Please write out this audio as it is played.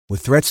With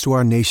threats to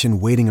our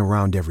nation waiting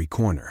around every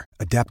corner,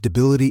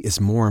 adaptability is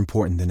more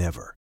important than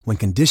ever. When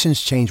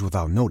conditions change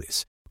without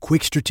notice,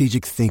 quick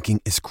strategic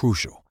thinking is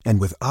crucial.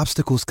 And with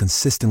obstacles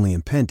consistently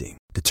impending,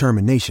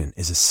 determination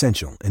is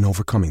essential in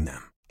overcoming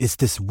them. It's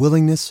this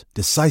willingness,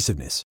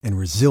 decisiveness, and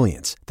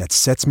resilience that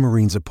sets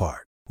Marines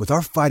apart. With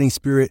our fighting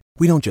spirit,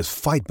 we don't just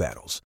fight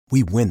battles,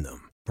 we win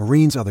them.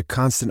 Marines are the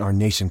constant our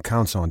nation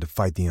counts on to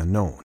fight the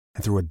unknown.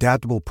 And through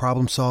adaptable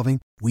problem solving,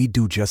 we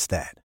do just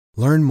that.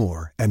 Learn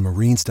more at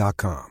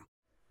marines.com.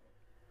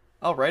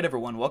 All right,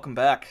 everyone, welcome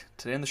back.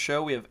 Today on the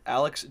show, we have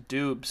Alex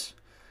Dubes.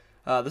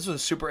 This was a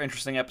super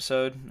interesting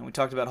episode, and we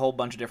talked about a whole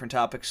bunch of different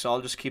topics, so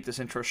I'll just keep this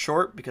intro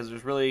short because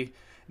there's really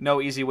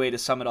no easy way to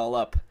sum it all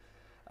up.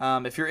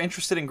 If you're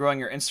interested in growing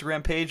your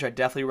Instagram page, I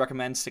definitely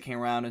recommend sticking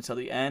around until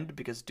the end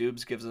because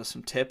Dubes gives us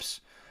some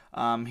tips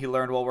he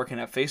learned while working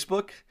at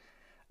Facebook.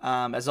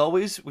 As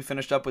always, we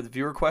finished up with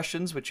viewer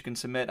questions, which you can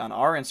submit on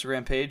our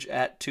Instagram page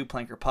at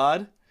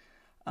 2plankerpod.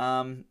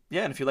 And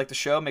if you like the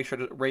show, make sure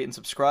to rate and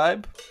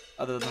subscribe.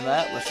 Other than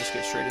that, let's just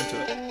get straight into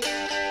it.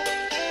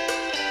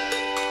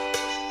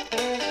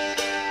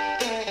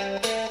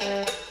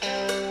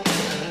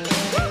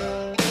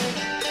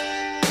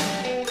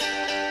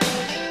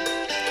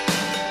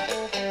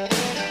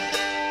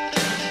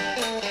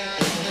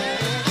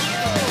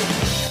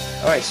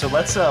 All right, so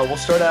we'll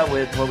start out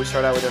with what we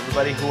start out with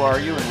everybody. Who are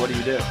you and what do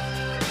you do?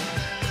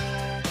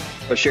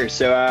 Oh, sure.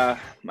 So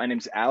my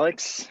name's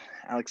Alex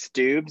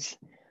Dubes.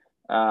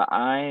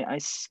 I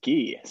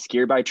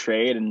skier by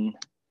trade and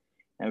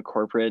a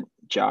corporate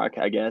jock,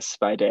 I guess,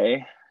 by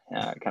day.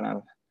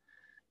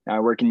 I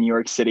work in New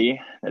York City.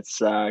 That's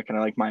kind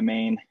of like my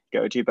main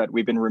go-to, but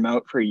we've been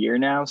remote for a year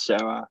now. So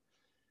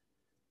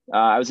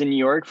I was in New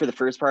York for the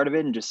first part of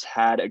it and just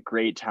had a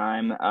great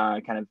time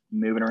kind of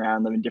moving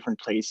around, living in different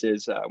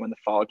places. When the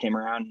fall came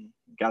around,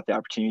 got the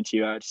opportunity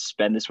to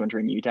spend this winter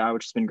in Utah,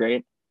 which has been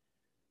great.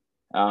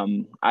 I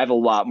have a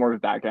lot more of a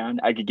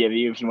background I could give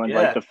you if you want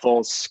like the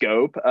full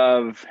scope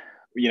of,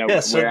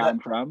 where I'm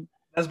from.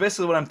 That's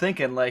basically what I'm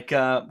thinking. Like,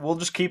 we'll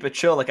just keep it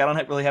chill. Like, I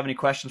don't really have any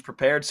questions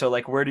prepared. So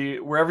like,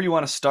 wherever you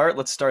want to start,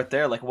 let's start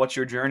there. Like, what's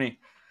your journey?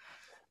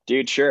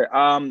 Dude, sure.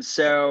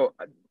 So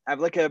I have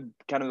like a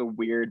kind of a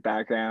weird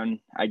background,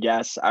 I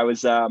guess. I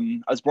was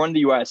born in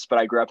the US, but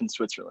I grew up in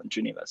Switzerland,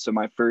 Geneva. So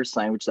my first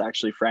language is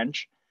actually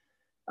French.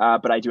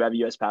 But I do have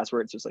a US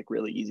passport, so it's like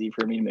really easy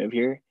for me to move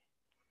here.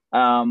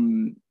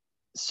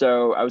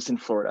 So I was in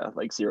Florida,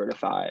 like 0 to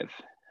 5,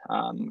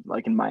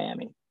 like in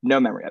Miami, no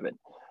memory of it.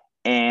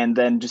 And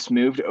then just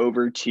moved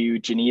over to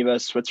Geneva,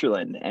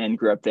 Switzerland and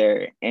grew up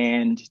there.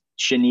 And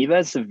Geneva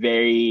is a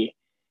very,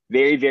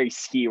 very, very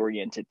ski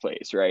oriented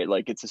place, right?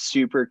 Like it's a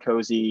super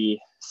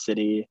cozy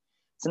city.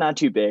 It's not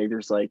too big.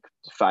 There's like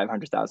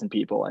 500,000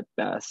 people at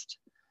best.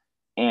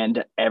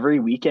 And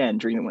every weekend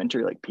during the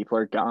winter, like people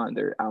are gone.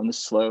 They're out on the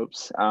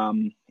slopes.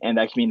 And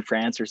that can be in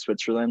France or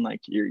Switzerland.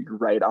 Like you're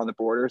right on the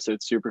border. So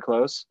it's super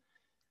close.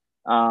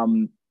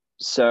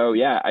 So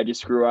yeah, I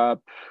just grew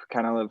up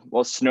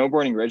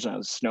snowboarding originally. I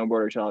was a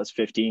snowboarder till I was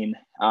 15,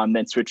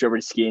 then switched over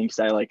to skiing because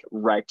I like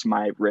wrecked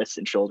my wrists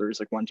and shoulders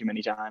like one too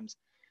many times.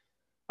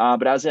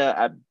 But I was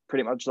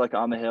pretty much like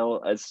on the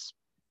hill as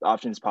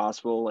often as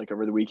possible, like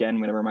over the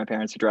weekend, whenever my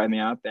parents would drive me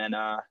up. And,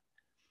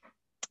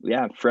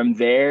 from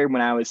there,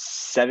 when I was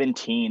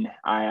 17,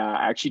 I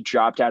actually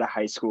dropped out of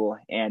high school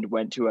and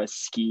went to a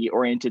ski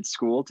oriented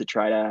school to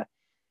try to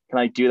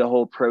like do the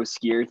whole pro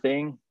skier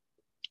thing.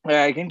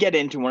 I can get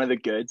into one of the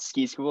good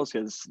ski schools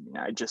because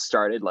I just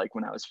started like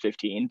when I was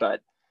 15,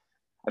 but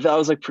I felt I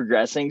was like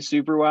progressing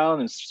super well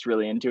and was just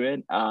really into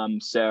it.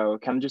 So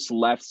kind of just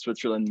left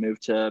Switzerland,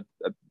 moved to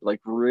a like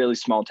really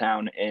small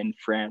town in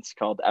France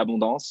called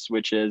Abondance,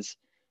 which is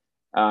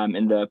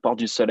in the Porte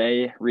du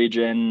Soleil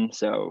region.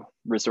 So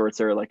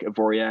resorts are like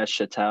Avoria,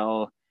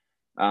 Châtel,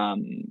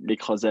 Les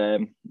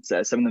Creusets.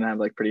 So some of them have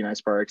like pretty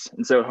nice parks.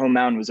 And so home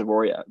mountain was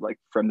Avoria, like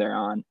from there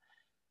on.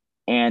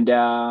 And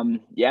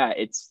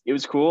it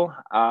was cool.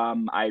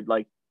 I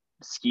like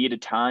skied a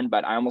ton,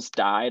 but I almost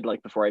died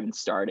like before I even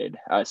started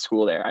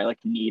school there. I like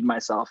kneed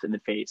myself in the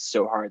face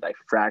so hard that I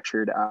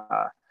fractured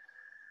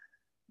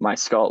my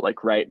skull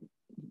like right.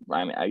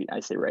 I mean, I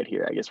say right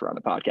here. I guess we're on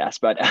the podcast,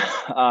 but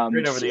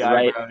right over the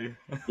eyebrow.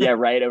 Yeah,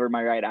 right over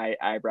my right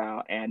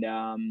eyebrow, and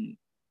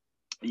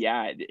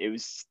it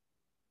was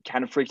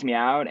kind of freaked me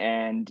out.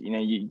 And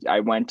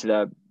I went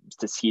to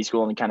ski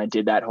school and kind of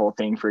did that whole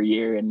thing for a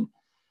year, and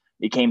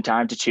it came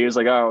time to choose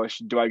like, oh,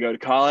 do I go to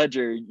college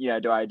or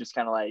do I just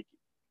kind of like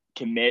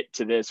commit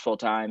to this full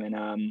time?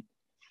 And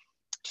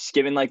just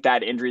given like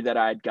that injury that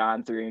I'd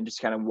gone through and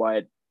just kind of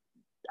what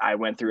I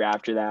went through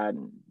after that,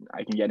 and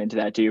I can get into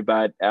that too,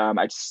 but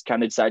I just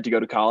kind of decided to go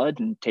to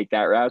college and take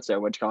that route. So I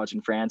went to college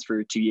in France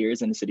for 2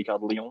 years in a city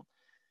called Lyon,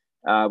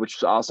 which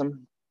was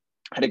awesome.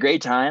 Had a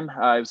great time.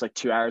 It was like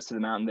 2 hours to the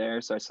mountain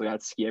there, so I still got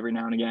to ski every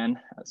now and again.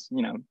 It's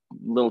a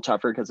little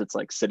tougher because it's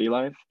like city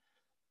life.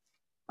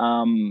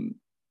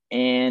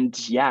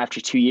 And yeah,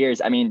 after 2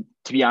 years, I mean,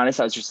 to be honest,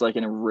 I was just like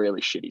in a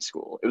really shitty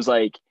school. It was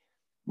like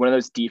one of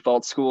those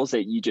default schools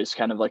that you just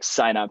kind of like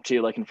sign up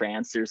to. Like in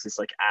France, there's this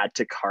like add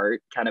to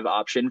cart kind of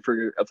option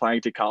for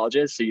applying to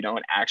colleges. So you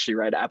don't actually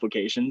write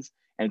applications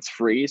and it's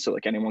free. So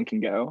like anyone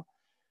can go.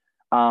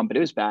 But it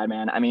was bad,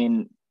 man. I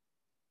mean,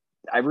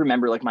 I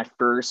remember like my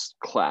first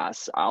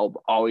class,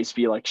 I'll always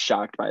be like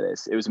shocked by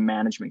this. It was a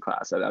management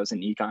class. I was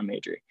an econ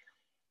major.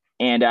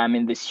 And I'm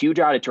in this huge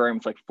auditorium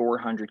with like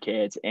 400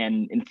 kids.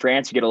 And in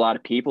France, you get a lot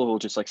of people who will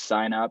just like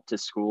sign up to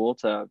school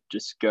to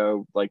just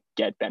go like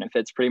get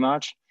benefits pretty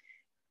much.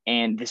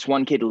 And this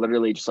one kid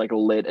literally just like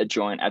lit a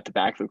joint at the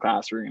back of the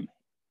classroom.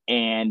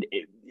 And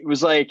it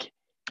was like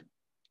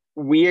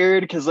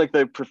weird because like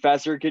the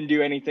professor couldn't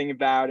do anything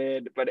about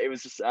it. But it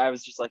was just, I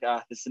was just like,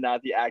 this is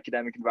not the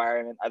academic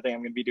environment I think I'm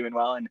going to be doing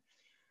well in.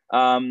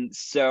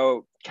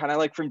 So kind of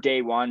like from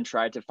day one,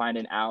 tried to find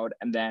an out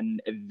and then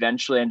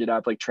eventually ended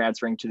up like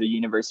transferring to the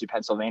University of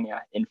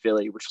Pennsylvania in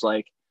Philly, which was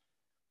like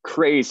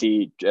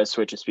crazy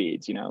switch of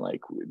speeds, you know,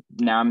 like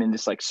now I'm in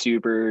this like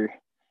super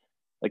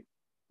like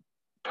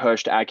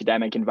pushed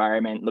academic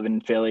environment living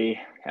in Philly.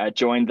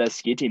 Joined the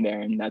ski team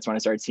there. And that's when I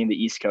started seeing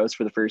the East Coast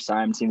for the first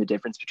time, seeing the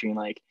difference between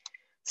like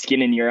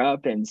skiing in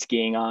Europe and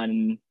skiing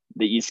on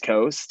the East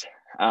Coast.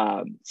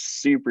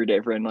 Super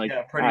different, like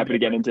Yeah, pretty happy to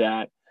get different. into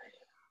that.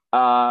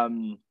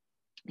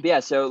 But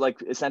yeah, so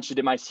like essentially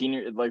did my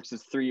senior, like it's a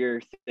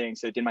 3-year thing.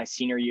 So did my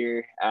senior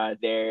year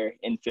there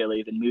in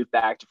Philly, then moved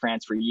back to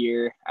France for a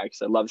year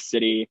because I love the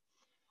city.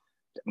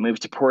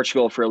 Moved to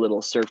Portugal for a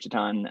little, surfed a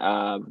ton.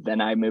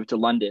 Then I moved to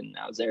London.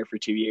 I was there for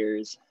 2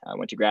 years. I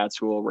went to grad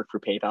school, worked for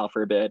PayPal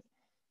for a bit.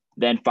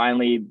 Then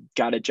finally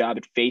got a job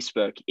at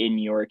Facebook in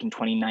New York in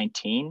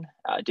 2019.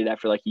 Did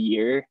that for like a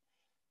year.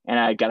 And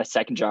I got a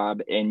second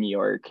job in New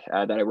York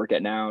that I work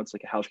at now. It's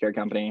like a healthcare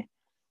company.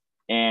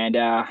 And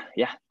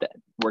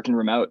working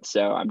remote.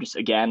 So I'm just,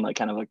 again, like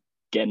kind of like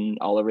getting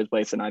all over the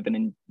place. And I've been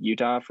in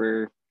Utah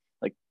for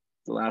like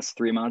the last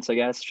 3 months, I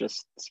guess,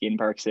 just skiing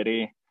Park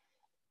City,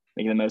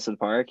 making the most of the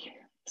park,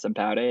 some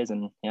pow days.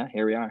 And yeah,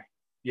 here we are.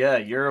 Yeah,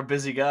 you're a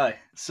busy guy.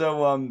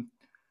 So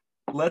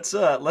let's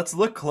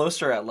look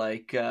closer at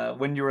like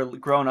when you were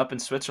growing up in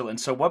Switzerland.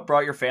 So what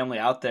brought your family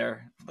out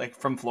there, like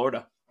from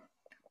Florida?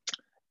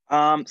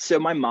 So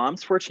my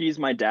mom's Portuguese,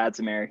 my dad's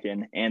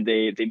American, and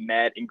they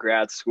met in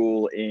grad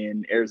school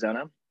in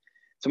Arizona.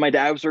 So my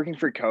dad was working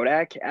for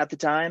Kodak at the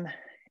time,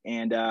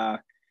 and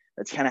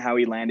that's kind of how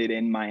he landed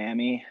in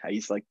Miami.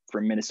 He's like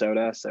from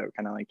Minnesota, so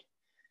kind of like,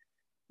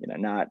 you know,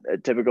 not a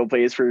typical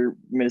place for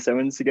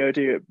Minnesotans to go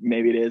to.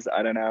 Maybe it is,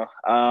 I don't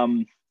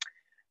know.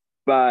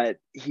 But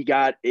he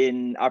got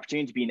an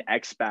opportunity to be an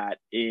expat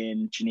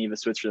in Geneva,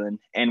 Switzerland.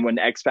 And what an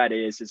expat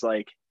is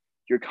like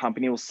your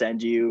company will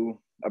send you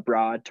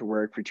abroad to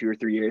work for 2 or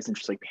 3 years and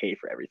just like pay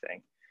for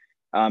everything.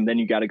 Then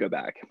you got to go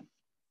back.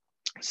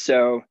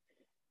 So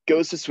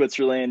goes to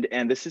Switzerland,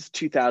 and this is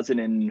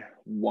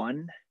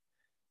 2001.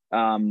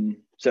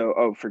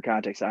 For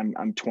context,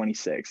 I'm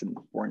 26 and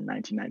born in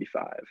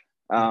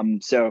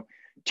 1995. So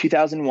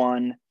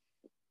 2001,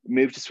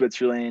 moved to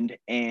Switzerland,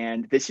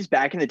 and this is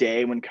back in the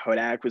day when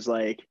Kodak was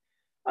like,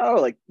 oh,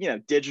 like, you know,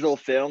 digital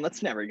film,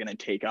 that's never gonna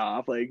take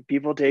off. Like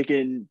people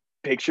taking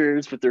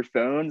pictures with their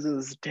phones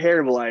is a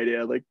terrible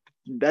idea. Like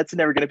that's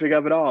never gonna pick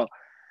up at all.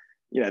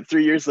 You know,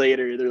 3 years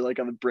later, they're like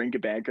on the brink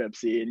of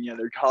bankruptcy, and you know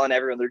they're calling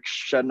everyone, they're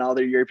shutting all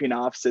their European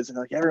offices, and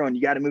like everyone,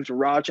 you got to move to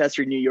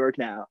Rochester, New York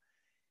now.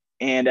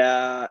 And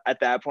at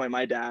that point,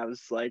 my dad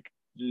was like,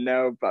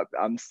 "No, but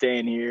I'm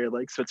staying here.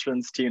 Like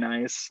Switzerland's too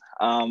nice."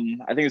 I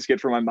think it's good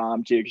for my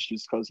mom too because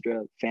she's closer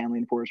to family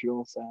in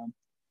Portugal. So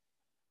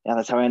yeah,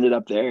 that's how I ended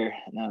up there.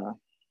 And,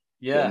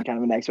 Yeah, been kind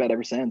of an expat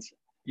ever since.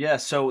 yeah.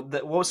 So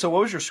what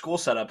was your school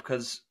setup?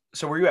 Because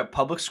so were you at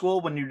public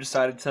school when you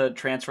decided to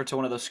transfer to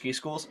one of those ski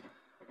schools?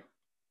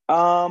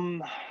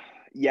 Um,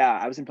 yeah,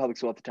 I was in public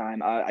school at the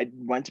time. I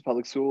went to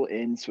public school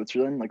in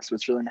Switzerland. Like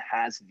Switzerland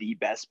has the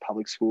best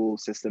public school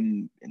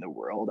system in the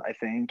world, I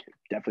think.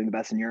 Definitely the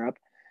best in Europe.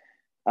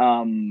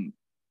 Um,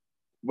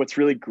 what's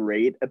really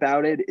great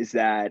about it is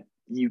that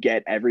you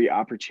get every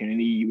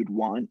opportunity you would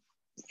want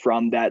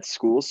from that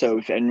school. So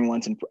if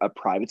anyone's in a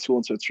private school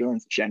in Switzerland,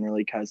 it's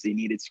generally because they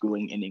needed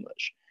schooling in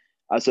English.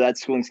 So that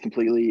schooling's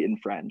completely in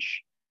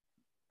French.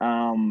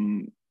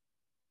 Um,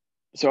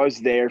 so I was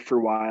there for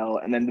a while,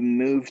 and then the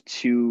move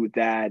to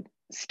that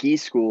ski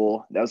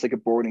school, that was like a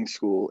boarding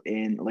school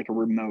in like a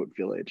remote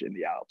village in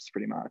the Alps,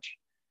 pretty much.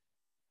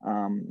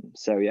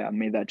 So yeah, I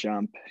made that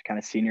jump kind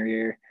of senior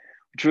year,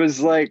 which was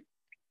like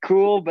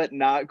cool but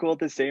not cool at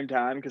the same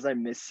time because I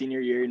missed senior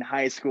year in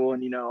high school,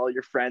 and you know all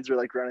your friends were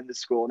like running the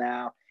school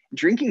now.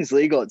 Drinking's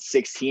legal at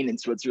 16 in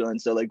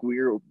Switzerland, so like we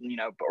were, you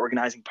know,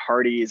 organizing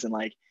parties, and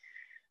like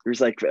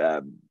there's like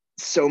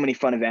so many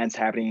fun events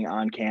happening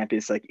on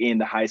campus, like in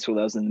the high school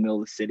that was in the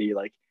middle of the city,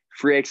 like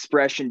free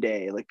expression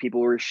day, like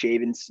people were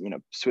shaving, you know,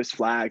 Swiss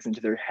flags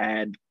into their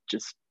head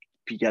just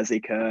because they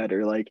could,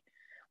 or like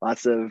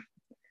lots of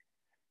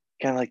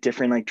kind of like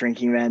different like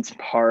drinking events and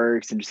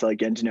parks and just like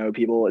getting to know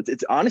people.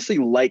 It's honestly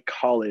like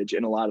college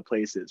in a lot of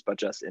places, but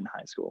just in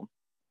high school.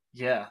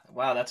 Yeah.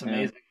 Wow, that's Yeah.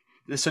 amazing.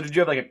 So did you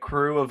have like a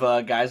crew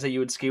of guys that you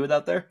would ski with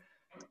out there?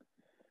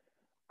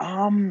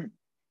 Um,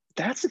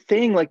 that's the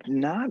thing. Like,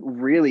 not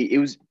really. It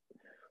was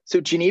so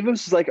Geneva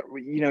was like,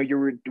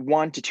 you're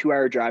 1 to 2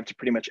 hour drive to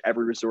pretty much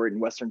every resort in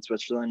Western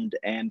Switzerland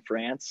and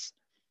France.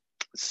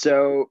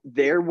 So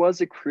there was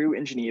a crew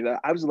in Geneva.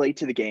 I was late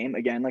to the game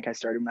again. Like I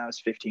started when I was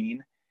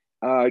 15.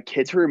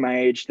 Kids who were my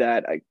age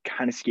that I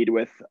kind of skied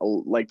with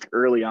like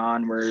early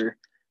on were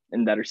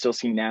and that are still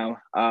skiing now.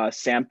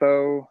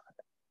 Sampo,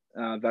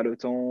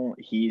 Vadoton,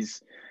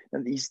 he's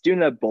doing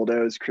the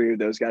Bulldoze crew.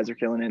 Those guys are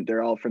killing it.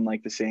 They're all from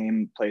like the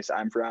same place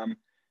I'm from.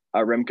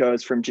 Remco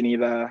is from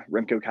Geneva.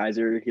 Remco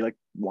Kaiser, he like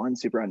won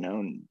Super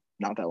Unknown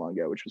not that long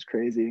ago, which was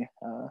crazy.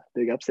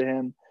 Big ups to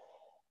him.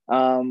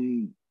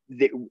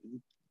 They,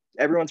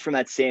 everyone's from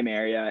that same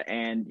area,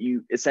 and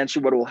you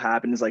essentially what will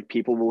happen is like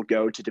people will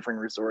go to different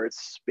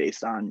resorts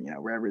based on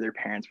wherever their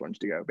parents wanted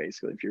to go.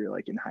 Basically, if you're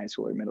like in high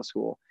school or middle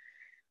school,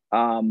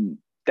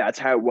 that's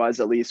how it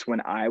was at least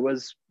when I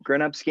was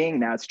growing up skiing.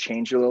 Now it's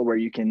changed a little where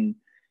you can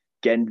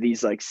get into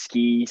these like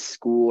ski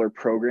school or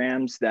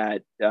programs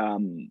that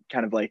kind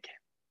of like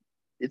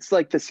it's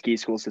like the ski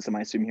school system I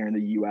assume here in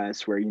the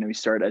US where you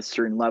start at a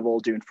certain level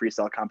doing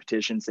freestyle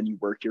competitions and you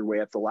work your way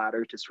up the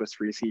ladder to Swiss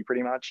free ski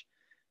pretty much.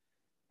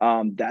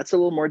 That's a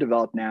little more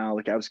developed now.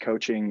 Like I was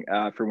coaching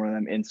for one of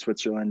them in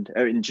Switzerland,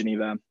 in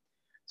Geneva.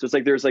 So it's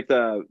like there's like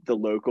the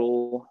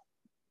local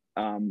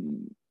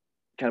kind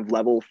of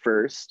level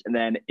first, and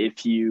then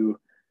if you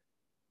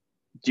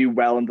do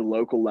well in the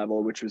local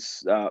level, which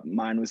was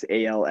mine was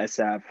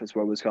ALSF is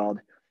what it was called,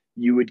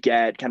 you would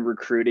get kind of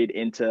recruited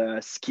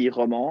into Ski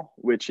Romand,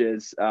 which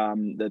is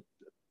the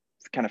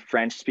kind of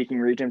French speaking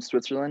region of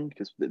Switzerland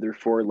because there are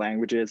 4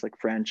 languages like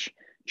French,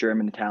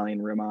 German, Italian,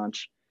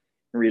 Romansh.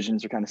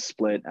 Regions are kind of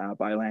split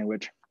by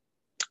language.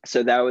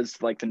 So that was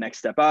like the next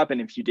step up.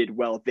 And if you did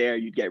well there,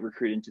 you'd get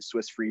recruited into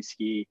Swiss free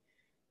ski,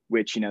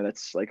 which,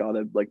 that's like all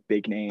the like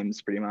big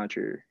names pretty much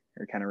are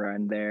kind of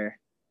riding there.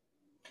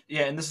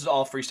 Yeah, and this is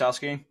all freestyle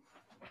skiing.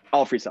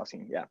 All freestyle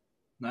skiing, yeah.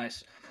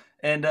 Nice.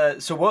 And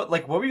so what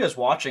were you guys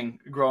watching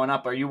growing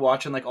up? Are you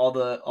watching like all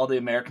the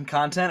American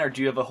content, or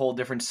do you have a whole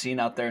different scene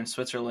out there in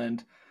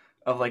Switzerland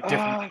of like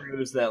different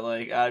crews that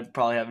like I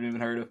probably haven't even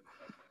heard of?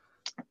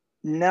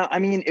 No, I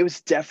mean it was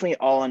definitely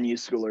all on U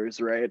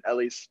Schoolers, right? At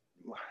least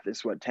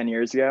this 10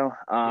 years ago.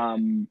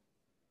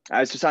 I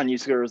was just on U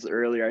Schoolers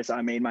earlier.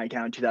 I made my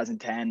account in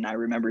 2010. I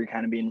remember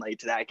kind of being late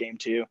to that game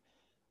too.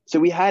 So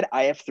we had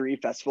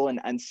IF3 Festival in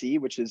Annecy,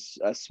 which is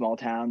a small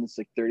town that's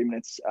like 30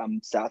 minutes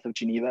south of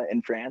Geneva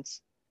in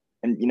France.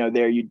 And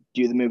there you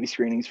do the movie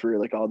screenings for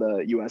like all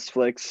the US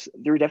flicks.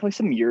 There were definitely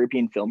some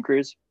European film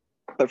crews,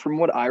 but from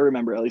what I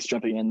remember, at least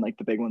jumping in, like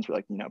the big ones were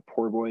like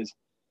Poor Boys,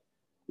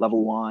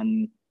 Level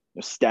One,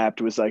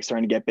 Stepped was like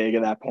starting to get big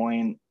at that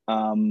point.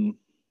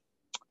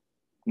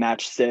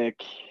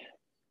 Matchstick.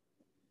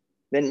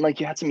 Then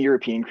like you had some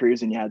European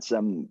crews and you had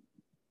some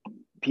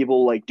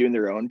people like doing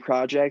their own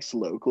projects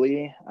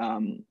locally.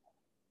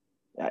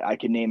 I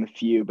could name a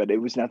few, but it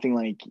was nothing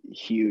like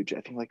huge.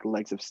 I think like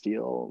Legs of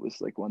Steel was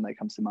like one that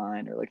comes to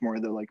mind, or like more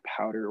of the like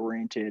powder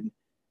oriented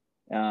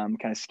kind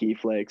of ski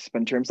flicks. But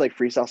in terms of like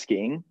freestyle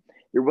skiing,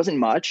 there wasn't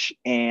much.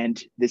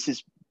 And this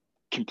is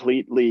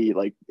completely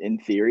like in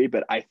theory,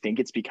 but I think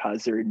it's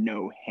because there are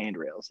no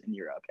handrails in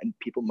Europe. And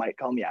people might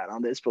call me out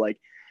on this, but like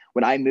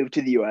when I moved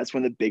to the US,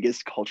 one of the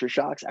biggest culture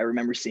shocks I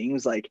remember seeing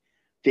was like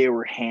there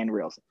were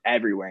handrails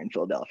everywhere in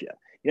Philadelphia.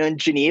 In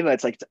Geneva,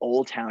 it's like it's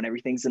old town.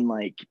 Everything's in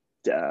like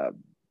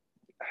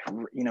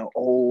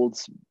old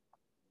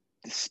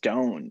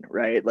stone,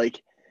 right?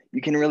 Like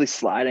you can really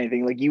slide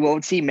anything. Like you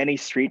won't see many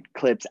street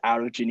clips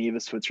out of Geneva,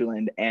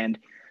 Switzerland, and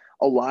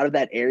a lot of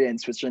that area in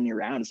Switzerland year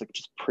round is like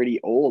just pretty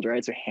old,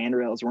 right? So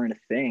handrails weren't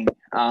a thing.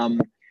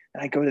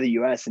 And I go to the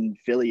US and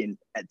Philly, and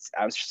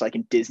I was just like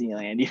in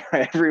Disneyland,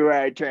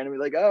 everywhere I turn and be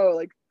like, oh,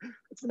 like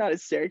it's not a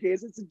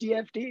staircase, it's a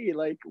DFD.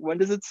 Like when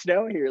does it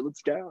snow here?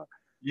 Let's go.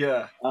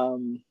 Yeah.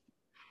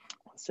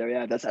 So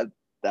yeah,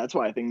 that's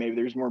why I think maybe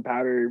there's more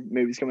powder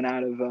movies coming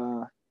out of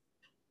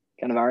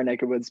kind of our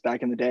neck of woods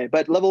back in the day.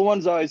 But Level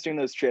One's always doing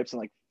those trips in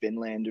like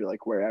Finland or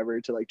like wherever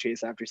to like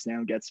chase after snow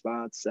and get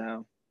spots.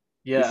 So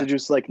yeah, this is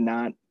just like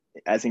not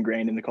as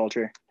ingrained in the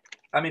culture.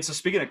 I mean, so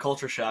speaking of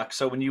culture shock,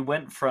 so when you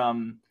went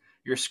from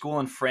your school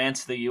in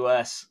France to the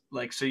US,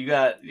 like so you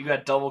got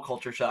double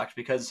culture shocked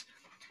because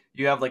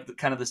you have like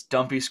kind of this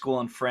dumpy school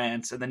in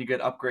France, and then you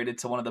get upgraded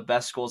to one of the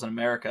best schools in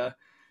America,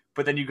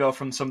 but then you go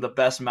from some of the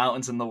best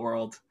mountains in the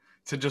world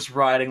to just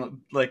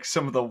riding like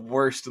some of the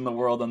worst in the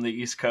world on the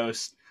East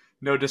Coast.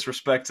 No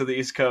disrespect to the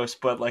East Coast,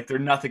 but like they're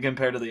nothing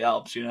compared to the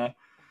Alps,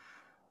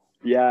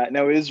 Yeah,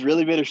 no, it was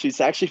really bittersweet.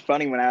 It's actually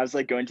funny when I was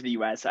like going to the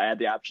US, I had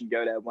the option to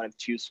go to one of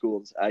 2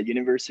 schools,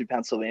 University of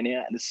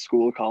Pennsylvania and a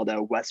school called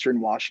Western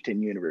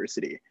Washington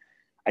University.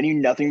 I knew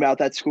nothing about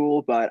that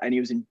school, but I knew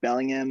it was in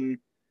Bellingham,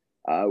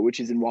 which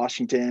is in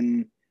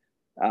Washington.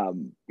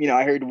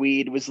 I heard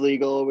weed was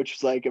legal, which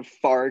was like a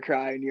far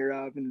cry in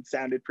Europe, and it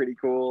sounded pretty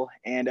cool.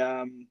 And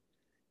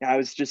I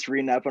was just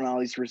reading up on all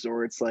these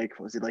resorts, like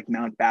was it like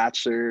Mount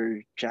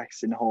Bachelor,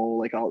 Jackson Hole,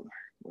 like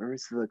where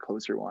was the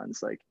closer ones?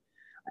 Like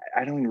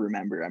I don't even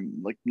remember. I'm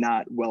like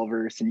not well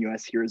versed in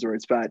US ski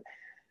resorts, but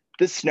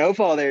the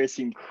snowfall there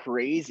seemed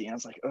crazy. I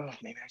was like, oh,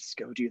 maybe I just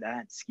go do that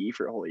and ski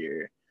for a whole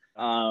year.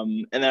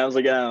 And then I was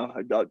like, oh,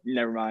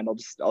 never mind.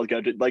 I'll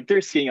go to, like,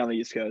 they're skiing on the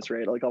East Coast,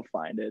 right? Like, I'll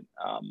find it.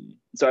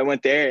 So I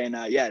went there, and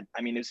yeah,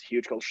 I mean, it was a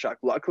huge culture shock.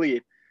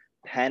 Luckily,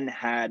 Penn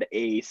had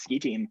a ski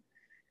team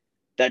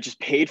that just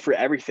paid for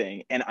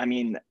everything. And I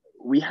mean,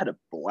 we had a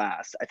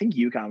blast. I think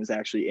UConn was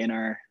actually in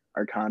our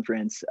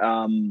conference.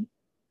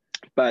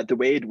 But the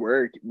way it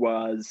worked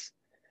was,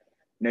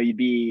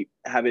 you'd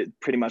have it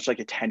pretty much like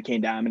a 10K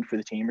endowment for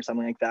the team or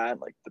something like that.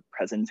 Like the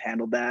presidents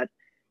handled that.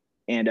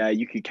 And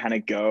you could kind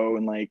of go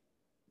and like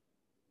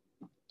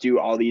do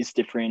all these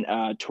different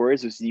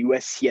tours. It was the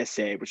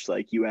USCSA, which is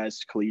like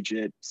US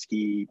Collegiate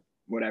Ski,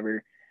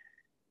 whatever.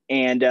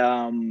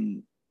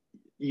 And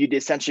you'd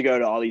essentially go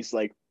to all these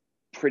like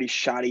pretty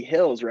shoddy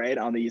hills, right,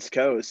 on the East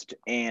Coast.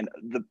 And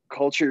the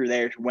culture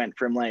there went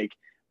from like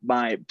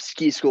my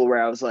ski school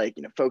where I was like,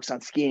 focused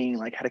on skiing,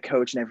 like had a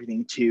coach and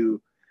everything,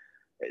 to,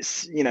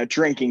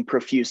 drinking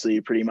profusely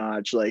pretty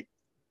much like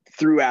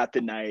throughout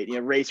the night.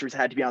 Racers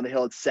had to be on the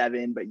hill at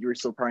 7, but you were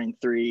still partying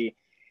 3.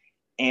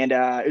 And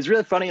it was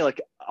really funny. Like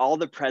all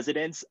the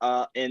presidents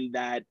in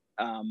that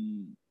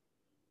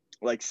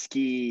like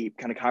ski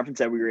kind of conference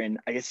that we were in,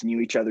 I guess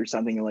knew each other or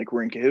something, and like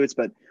we're in cahoots,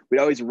 but we'd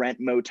always rent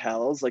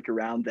motels like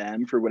around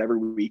them for whatever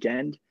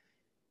weekend.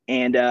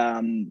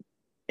 And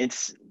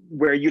it's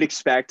where you'd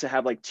expect to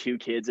have like 2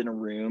 kids in a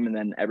room and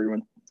then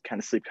everyone kind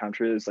of sleep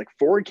comfortably. There's like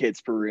 4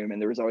 kids per room,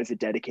 and there was always a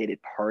dedicated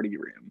party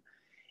room.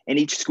 And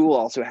each school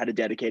also had a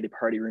dedicated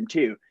party room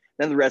too.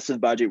 Then the rest of the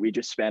budget we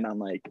just spent on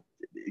like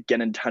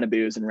getting a ton of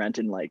booze and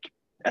renting like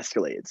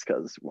Escalades,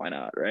 because why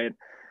not, right?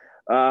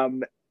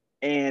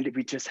 And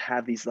we just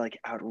have these like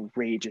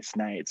outrageous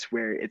nights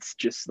where it's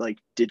just like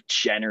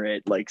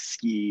degenerate like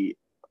ski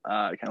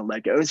kind of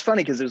let go. It was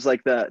funny because it was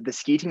like the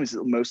ski team was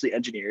mostly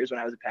engineers when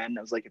I was at Penn.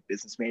 I was like a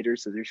business major,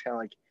 so there's kind of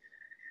like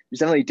there's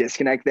definitely a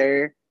disconnect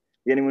there.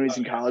 Anyone who's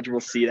in college will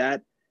see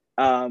that.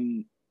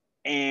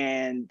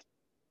 And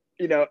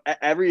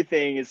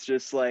everything is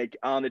just like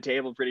on the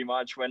table pretty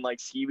much when like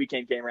ski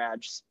weekend came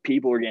around. Just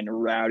people were getting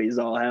rowdy as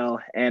all hell.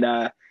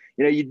 And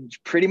you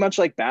pretty much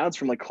like bounce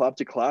from like club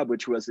to club,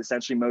 which was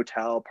essentially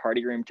motel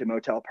party room to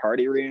motel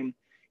party room.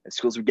 And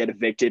schools would get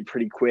evicted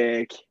pretty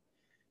quick.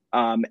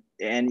 And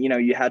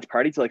you had to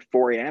party till like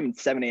 4 a.m. and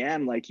 7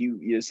 a.m. Like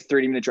it was a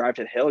 30-minute drive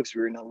to the hill because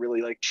we were in a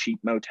really like cheap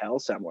motel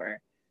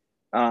somewhere.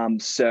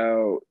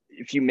 So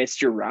if you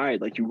missed your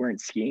ride, like you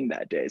weren't skiing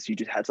that day. So you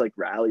just had to like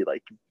rally,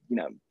 like,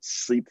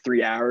 sleep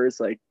 3 hours,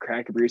 like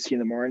crack a brewski in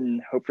the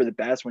morning, hope for the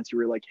best once you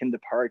were like in the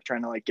park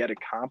trying to like get a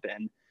comp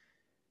in.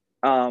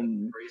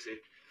 Crazy.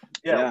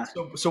 Yeah.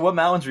 So what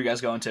mountains were you guys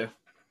going to?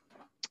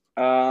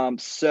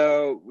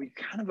 So we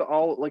kind of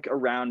all like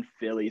around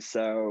Philly.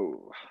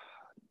 So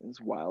it was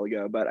a while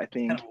ago, but I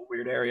think kind of a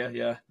weird area.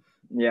 Yeah.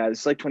 Yeah.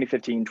 It's like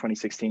 2015,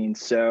 2016.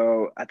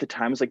 So at the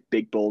time it was like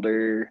Big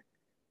Boulder,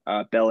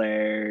 Bel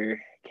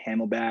Air,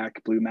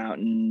 Camelback, Blue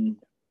Mountain,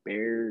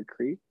 Bear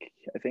Creek,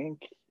 I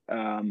think.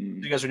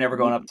 You guys were never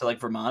going up to like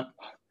Vermont?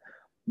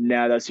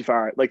 No, that's too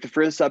far. Like the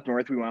furthest up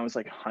north we went was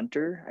like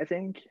Hunter, I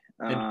think.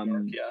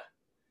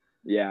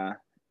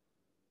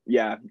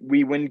 Yeah,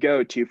 we wouldn't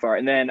go too far.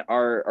 And then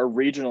our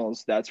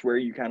regionals, that's where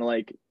you kind of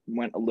like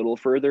went a little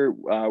further.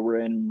 We're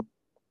in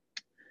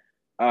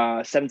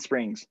Seven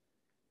Springs.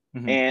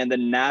 Mm-hmm. And the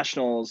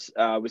nationals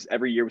was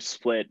every year was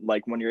split,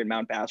 like 1 year at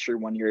Mount Bachelor,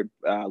 1 year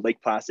at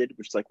Lake Placid,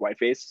 which is like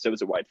Whiteface. So it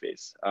was a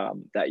Whiteface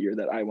that year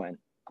that I went.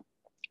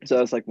 So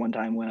that was like one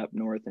time went up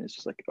north, and it's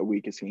just like a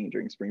week of skiing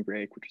during spring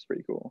break, which is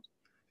pretty cool.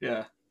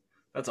 Yeah,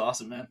 that's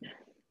awesome, man.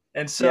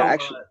 And so, yeah,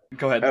 actually,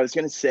 go ahead. I was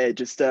gonna say,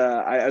 just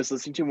I was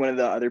listening to one of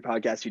the other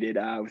podcasts you did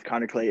with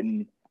Connor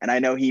Clayton, and I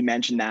know he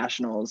mentioned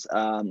nationals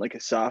like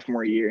a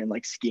sophomore year and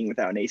like skiing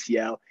without an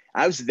ACL.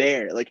 I was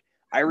there, like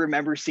I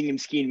remember seeing him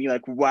skiing and be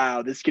like,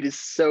 wow, this kid is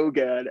so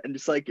good. And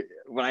just like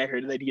when I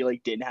heard that he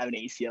like didn't have an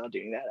ACL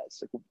doing that, I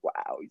was like,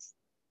 wow,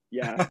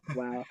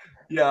 wow.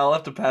 Yeah, I'll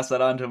have to pass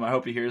that on to him. I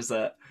hope he hears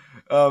that.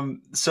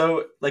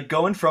 So like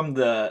going from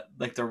the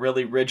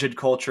really rigid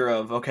culture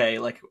of, okay,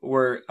 like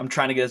I'm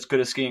trying to get as good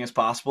at skiing as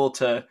possible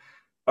to,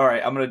 all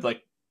right, I'm going to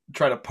like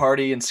try to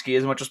party and ski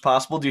as much as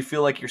possible. Do you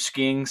feel like your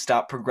skiing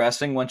stopped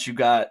progressing once you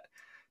got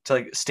to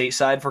like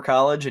stateside for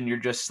college and you're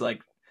just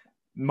like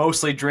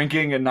mostly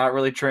drinking and not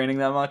really training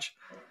that much?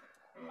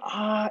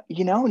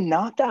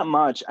 Not that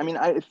much. I mean,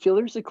 I feel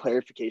there's a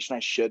clarification I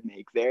should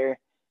make there.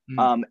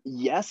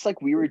 Yes,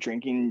 like we were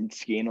drinking and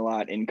skiing a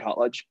lot in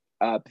college.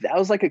 But that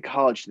was like a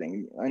college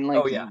thing. And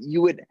like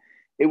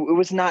it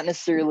was not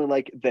necessarily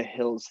like the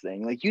hills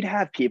thing. Like you'd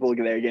have people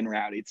there getting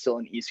rowdy. It's still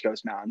an East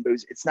Coast mountain, but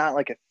it's not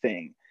like a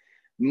thing.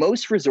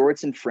 Most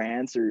resorts in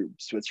France or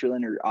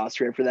Switzerland or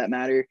Austria for that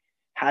matter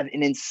have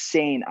an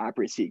insane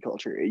après-ski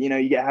culture.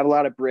 You have a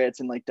lot of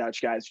Brits and like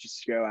Dutch guys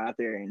just go out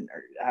there and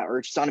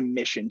or just on a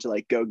mission to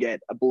like go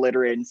get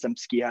obliterated in some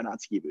ski hut on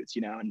ski boots,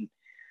 and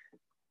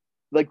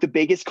like the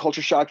biggest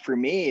culture shock for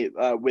me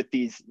with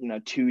these,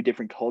 2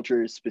 different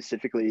cultures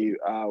specifically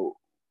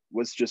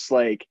was just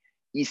like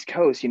East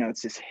Coast,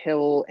 it's this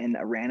hill and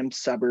a random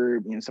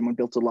suburb, someone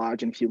built a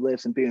lodge and a few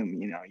lifts and boom,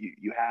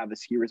 you have a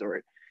ski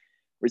resort.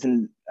 Whereas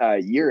in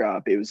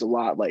Europe, it was a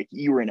lot like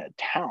you were in a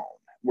town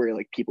where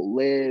like people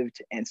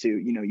lived. And so,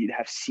 you'd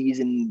have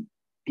seasoned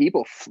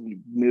people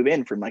move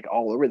in from like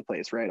all over the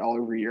place, right? All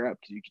over Europe,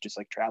 because you could just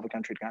like travel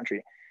country to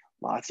country.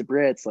 Lots of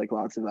Brits, like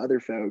lots of other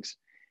folks.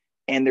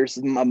 And there's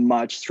a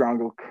much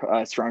stronger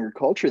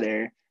culture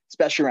there,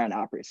 especially around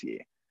après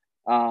ski.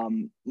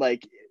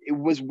 Like it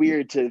was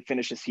weird to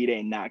finish a ski day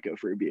and not go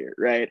for a beer,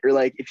 right? Or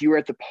like if you were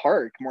at the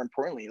park, more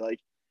importantly, like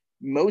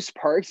most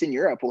parks in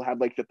Europe will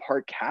have like the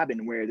park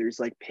cabin where there's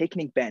like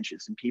picnic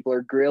benches and people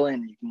are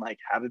grilling. You can like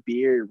have a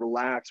beer,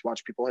 relax,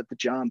 watch people at the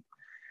jump.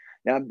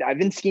 Now I've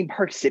been skiing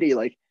Park City.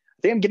 Like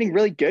I think I'm getting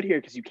really good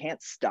here because you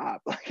can't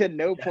stop. Like at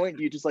no point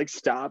do you just like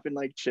stop and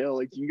like chill.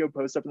 Like you can go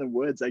post up in the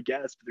woods, I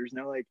guess, but there's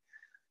no like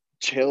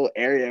chill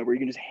area where you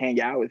can just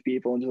hang out with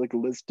people and just like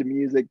listen to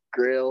music,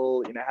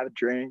 grill, have a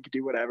drink,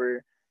 do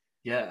whatever.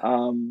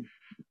 Yeah.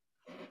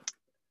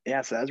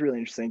 Yeah, so that's really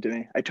interesting to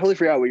me. I totally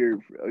forgot what your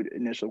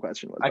initial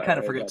question was. I kind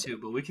of forget too,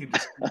 but we can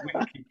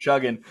keep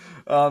chugging.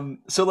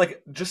 So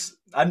like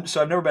I've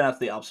never been out to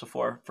the Alps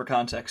before, for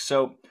context.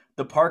 So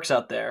the parks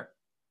out there,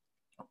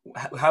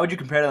 how would you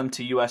compare them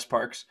to U.S.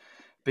 parks?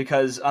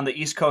 Because on the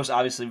East Coast,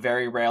 obviously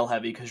very rail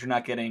heavy because you're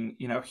not getting,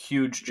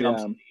 huge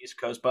jumps on the East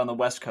Coast, but on the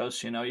West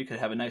Coast, you could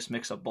have a nice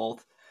mix of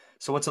both.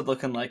 So what's it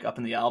looking like up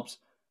in the Alps?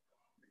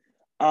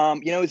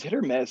 It's hit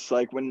or miss.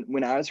 Like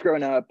when I was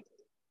growing up,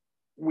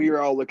 we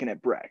were all looking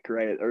at Breck,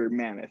 right? Or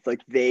Mammoth.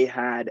 Like they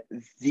had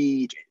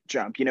the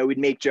jump. We'd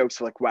make jokes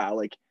like, wow,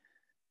 like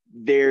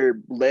their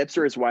lips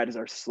are as wide as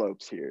our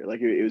slopes here. Like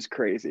it was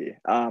crazy.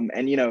 And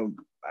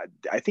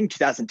I think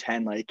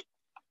 2010, like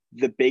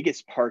the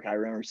biggest park I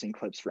remember seeing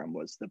clips from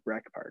was the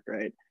Breck Park,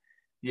 right?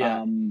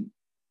 Yeah.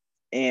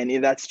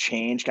 And that's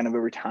changed kind of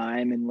over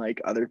time, and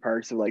like other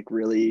parks have like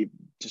really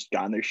just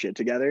gotten their shit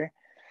together.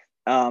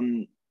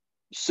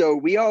 So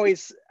we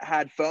always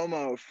had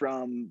FOMO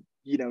from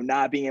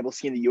not being able to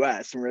ski in the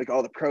US, and we're like,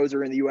 oh, the pros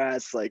are in the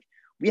US. Like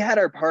we had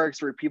our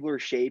parks where people were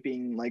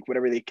shaping like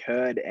whatever they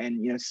could,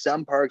 and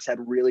some parks had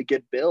really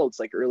good builds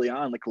like early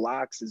on. Like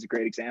Laux is a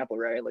great example,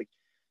 right? Like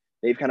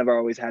they've kind of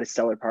always had a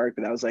stellar park,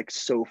 but that was like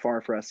so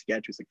far for us to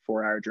get to. It was like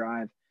 4-hour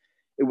drive.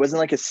 It wasn't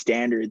like a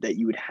standard that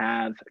you would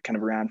have kind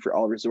of around for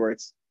all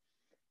resorts.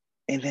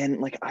 And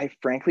then like I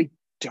frankly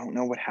don't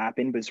know what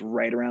happened, but it's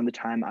right around the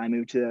time I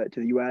moved to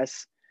the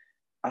US.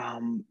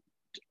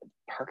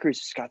 Parkers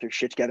just got their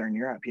shit together in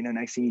Europe.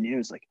 Next thing you knew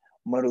is like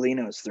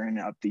Motorino's throwing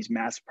up these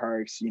mass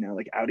parks,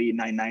 like Audi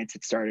 9 Nights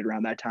had started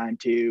around that time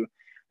too.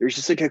 There's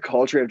just like a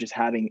culture of just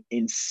having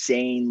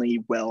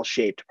insanely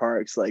well-shaped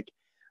parks. Like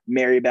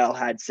Maribel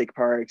had sick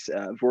parks.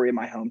 Voria,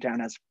 my hometown,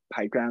 has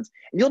pipe grounds.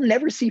 And you'll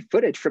never see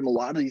footage from a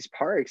lot of these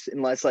parks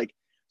unless like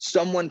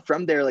someone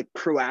from there like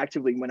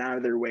proactively went out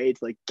of their way to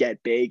like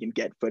get big and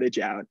get footage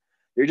out.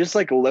 They're just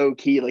like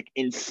low-key, like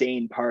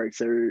insane parks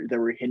that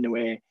were hidden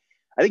away.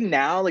 I think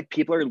now like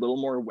people are a little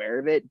more aware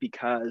of it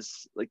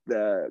because like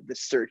the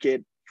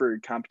circuit for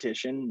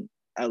competition,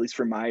 at least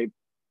from my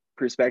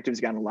perspective,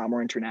 has gotten a lot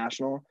more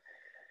international.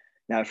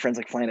 Now I have friends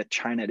like flying to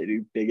China to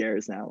do big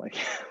airs now. Like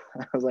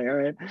I was like, all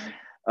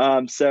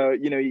right. So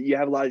you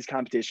have a lot of these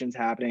competitions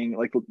happening,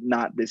 like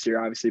not this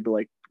year obviously, but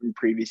like in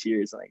previous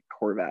years, like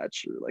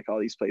Corvatch or like all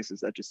these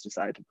places that just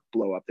decided to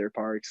blow up their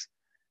parks.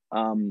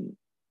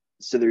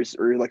 So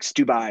or like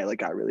Stubai like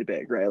got really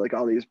big, right? Like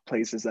all these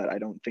places that I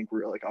don't think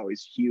were like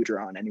always huge or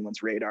on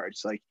anyone's radar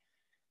just like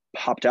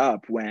popped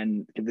up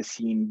when the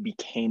scene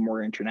became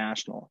more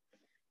international,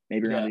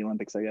 maybe around the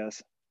Olympics, I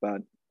guess. But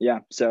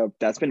yeah, so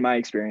that's been my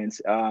experience.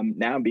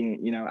 Now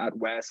being, out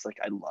west, like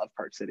I love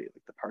Park City.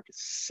 Like the park is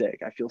sick.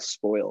 I feel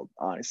spoiled,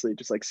 honestly,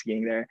 just like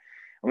skiing there.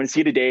 I'm going to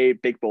ski today,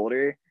 Big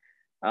Boulder.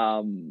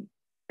 And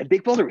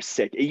Big Boulder was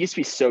sick. It used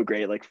to be so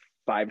great. Like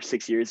 5 or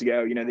 6 years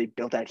ago, they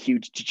built that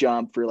huge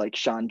jump for like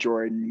Sean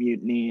Jordan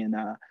Mutiny, and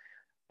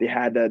they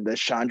had the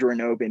Sean Jordan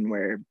Open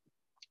where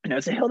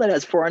it's a hill that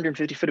has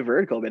 450 foot of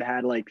vertical, but it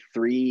had like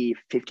 3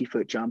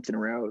 50-foot jumps in a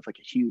row with like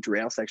a huge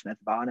rail section at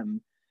the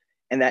bottom,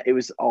 and that it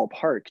was all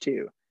park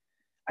too.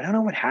 I don't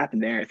know what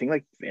happened there. I think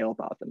like Vail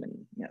bought them,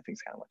 and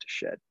things kind of went to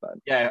shit. But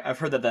yeah, I've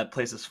heard that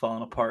place has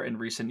fallen apart in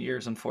recent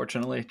years,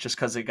 unfortunately, just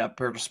because it got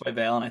purchased by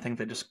Vail, and I think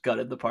they just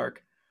gutted the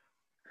park.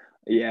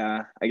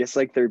 Yeah, I guess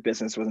like their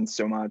business wasn't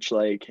so much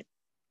like,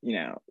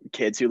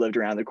 kids who lived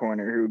around the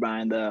corner who were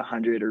buying the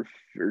 100 or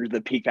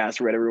the Peak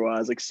Pass or whatever it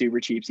was, like super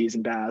cheap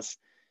season pass.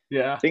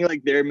 Yeah. I think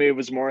like their move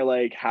was more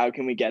like, how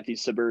can we get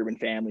these suburban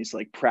families to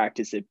like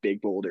practice at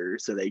Big Boulder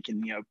so they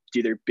can,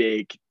 do their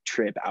big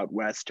trip out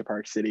west to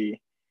Park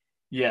City.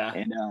 Yeah.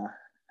 And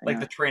like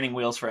the training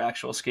wheels for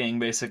actual skiing,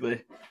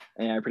 basically.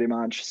 Yeah, pretty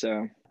much.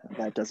 So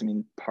that doesn't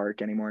mean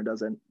park anymore,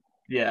 does it?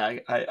 Yeah,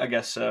 I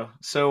guess so.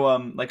 So,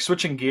 like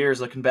switching gears,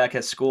 looking back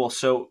at school.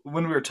 So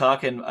when we were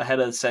talking ahead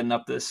of setting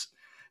up this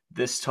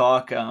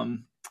talk,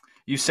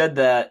 you said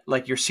that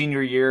like your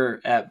senior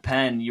year at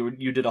Penn,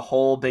 you did a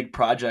whole big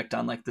project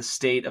on like the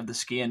state of the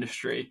ski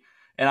industry.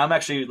 And I'm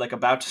actually like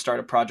about to start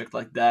a project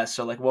like that.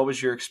 So like, what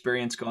was your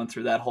experience going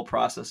through that whole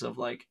process of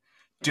like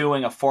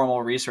doing a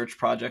formal research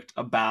project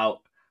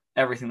about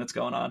everything that's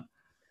going on?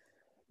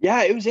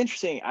 Yeah, it was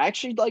interesting. I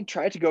actually like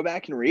tried to go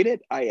back and read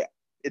it.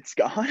 It's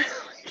gone.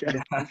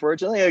 Yeah.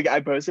 Unfortunately, like,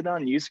 I posted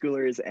on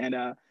U-Schoolers, and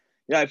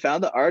I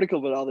found the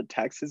article, but all the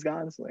text is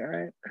gone. So like, all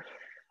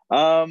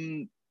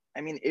right.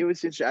 I mean, it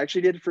was just, I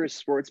actually did it for a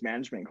sports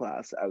management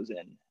class I was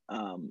in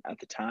at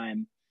the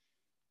time,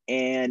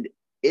 and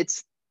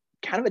it's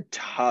kind of a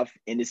tough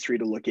industry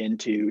to look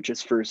into,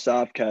 just first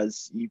off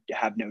because you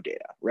have no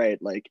data, right?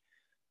 Like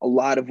a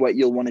lot of what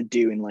you'll want to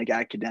do in like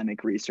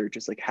academic research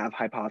is like have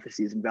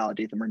hypotheses and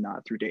validate them or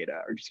not through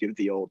data, or just give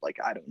the old like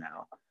I don't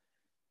know.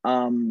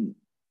 um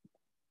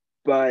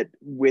but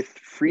with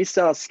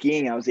freestyle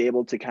skiing, I was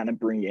able to kind of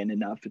bring in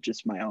enough of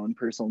just my own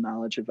personal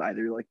knowledge of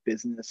either like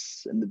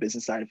business and the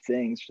business side of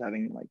things, just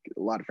having like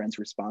a lot of friends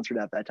who were sponsored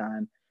at that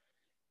time,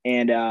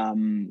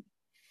 and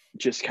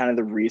just kind of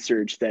the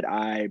research that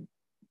I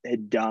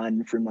had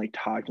done from like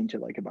talking to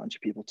like a bunch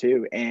of people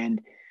too.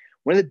 And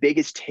one of the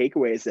biggest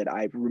takeaways that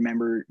I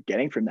remember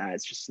getting from that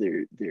is just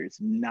there's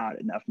not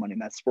enough money in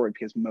that sport,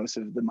 because most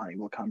of the money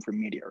will come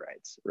from media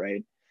rights,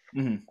 right?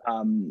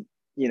 Mm-hmm.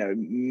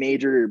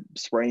 Major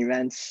sporting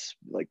events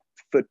like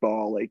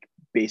football, like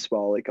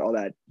baseball, like all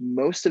that,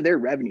 most of their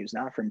revenue is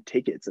not from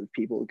tickets of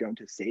people going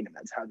to the stadium.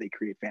 That's how they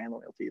create fan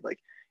loyalty. Like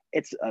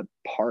it's a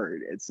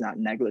part, it's not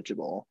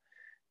negligible.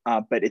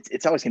 But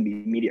it's always going to be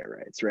media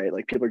rights, right?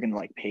 Like people are going to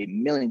like pay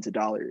millions of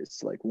dollars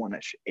to like want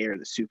to air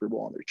the Super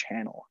Bowl on their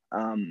channel.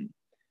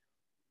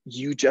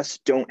 You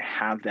just don't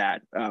have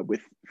that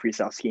with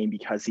freestyle skiing,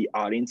 because the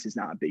audience is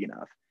not big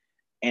enough.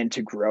 And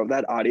to grow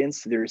that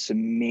audience, there's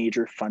some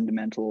major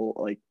fundamental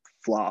like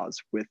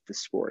flaws with the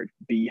sport,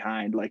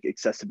 behind like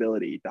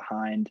accessibility,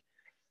 behind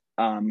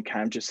kind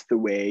of just the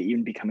way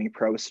even becoming a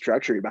pro is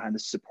structured, behind the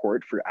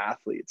support for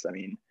athletes. I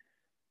mean,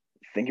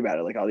 think about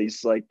it, like all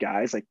these like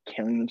guys like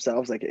killing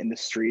themselves like in the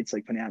streets,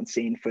 like putting out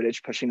insane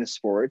footage, pushing the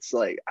sports.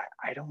 Like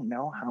I don't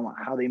know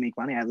how they make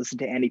money. I listened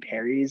to Andy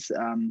Perry's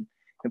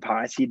the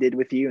podcast he did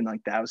with you, and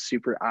like that was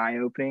super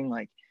eye-opening.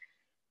 Like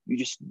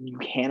you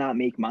cannot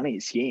make money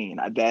skiing.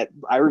 I bet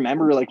I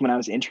remember like when I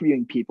was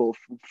interviewing people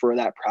for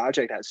that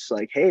project, I was just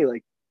like, hey,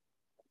 like,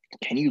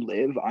 can you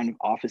live on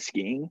off of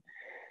skiing?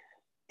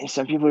 And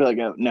some people are like,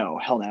 oh no,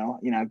 hell no.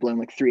 I've blown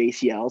like 3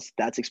 ACLs.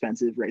 That's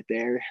expensive right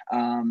there.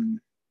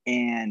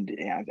 And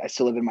yeah, I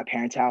still live in my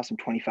parents' house. I'm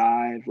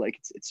 25. Like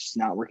it's just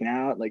not working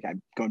out. Like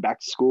I'm going back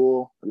to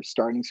school or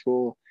starting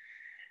school.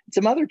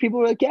 Some other people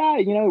were like, yeah,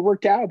 it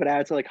worked out, but I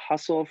had to like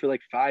hustle for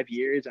like 5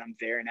 years. I'm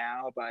there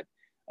now. But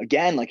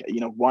again, like,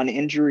 one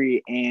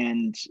injury,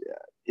 and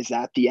is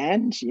that the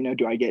end?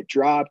 Do I get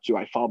dropped? Do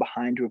I fall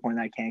behind to a point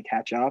that I can't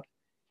catch up?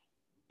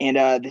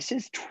 And this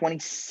is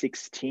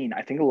 2016.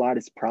 I think a lot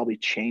has probably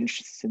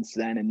changed since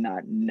then, and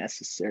not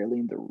necessarily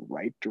in the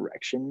right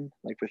direction.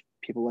 Like with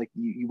people like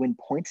you win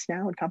points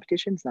now in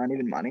competitions, not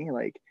even money.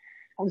 Like,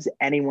 how is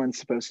anyone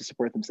supposed to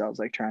support themselves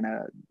like trying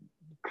to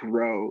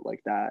grow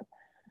like that?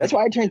 That's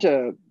why I turned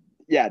to,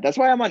 yeah, that's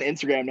why I'm on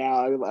Instagram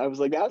now. I was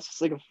like, that's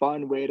just like a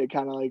fun way to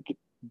kind of like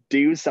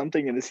do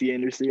something in the ski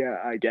industry,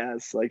 I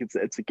guess. Like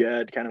it's a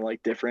good kind of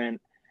like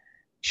different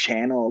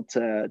channel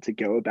to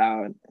go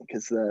about,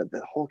 because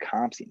the whole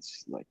comp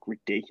scene's like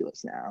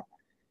ridiculous now.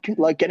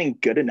 Like getting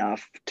good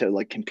enough to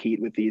like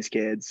compete with these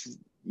kids,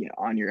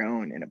 on your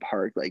own in a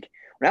park. Like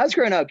when I was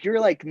growing up, you were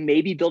like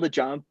maybe build a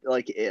jump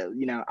like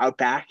out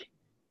back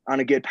on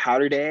a good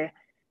powder day,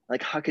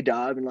 like huck a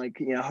dub and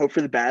like hope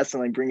for the best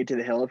and like bring it to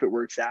the hill if it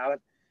works out.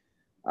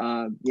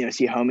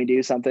 See a homie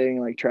do something,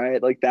 like try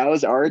it. Like that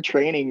was our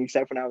training,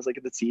 except when I was like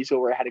at the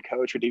Cecil where I had a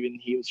coach, but even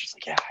he was just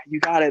like, yeah, you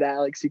got it,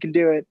 Alex, you can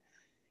do it.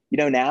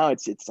 Now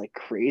it's like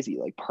crazy,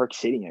 like Park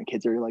City,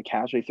 kids are like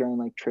casually throwing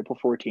like triple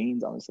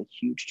 14s on this like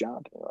huge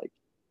jump. They're like,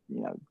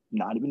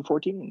 not even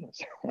 14.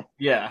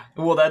 Yeah.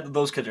 Well,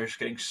 those kids are just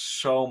getting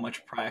so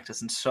much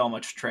practice and so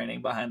much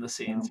training behind the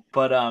scenes. Yeah.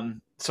 But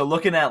so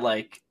looking at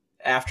like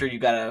after you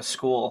got out of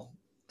school,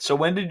 so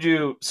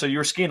so you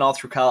were skiing all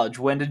through college.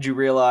 When did you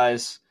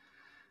realize,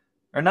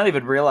 or not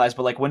even realize,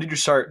 but like when did you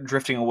start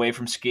drifting away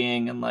from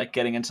skiing and like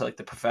getting into like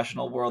the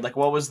professional world? Like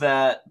what was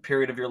that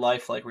period of your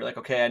life like? Where you're like,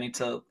 okay, I need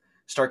to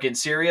start getting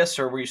serious,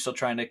 or were you still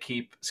trying to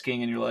keep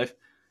skiing in your life?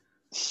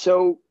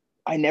 So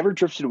I never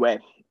drifted away.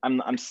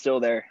 I'm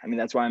still there. I mean,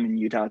 that's why I'm in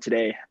Utah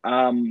today.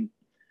 The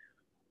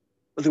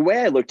way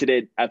I looked at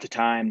it at the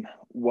time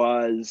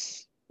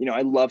was,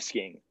 I love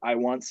skiing. I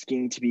want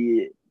skiing to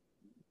be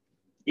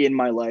in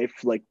my life,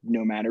 like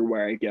no matter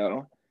where I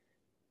go.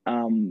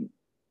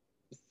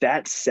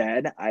 That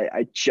said,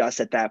 I just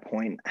at that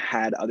point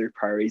had other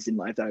priorities in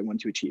life that I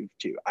wanted to achieve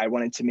too. I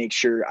wanted to make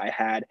sure I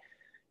had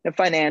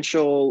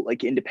financial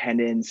like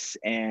independence,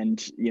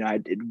 and I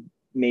did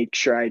make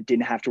sure I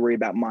didn't have to worry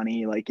about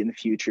money like in the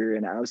future.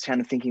 And I was kind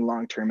of thinking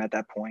long term at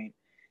that point.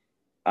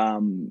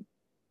 And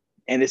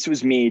this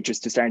was me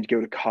just deciding to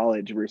go to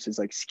college versus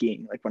like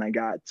skiing. Like when I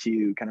got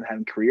to kind of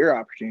having career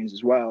opportunities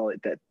as well,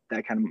 that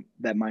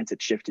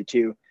mindset shifted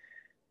too.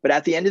 But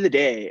at the end of the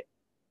day,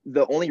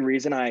 the only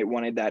reason I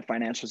wanted that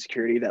financial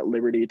security, that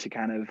liberty to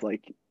kind of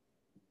like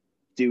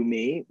do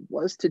me,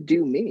 was to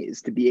do me,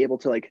 is to be able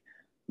to like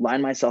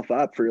line myself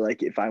up for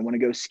like, if I want to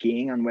go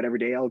skiing on whatever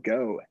day, I'll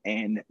go.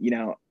 And, you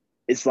know,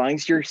 as long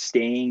as you're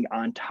staying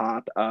on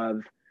top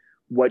of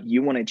what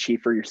you want to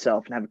achieve for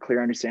yourself and have a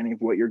clear understanding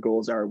of what your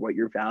goals are, what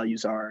your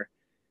values are,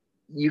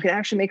 you can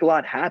actually make a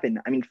lot happen.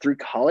 I mean, through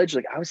college,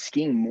 like I was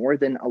skiing more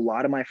than a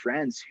lot of my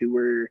friends who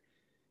were,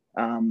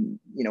 you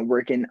know,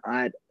 working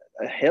at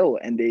a hill,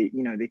 and they,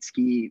 you know, they'd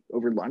ski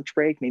over lunch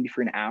break, maybe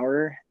for an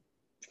hour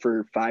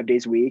for 5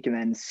 days a week, and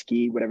then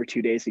ski whatever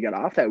 2 days they got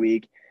off that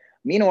week.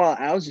 Meanwhile,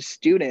 I was a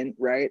student,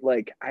 right?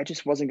 Like I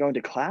just wasn't going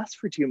to class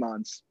for 2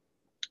 months,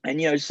 and,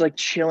 you know, just like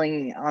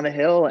chilling on the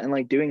hill and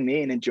like doing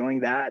me and enjoying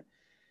that.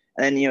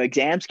 And then, you know,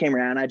 exams came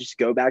around. I just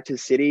go back to the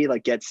city,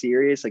 like get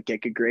serious, like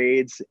get good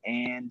grades,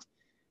 and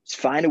just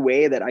find a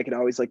way that I could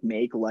always like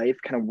make life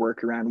kind of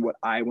work around what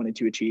I wanted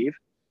to achieve.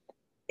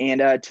 And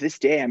to this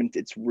day, I mean,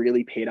 it's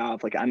really paid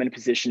off. Like I'm in a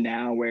position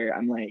now where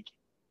I'm like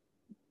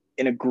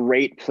in a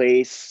great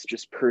place,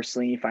 just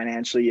personally,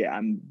 financially.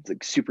 I'm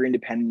like super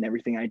independent in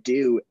everything I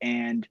do,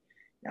 and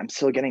I'm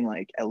still getting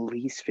like at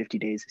least 50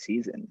 days a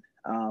season.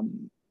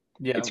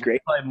 Yeah, It's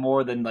great. probably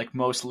more than like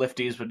most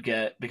lifties would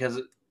get because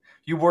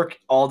you work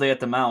all day at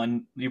the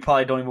mountain. You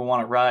probably don't even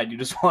want to ride. You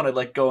just want to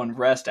like go and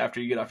rest after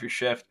you get off your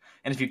shift.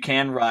 And if you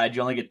can ride,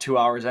 you only get 2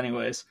 hours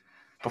anyways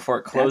before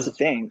it That's the closes.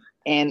 thing.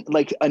 And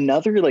like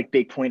another like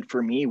big point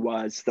for me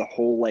was the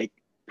whole like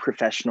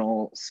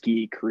professional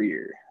ski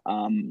career.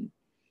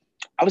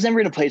 I was never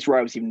in a place where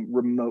I was even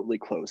remotely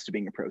close to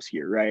being a pro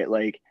skier, right?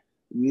 Like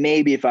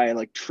maybe if I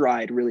like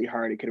tried really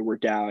hard, it could have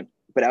worked out.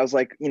 But I was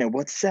like, you know,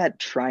 what's that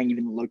trying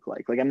even look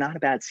like? Like I'm not a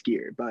bad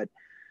skier, but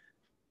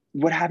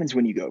what happens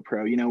when you go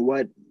pro? You know,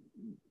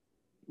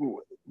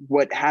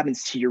 what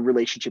happens to your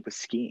relationship with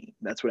skiing?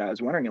 That's what I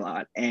was wondering a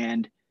lot.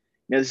 And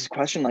you know, this is a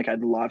question like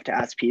I'd love to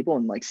ask people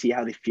and like see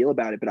how they feel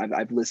about it. But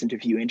I've listened to a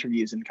few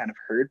interviews and kind of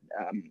heard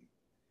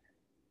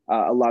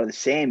a lot of the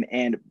same.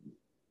 And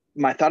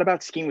my thought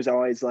about skiing was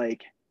always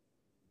like,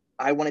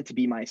 I want it to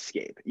be my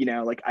escape. You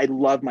know, like I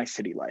love my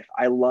city life.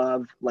 I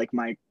love like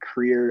my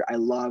career. I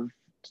love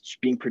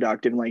being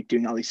productive and like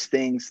doing all these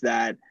things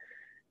that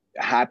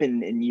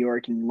happen in New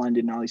York and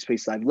London and all these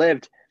places I've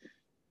lived.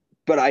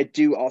 But I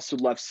do also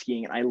love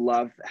skiing, and I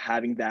love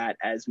having that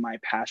as my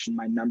passion,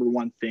 my number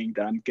one thing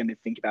that I'm going to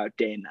think about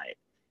day and night.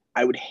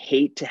 I would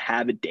hate to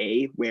have a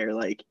day where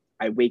like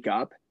I wake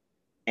up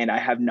and I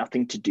have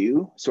nothing to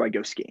do, so I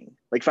go skiing.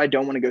 Like if I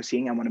don't want to go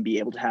skiing, I want to be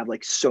able to have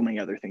like so many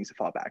other things to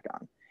fall back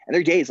on. And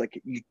there are days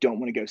like you don't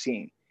want to go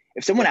skiing.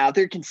 If someone out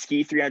there can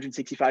ski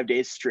 365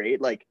 days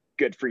straight, like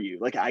good for you.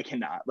 Like I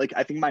cannot. Like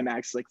I think my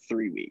max is like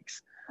 3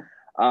 weeks.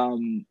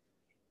 Um,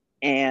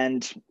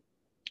 and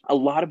a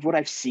lot of what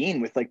I've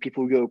seen with like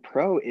people who go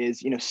pro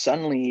is, you know,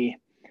 suddenly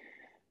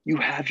you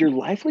have your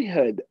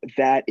livelihood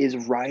that is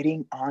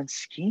riding on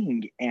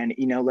skiing. And,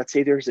 you know, let's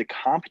say there's a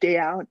comp day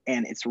out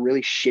and it's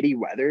really shitty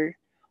weather.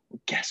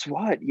 Well, guess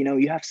what? You know,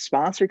 you have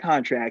sponsor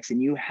contracts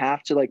and you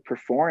have to like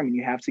perform, and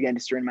you have to get a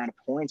certain amount of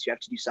points. You have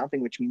to do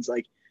something, which means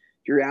like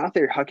you're out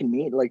there hucking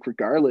meat, like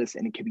regardless.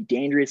 And it could be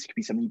dangerous. It could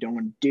be something you don't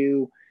want to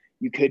do.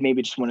 You could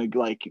maybe just want to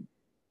like,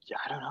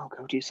 I don't know,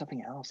 go do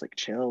something else, like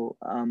chill.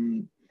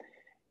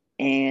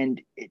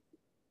 And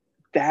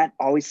that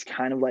always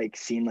kind of like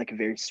seemed like a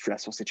very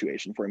stressful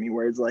situation for me,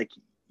 where it's like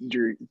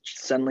you're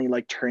suddenly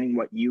like turning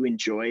what you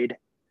enjoyed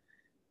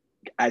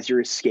as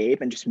your escape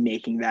and just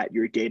making that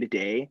your day to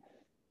day.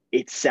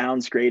 It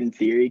sounds great in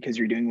theory because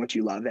you're doing what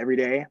you love every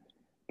day,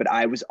 but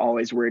I was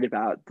always worried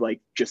about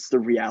like just the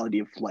reality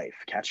of life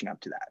catching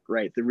up to that,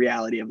 right? The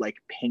reality of like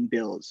paying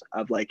bills,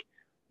 of like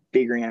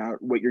figuring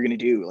out what you're going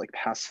to do like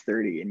past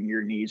 30 and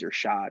your knees are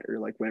shot or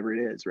like whatever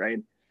it is, right?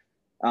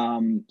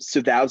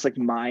 So that was like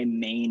my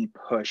main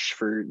push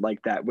for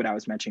like that, what I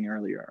was mentioning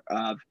earlier,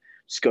 of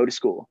just go to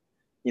school,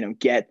 you know,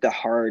 get the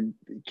hard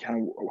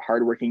kind of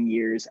hardworking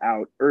years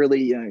out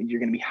early. You know, you're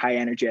going to be high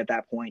energy at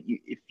that point.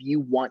 If you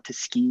want to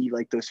ski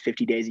like those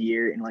 50 days a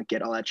year and like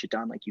get all that shit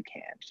done, like you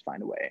can just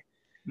find a way.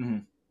 Mm-hmm.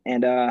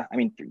 And I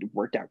mean, it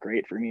worked out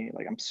great for me.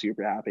 Like I'm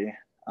super happy.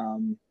 Yeah.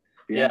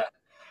 Yeah.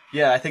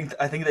 Yeah, I think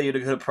that you had a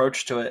good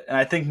approach to it, and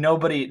I think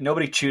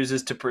nobody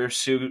chooses to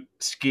pursue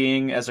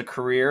skiing as a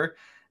career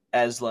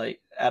as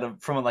like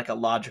from like a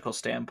logical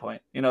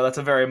standpoint. You know, that's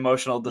a very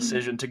emotional Mm.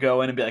 decision to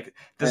go in and be like,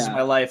 "This is my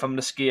Yeah. life. I'm going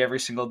to ski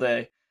every single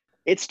day."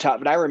 It's tough,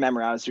 but I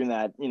remember I was doing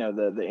that, you know,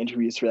 the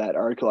interviews for that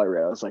article I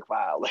wrote. I was like,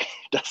 wow, like,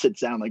 doesn't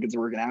sound like it's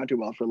working out too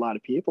well for a lot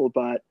of people.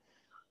 But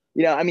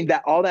you know, I mean,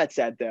 that all that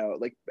said though,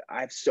 like I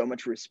have so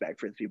much respect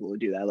for the people who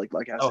do that. Like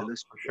I said, Oh,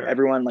 this for sure.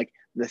 everyone, like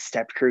the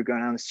step crew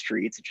going on the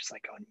streets, it's just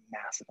like going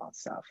massive on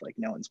stuff, like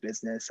no one's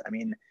business. I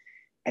mean,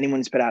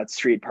 anyone who's put out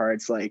street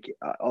parts, like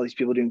all these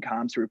people doing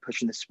comps who are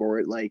pushing the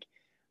sport, like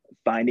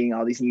finding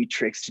all these new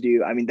tricks to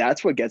do. I mean,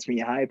 that's what gets me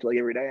hyped. Like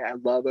every day, I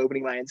love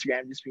opening my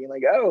Instagram, just being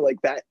like, oh,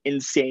 like that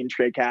insane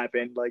trick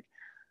happened. Like,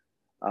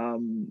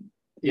 um,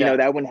 you Yeah, know,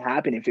 that wouldn't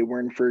happen if it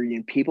weren't for, you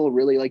know, people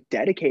really like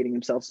dedicating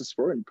themselves to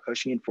sport and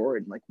pushing it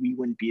forward. Like we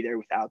wouldn't be there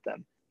without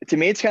them. To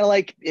me, it's kind of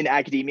like in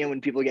academia when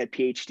people get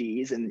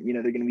PhDs and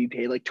they're going to be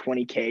paid like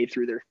 20K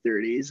through their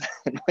 30s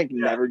and like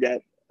Yeah. never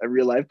get a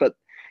real life. But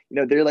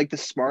they're like the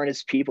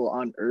smartest people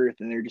on earth,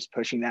 and they're just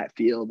pushing that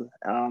field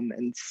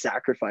and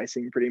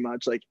sacrificing pretty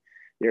much like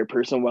their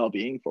personal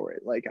well-being for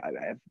it. Like I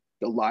have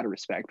a lot of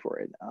respect for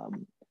it.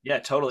 Yeah,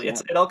 totally. Yeah,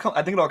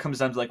 I think it all comes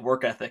down to like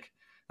work ethic.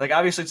 Like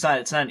obviously it's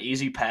not an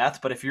easy path,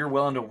 but if you're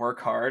willing to work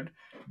hard,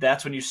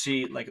 that's when you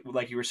see like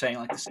you were saying,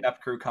 like the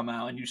step crew come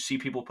out and you see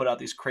people put out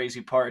these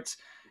crazy parts.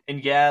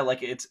 And yeah,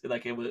 like it's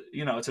like it was,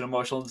 it's an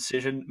emotional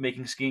decision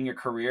making skiing your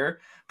career,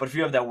 but if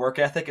you have that work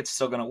ethic, it's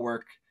still going to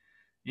work,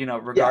 yeah,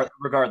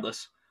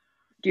 regardless.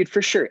 dude,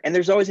 for sure. And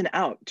there's always an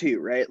out too,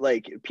 right?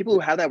 Like people who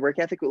have that work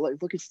ethic,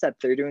 like look at Steph.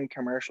 They're doing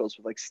commercials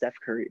with like Steph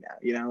Curry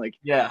now. Like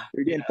Yeah.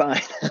 they're doing Yeah.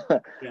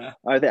 fine. Yeah.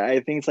 I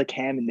think it's like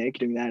Cam and Nick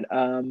doing that.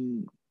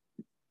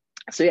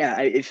 So yeah,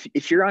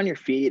 if you're on your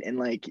feet and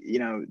like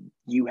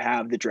you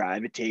have the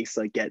drive it takes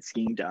to like get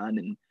skiing done,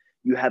 and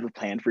you have a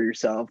plan for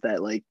yourself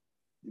that like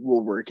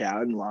will work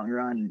out in the long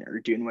run, or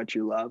doing what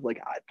you love, like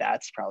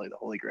that's probably the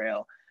holy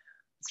grail.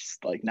 It's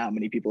just like not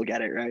many people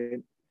get it, right?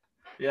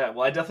 Yeah,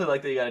 well, I definitely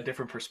like that you got a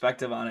different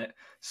perspective on it.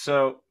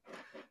 So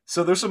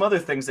there's some other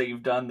things that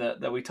you've done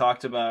that we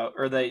talked about,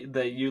 or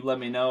that you let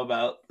me know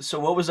about. So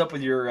what was up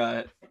with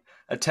your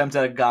attempt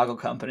at a goggle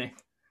company?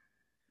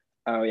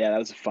 Oh yeah, that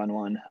was a fun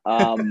one.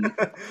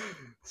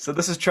 So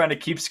this is trying to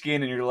keep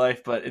skiing in your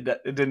life, but it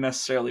didn't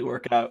necessarily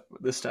work out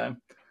this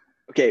time.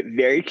 Okay,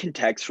 very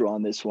contextual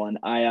on this one.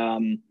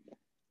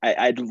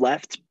 I'd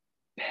left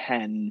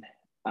Penn,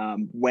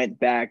 went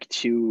back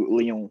to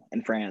Lyon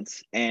in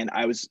France, and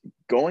I was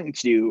going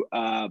to do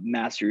a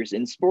master's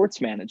in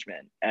sports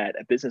management at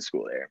a business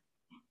school there.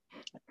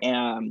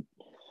 And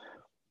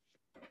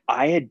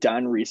I had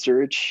done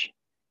research,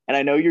 and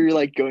I know you're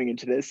like going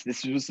into this.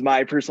 This was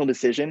my personal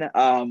decision.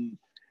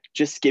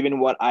 Just given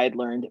what I had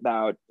learned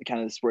about kind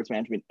of the sports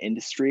management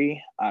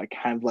industry,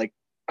 kind of like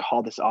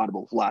call this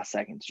audible last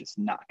second to just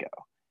not go.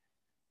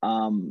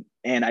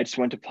 And I just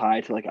went to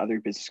apply to like other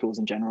business schools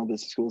in general,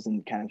 business schools,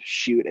 and kind of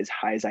shoot as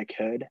high as I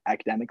could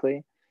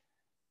academically.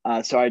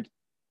 So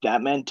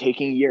that meant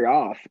taking a year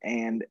off,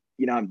 and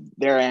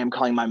there I am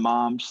calling my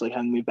mom, just like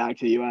having moved back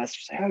to the U.S.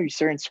 She's like, "Oh, you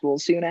starting school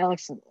soon,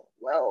 Alex?" And,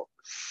 well,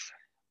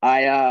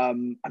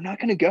 I'm not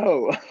gonna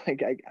go.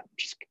 Like I'm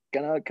just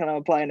gonna kind of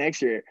apply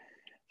next year.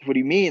 What do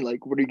you mean?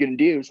 Like, what are you gonna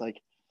do? It's like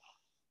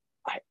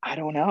I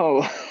don't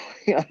know.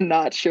 I'm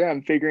not sure.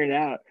 I'm figuring it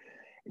out.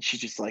 And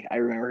she's just like, I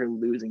remember her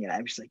losing it.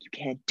 I'm just like, you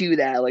can't do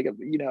that. Like,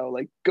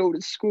 like go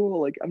to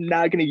school. Like, I'm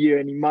not gonna give you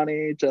any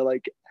money to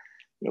like,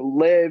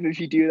 live if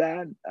you do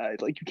that.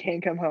 Like, you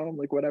can't come home.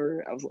 Like,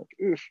 whatever. I was like,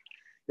 oof.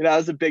 That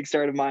was a big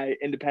start of my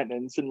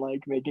independence and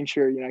like making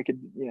sure I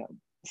could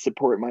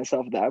support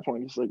myself at that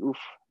point. Just like, oof,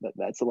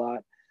 that's a lot.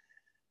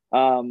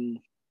 Um,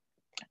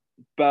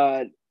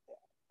 but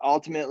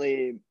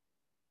ultimately,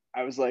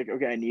 I was like,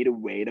 okay, I need a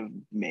way to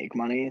make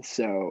money.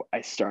 So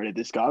I started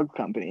this goggle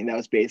company, and that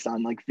was based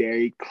on like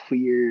very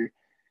clear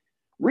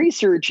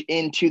research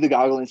into the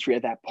goggle industry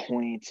at that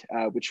point,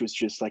 which was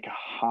just like a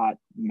hot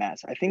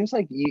mess. I think it was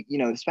like,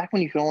 it's back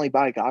when you could only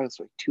buy goggles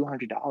for like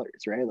 $200,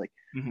 right? Like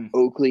Mm-hmm.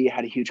 Oakley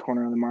had a huge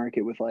corner on the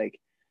market with like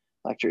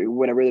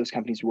whatever those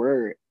companies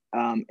were.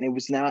 And it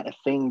was not a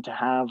thing to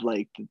have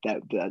like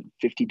that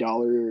 $50,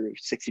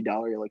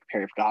 $60 like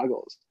pair of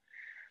goggles.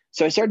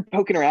 So I started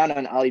poking around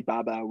on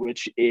Alibaba,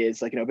 which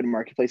is like an open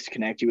marketplace to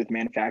connect you with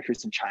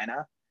manufacturers in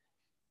China.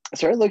 I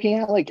started looking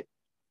at like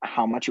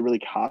how much it really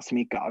costs to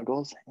make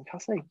goggles. It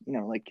costs like,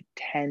 like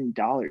 $10.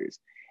 And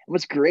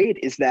what's great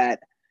is that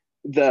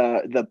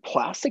the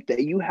plastic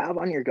that you have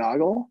on your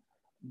goggle,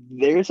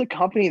 there's a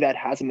company that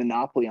has a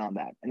monopoly on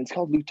that, and it's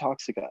called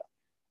Lutoxica.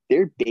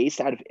 They're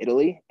based out of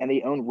Italy, and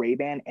they own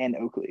Ray-Ban and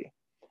Oakley.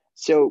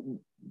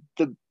 So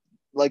the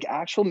like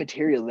actual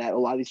material that a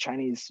lot of these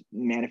Chinese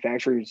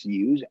manufacturers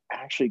use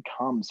actually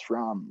comes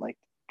from like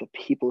the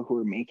people who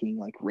are making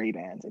like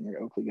Ray-Bans and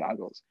your Oakley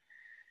goggles.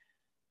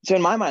 So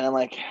in my mind, I'm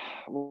like,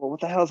 well, what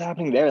the hell is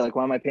happening there? Like,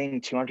 why am I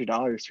paying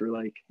 $200 for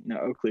like,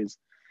 Oakley's?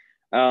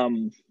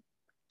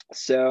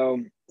 So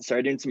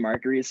started doing some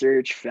market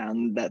research,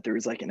 found that there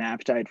was like an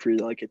appetite for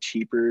like a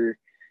cheaper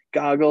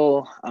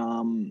goggle.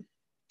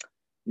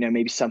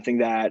 Maybe something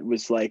that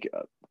was like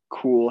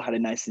cool, had a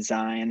nice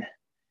design.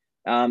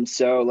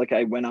 So like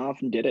I went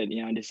off and did it,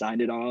 I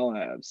designed it all.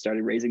 I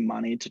started raising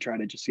money to try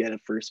to just get a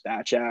first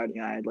batch out.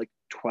 I had like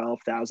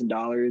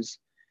 $12,000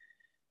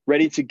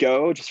 ready to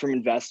go just from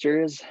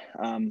investors.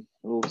 A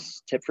little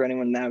tip for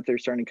anyone out there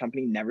starting a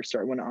company: never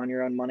start one on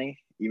your own money,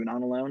 even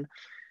on a loan.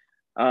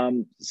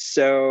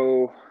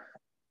 So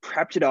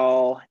prepped it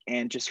all,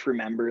 and just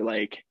remember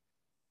like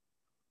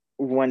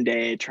one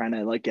day trying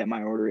to like get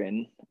my order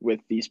in with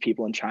these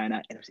people in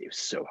China, and it was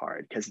so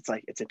hard because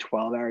it's a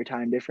 12-hour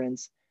time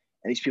difference,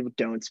 and these people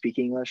don't speak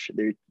English.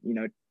 They're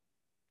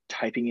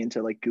typing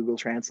into like Google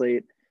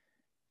Translate,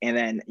 and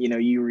then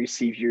you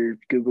receive your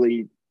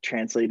Googly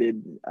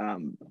translated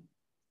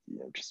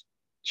just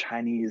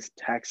Chinese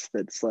text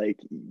that's like,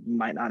 you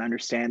might not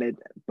understand it,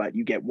 but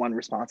you get one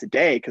response a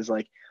day because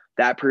like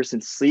that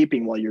person's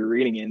sleeping while you're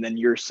reading it, and then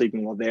you're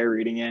sleeping while they're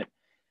reading it.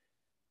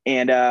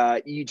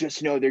 And you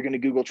just know they're going to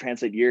Google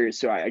Translate yours.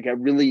 So I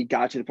really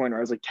got to the point where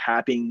I was like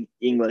tapping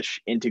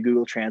English into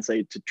Google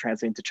Translate to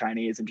translate into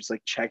Chinese, and just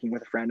like checking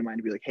with a friend of mine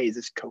to be like, hey, is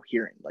this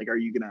coherent? Like, are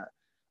you going to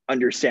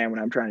understand what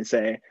I'm trying to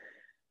say?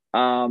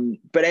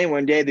 But anyway,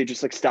 one day they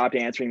just like stopped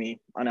answering me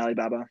on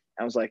Alibaba.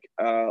 I was like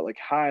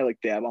hi, like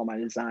they have all my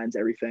designs,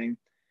 everything.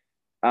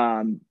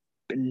 But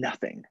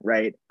nothing,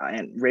 right?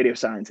 And radio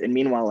silence. And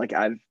meanwhile, like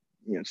I've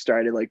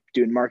started like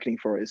doing marketing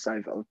for this.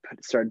 I've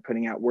started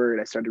putting out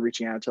word. I started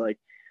reaching out to like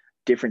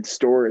different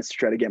stores to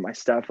try to get my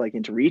stuff like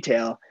into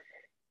retail.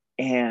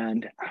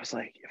 And I was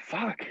like,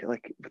 fuck,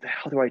 like what the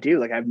hell do I do?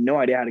 Like I have no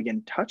idea how to get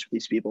in touch with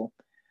these people.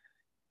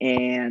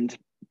 And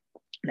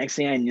next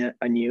thing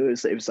I knew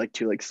is it was like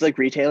it's like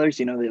retailers,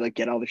 they like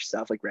get all their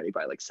stuff like ready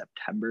by like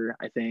September,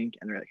 I think.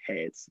 And they're like,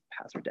 hey, it's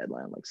past our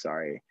deadline. I'm like,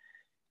 sorry.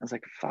 I was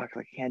like, fuck,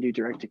 like I can't do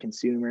direct to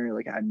consumer.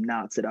 Like I'm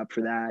not set up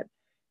for that.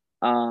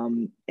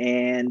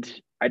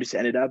 And I just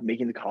ended up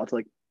making the call to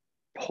like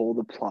pull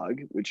the plug,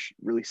 which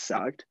really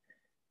sucked.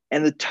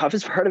 And the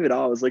toughest part of it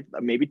all was like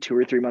maybe 2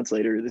 or 3 months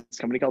later, this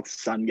company called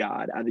Sun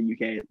God out of the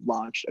UK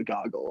launched a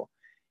goggle,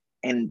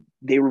 and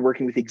they were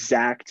working with the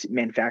exact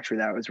manufacturer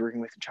that I was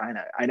working with in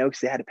China. I know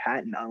because they had a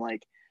patent on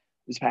like,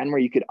 there's a patent where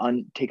you could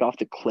take off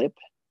the clip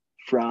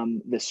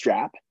from the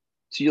strap.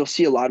 So you'll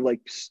see a lot of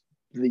like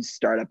these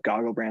startup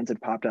goggle brands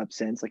that popped up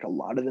since, like a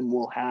lot of them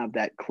will have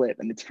that clip,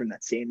 and it's from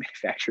that same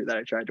manufacturer that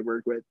I tried to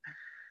work with.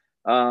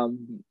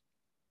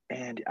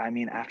 And I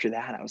mean, after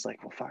that, I was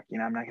like, well, fuck,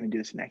 I'm not going to do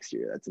this next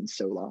year. That's been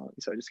so long.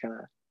 So I just kind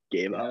of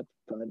gave up.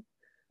 But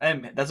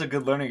and that's a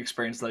good learning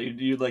experience though.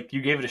 You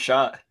gave it a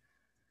shot.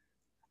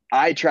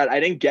 I tried.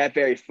 I didn't get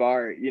very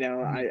far.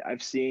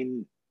 I've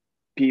seen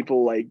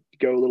people like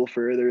go a little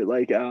further.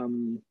 Like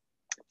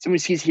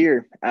he's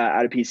here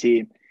out of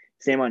PC.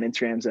 His name on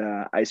Instagram's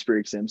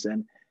Iceberg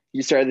Simpson.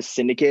 He started the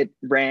Syndicate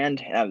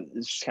brand. And I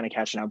was just kind of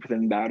catching up with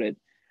him about it.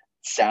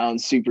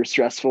 Sounds super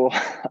stressful.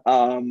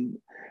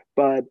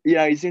 But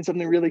he's doing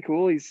something really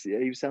cool. He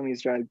was telling me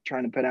he's trying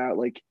to put out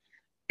like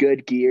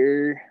good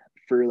gear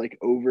for like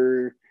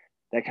over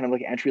that kind of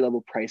like entry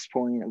level price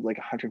point of like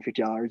 $150,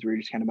 where you're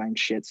just kind of buying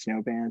shit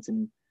snow pants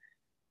and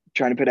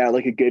trying to put out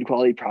like a good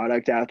quality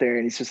product out there.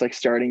 And he's just like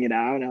starting it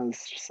out. And I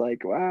was just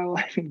like, wow,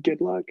 I mean,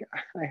 good luck.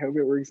 I hope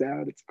it works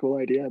out. It's a cool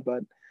idea,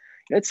 but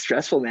it's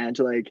stressful, man,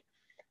 to like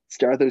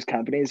start those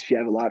companies if you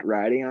have a lot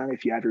riding on it,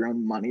 if you have your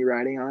own money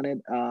riding on it.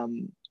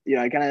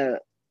 I kind of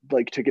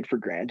like took it for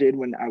granted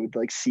when I would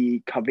like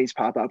see companies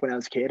pop up when I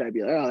was a kid. I'd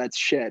be like, oh, that's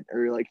shit,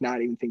 or like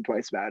not even think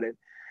twice about it.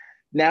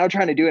 Now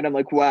trying to do it, I'm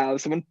like, wow,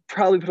 someone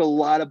probably put a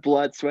lot of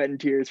blood, sweat, and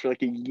tears for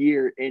like a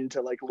year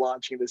into like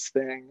launching this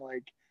thing.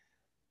 Like,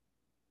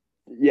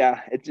 yeah,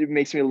 it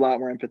makes me a lot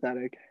more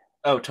empathetic.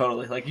 Oh,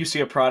 totally. Like you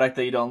see a product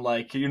that you don't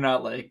like, you're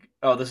not like,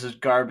 oh, this is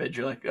garbage.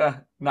 You're like,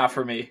 not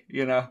for me,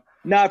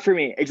 Not for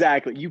me.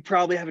 Exactly. You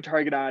probably have a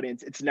target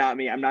audience. It's not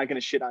me. I'm not going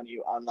to shit on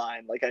you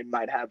online like I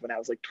might have when I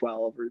was like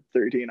 12 or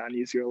 13 on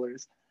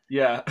UCLers.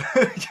 Yeah.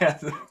 Yeah.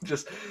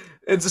 Just,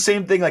 it's the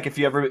same thing. Like if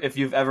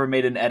you've ever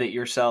made an edit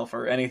yourself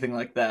or anything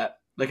like that,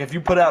 like if you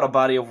put out a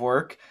body of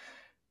work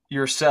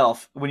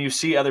yourself, when you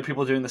see other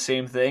people doing the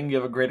same thing, you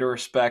have a greater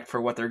respect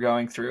for what they're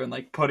going through and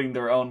like putting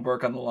their own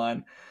work on the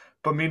line.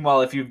 But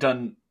meanwhile, if you've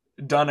done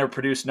or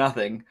produced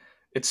nothing,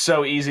 it's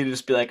so easy to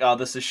just be like, oh,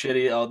 this is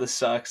shitty. Oh, this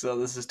sucks. Oh,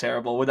 this is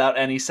terrible, without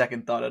any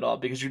second thought at all,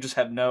 because you just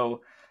have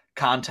no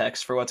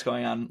context for what's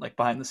going on like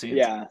behind the scenes.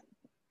 Yeah,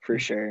 for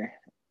sure.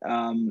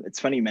 It's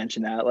funny you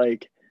mention that.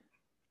 Like,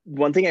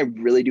 one thing I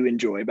really do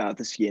enjoy about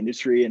the ski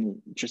industry, and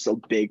just a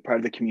big part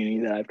of the community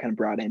that I've kind of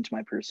brought into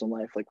my personal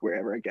life, like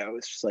wherever I go,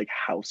 is just like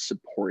how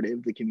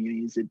supportive the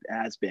community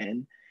has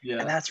been. Yeah.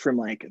 And that's from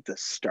like the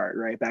start,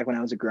 right? Back when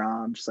I was a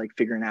Grom, just like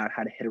figuring out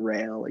how to hit a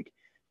rail, like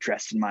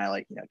dressed in my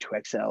like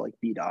 2XL like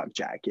B-Dog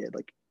jacket,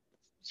 like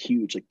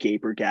huge like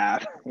gaper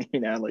gap, like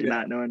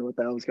not knowing what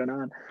the hell was going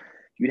on.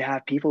 You'd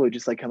have people who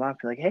just like come up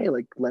and like, hey,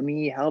 like let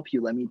me help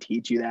you, let me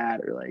teach you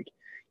that, or like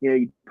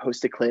you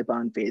post a clip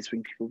on Facebook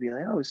and people be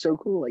like, oh, it's so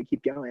cool, like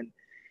keep going.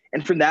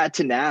 And from that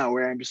to now,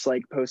 where I'm just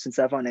like posting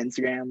stuff on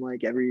Instagram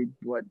like every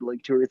 2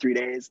 or 3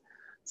 days,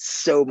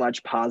 so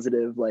much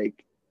positive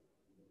like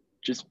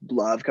just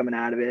love coming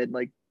out of it,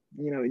 like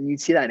and you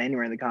see that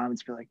anywhere in the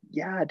comments, be like,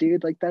 yeah,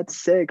 dude, like that's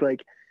sick,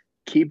 like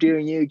keep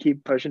doing you,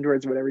 keep pushing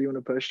towards whatever you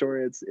want to push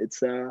towards.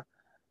 It's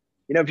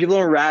people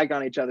don't rag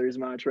on each other as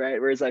much,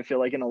 right? Whereas I feel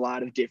like in a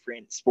lot of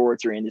different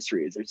sports or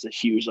industries, there's a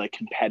huge like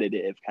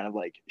competitive kind of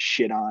like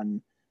shit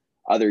on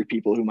other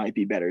people who might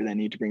be better than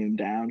you to bring them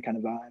down kind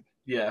of vibe.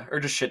 Yeah,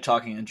 or just shit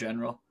talking in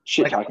general.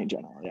 Talking in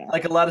general, yeah.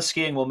 Like a lot of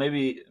skiing, well,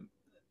 maybe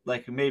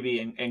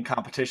in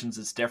competitions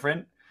it's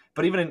different,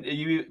 but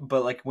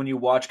but like when you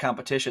watch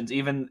competitions,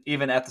 even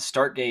at the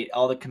start gate,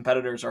 all the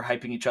competitors are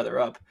hyping each other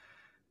up.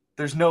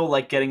 There's no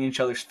like getting in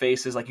each other's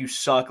faces like you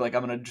suck, like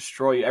I'm gonna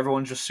destroy you.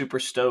 Everyone's just super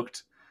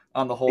stoked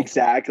on the whole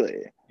exactly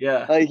thing.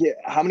 Yeah, like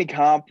how many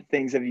comp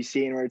things have you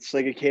seen where it's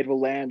like a kid will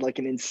land like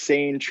an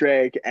insane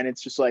trick and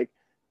it's just like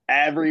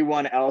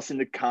everyone else in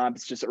the comp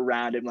is just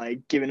around him,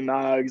 like giving him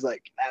hugs.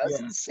 Like that was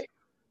Yeah. insane.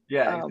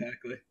 Yeah, Um,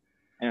 exactly.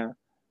 yeah.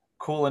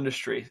 Cool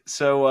industry.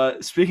 So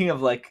speaking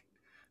of like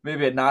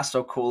maybe a not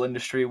so cool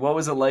industry, what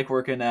was it like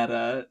working at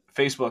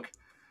Facebook?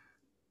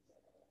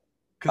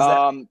 Because that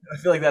Um, I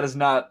feel like that is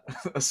not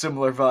a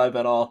similar vibe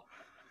at all.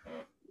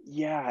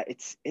 yeah,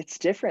 it's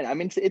different. I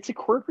mean, it's a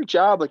corporate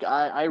job. Like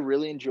I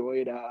really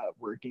enjoyed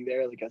working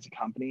there, like as a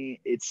company.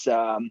 It's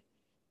And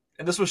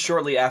this was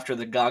shortly after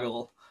the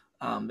goggle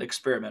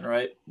experiment,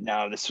 right?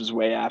 no, this was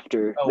way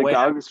after Oh, the way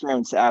Gog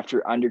experience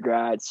after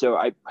undergrad. So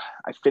I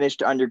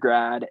finished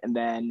undergrad and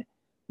then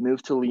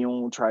moved to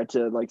Lyon, tried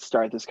to like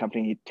start this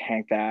company,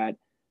 tank that,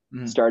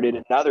 after. started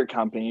another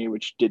company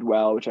which did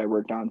well, which I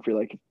worked on for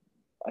like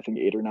I think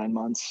 8 or 9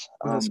 months.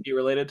 Was it ski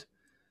related?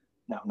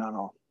 No, not at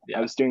all. I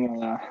Yeah, was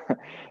doing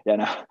yeah,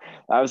 no.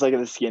 I was like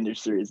the ski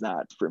industry is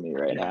not for me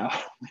right yeah. now.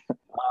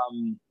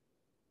 Um,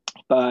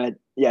 but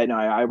yeah, no,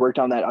 I worked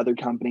on that other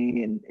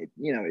company and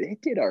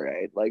it did all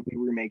right. Like we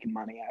were making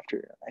money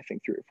after I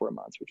think 3 or 4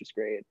 months, which is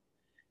great.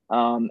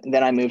 And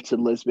then I moved to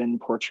Lisbon,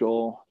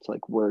 Portugal to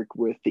like work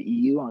with the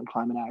EU on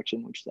climate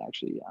action, which is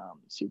actually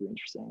super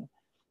interesting.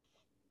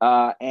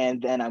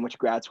 And then I went to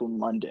grad school in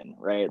London,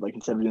 right? Like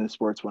instead of doing the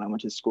sports one, I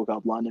went to a school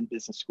called London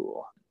Business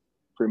School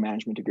for a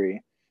management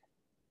degree.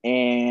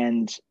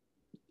 And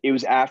it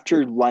was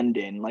after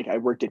London, like I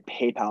worked at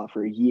PayPal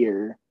for a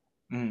year,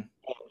 Mm,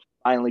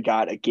 finally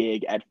got a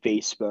gig at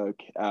Facebook,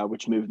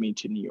 which moved me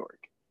to New York.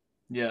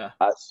 yeah.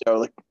 So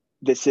like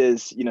this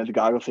is, the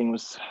goggle thing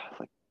was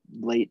like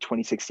late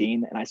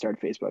 2016 and I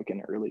started Facebook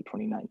in early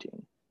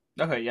 2019.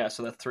 Okay, yeah.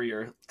 So that 3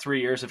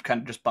 years of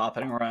kind of just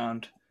bopping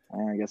around.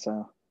 I guess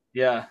so.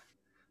 Yeah.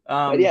 But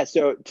Um, yeah,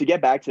 so to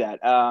get back to that,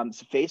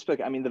 so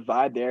Facebook, I mean, the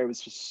vibe there was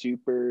just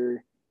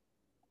super.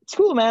 It's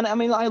cool, man. I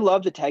mean, I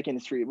love the tech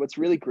industry. What's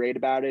really great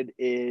about it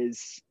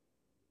is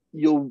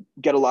you'll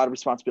get a lot of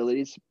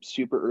responsibilities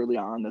super early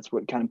on. That's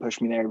what kind of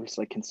pushed me there. Was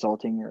like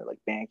consulting or like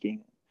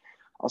banking.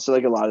 Also,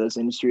 like a lot of those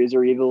industries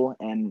are evil,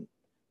 and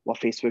while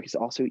Facebook is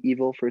also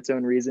evil for its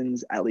own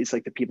reasons, at least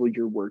like the people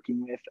you're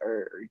working with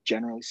are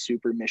generally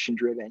super mission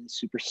driven,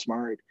 super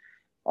smart,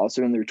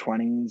 also in their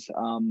 20s.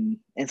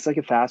 It's like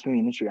a fast moving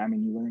industry. I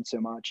mean, you learn so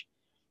much.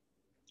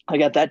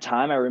 Like at that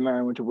time, I remember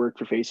I went to work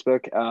for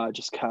Facebook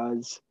just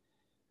because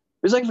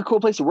it was like a cool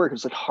place to work. It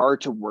was like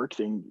hard to work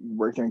there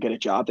and get a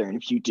job there. And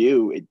if you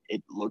do,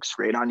 it looks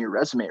great on your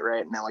resume,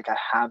 right? And now like I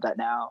have that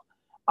now.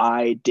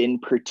 I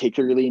didn't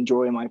particularly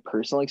enjoy my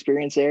personal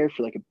experience there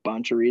for like a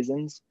bunch of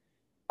reasons.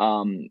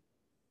 Um,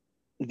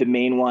 the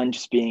main one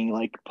just being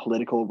like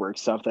political work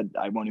stuff that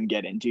I won't even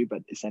get into,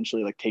 but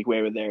essentially like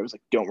takeaway with there was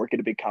like don't work at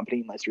a big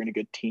company unless you're in a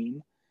good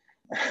team.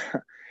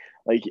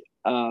 Like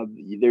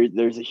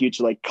there's a huge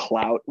like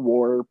clout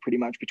war pretty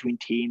much between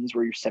teams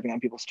where you're stepping on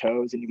people's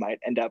toes and you might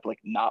end up like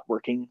not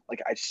working. Like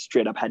I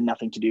straight up had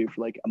nothing to do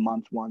for like a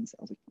month once.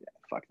 I was like, yeah,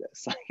 fuck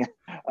this.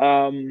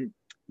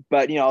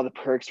 But all the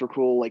perks were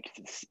cool, like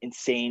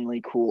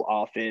insanely cool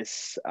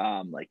office,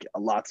 like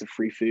lots of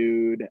free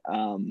food,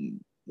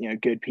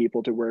 good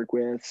people to work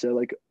with. So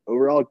like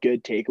overall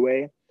good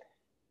takeaway.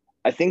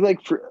 I think like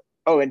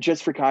and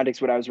just for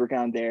context, what I was working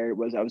on there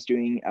was I was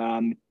doing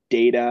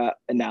data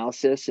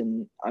analysis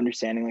and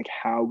understanding like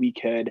how we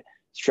could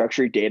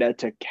structure data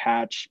to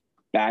catch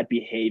bad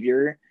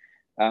behavior,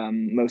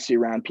 mostly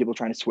around people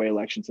trying to sway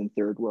elections in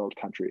third world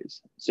countries.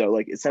 So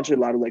like essentially a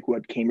lot of like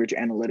what Cambridge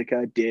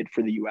Analytica did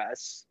for the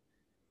US,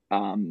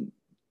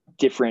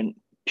 different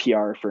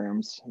PR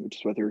firms, which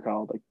is what they were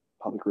called, like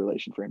public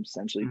relation firms,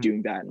 essentially mhm.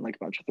 doing that in like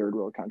a bunch of third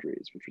world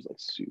countries, which was like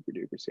super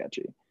duper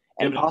sketchy Do and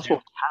you have an impossible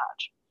to example?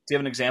 catch. Do you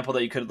have an example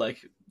that you could like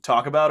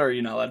talk about, or are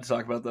you not allowed to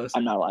talk about this?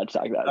 I'm not allowed to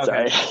talk about it.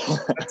 Okay,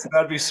 Sorry.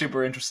 that'd be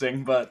super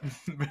interesting, but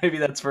maybe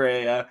that's for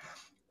a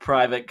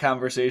private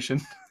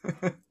conversation.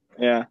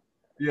 Yeah.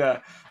 Yeah.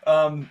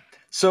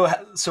 So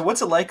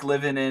what's it like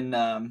living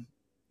in?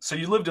 So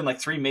you lived in like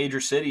three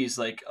major cities,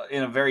 like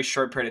in a very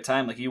short period of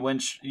time. Like you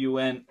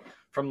went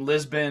from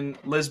Lisbon,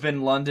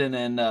 London,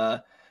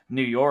 and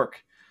New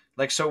York.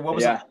 Like, so what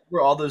was it? Yeah. What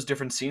were all those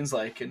different scenes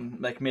like, and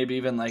like maybe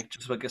even like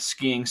just like a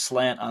skiing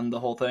slant on the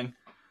whole thing?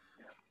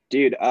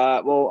 Dude,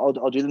 well,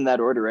 I'll do them in that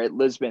order, right?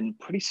 Lisbon,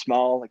 pretty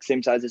small, like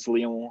same size as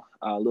Lyon,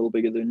 a little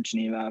bigger than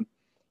Geneva.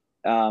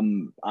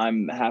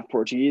 I'm half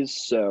Portuguese,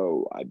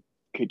 so I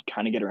could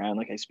kind of get around.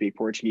 Like I speak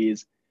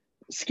Portuguese.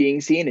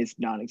 Skiing scene is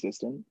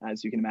non-existent,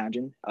 as you can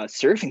imagine.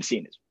 Surfing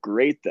scene is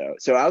great though.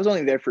 So I was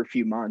only there for a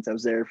few months. I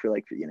was there for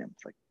like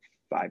like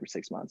 5 or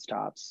 6 months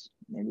tops,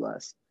 maybe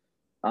less.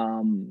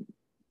 Um,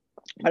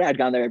 but I'd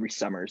gone there every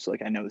summer, so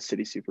like I know the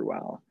city super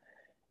well,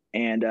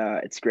 and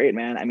it's great,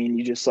 man. I mean,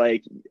 you just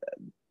like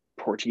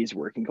Portuguese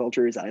working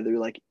culture is either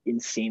like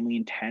insanely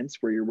intense,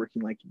 where you're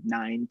working like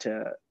 9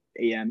 to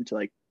a.m. to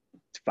like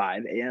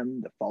 5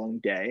 a.m. the following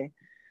day.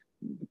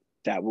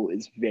 That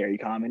is very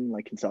common,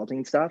 like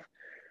consulting stuff.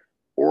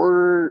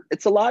 Or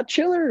it's a lot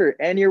chiller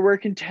and you're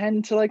working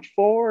 10 to like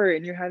 4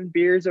 and you're having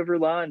beers over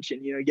lunch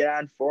and get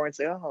on 4 and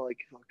say, oh, like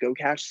go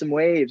catch some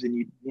waves, and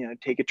you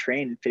take a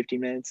train 15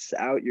 minutes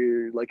out,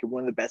 you're like at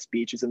one of the best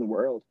beaches in the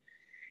world.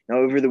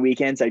 over the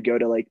weekends I'd go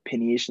to like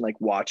Peniche and like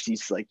watch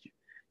these like,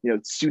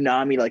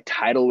 tsunami like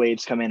tidal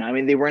waves come in. I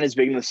mean, they weren't as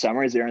big in the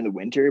summer as they are in the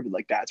winter, but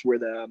like that's where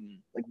the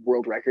like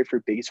world record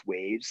for biggest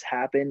waves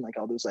happen. Like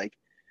all those like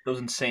Those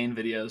insane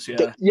videos,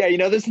 yeah.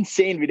 yeah, those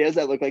insane videos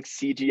that look like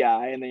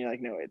CGI, and then you're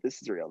like, no wait,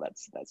 this is real.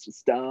 That's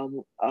just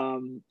dumb.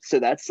 So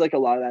that's like a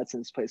lot of that's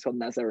in this place called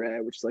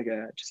Nazaré, which is like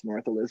just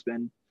north of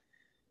Lisbon.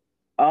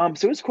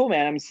 So it's cool,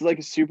 man. I mean, it's like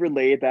a super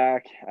laid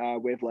back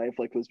way of life.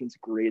 Like Lisbon's a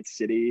great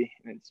city,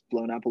 and it's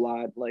blown up a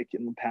lot like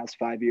in the past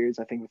 5 years,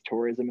 I think, with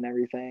tourism and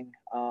everything.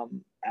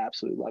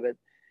 Absolutely love it.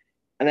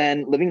 And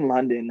then living in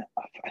London,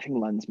 I think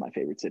London's my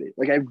favorite city.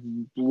 Like I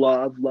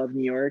love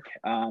New York.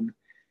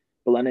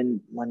 But London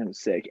was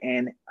sick.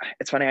 And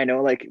it's funny, I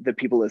know like the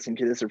people listening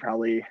to this are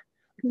probably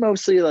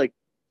mostly like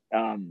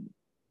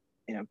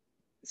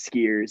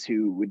skiers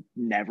who would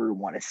never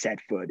want to set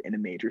foot in a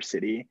major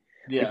city.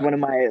 Yeah. Like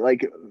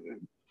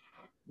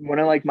one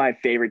of my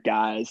favorite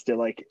guys to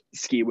like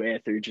ski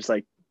with or just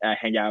like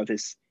hang out with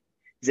his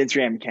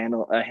Instagram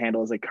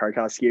handle is like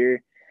Carcaw Skier.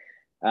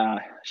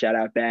 Shout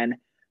out Ben.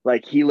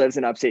 Like he lives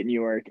in upstate New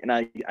York, and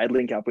I'd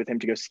link up with him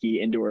to go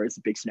ski indoors,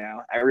 big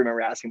snow. I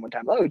remember asking him one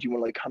time, "Oh, do you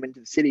want to like come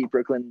into the city,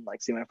 Brooklyn,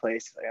 like see my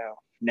place?" Like, oh,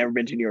 never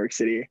been to New York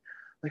City.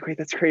 Like, wait,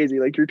 that's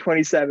crazy. Like you're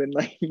 27,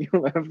 like you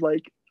live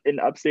like in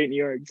upstate New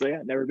York. So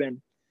yeah, never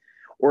been.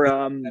 Or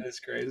that is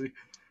crazy.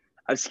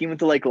 I was skiing with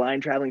the like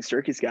line traveling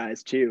circus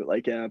guys too,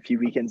 like a few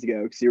weekends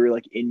ago, because we were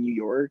like in New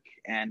York,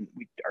 and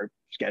our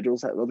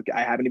schedules.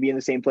 I happened to be in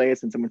the same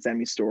place, and someone sent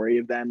me a story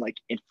of them like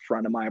in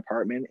front of my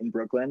apartment in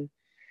Brooklyn.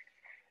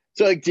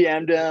 So like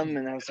DM'd them,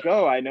 and I was like,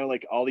 oh, I know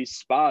like all these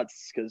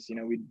spots because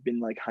we'd been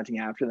like hunting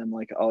after them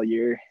like all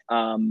year.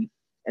 And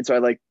so I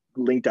like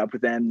linked up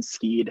with them,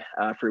 skied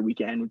for a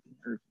weekend,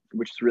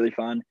 which was really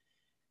fun.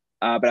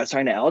 But I was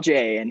talking to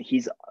LJ, and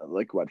he's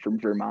like from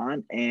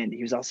Vermont, and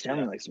he was also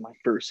telling me like it's my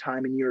first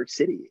time in New York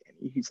City,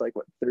 and he's like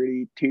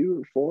 32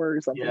 or 4 or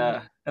something.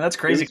 Yeah, and that's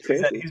crazy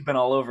because he's been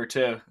all over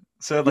too.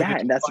 So like, yeah,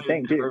 and that's the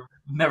thing too.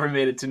 Never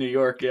made it to New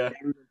York. Yeah,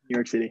 New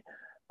York City.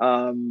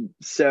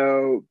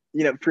 So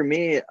for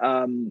me,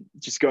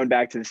 just going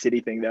back to the city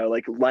thing though,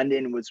 like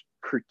London was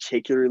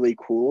particularly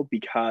cool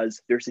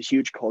because there's a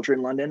huge culture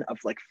in London of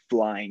like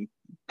flying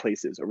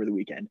places over the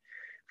weekend.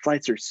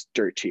 Flights are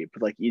dirt cheap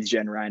with like EasyJet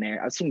and Ryanair.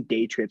 I was seeing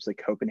day trips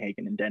like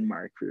Copenhagen and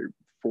Denmark for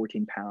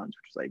 14 pounds,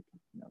 which is like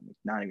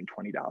not even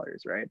 $20,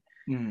 right?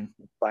 Mm-hmm.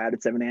 Fly out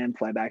at 7 a.m.,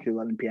 fly back at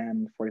 11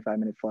 p.m.,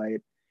 45-minute flight.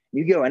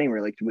 You go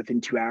anywhere, like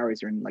within 2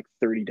 hours, you're in like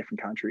 30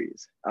 different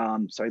countries.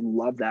 So I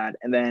love that.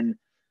 And then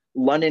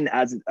London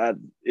as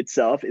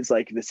itself is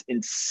like this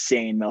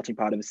insane melting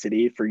pot of a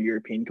city for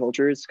European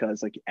cultures,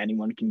 because like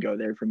anyone can go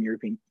there from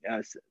European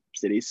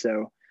cities.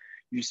 So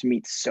you just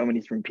meet so many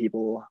different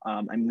people.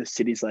 I mean, the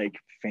city's like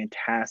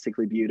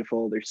fantastically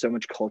beautiful. There's so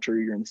much culture.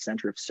 You're in the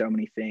center of so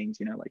many things,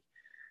 like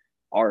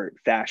art,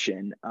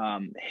 fashion,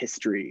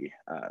 history,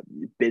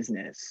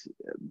 business,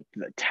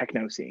 the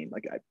techno scene.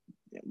 Like I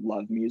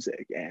love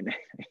music and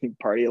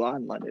party a lot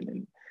in London,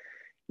 and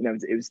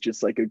it was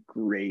just like a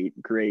great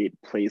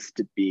place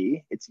to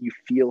be. You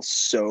feel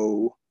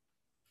so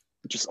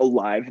just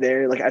alive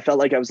there. Like I felt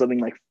like I was living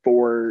like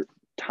 4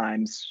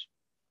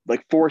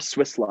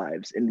 Swiss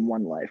lives in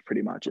one life,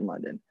 pretty much, in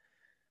London.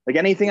 Like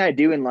anything I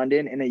do in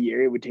London in a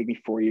year, it would take me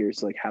 4 years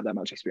to like have that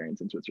much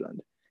experience in Switzerland.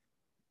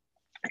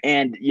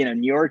 And New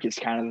York is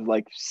kind of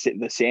like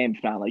the same,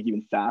 if not like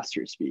even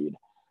faster speed.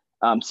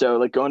 So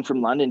like going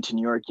from London to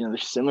New York, they're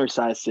similar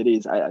sized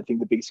cities. I think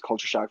the biggest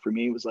culture shock for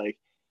me was like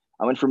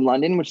I went from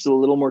London, which is a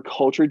little more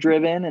culture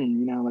driven,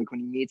 and like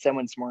when you meet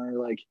someone, it's more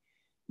like,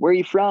 where are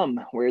you from?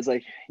 Whereas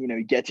like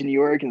you get to New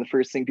York, and the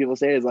first thing people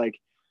say is like,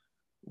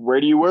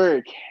 where do you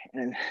work?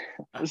 And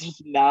this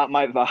is not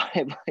my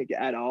vibe like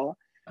at all.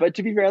 But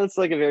to be fair, that's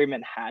like a very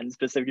Manhattan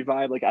specific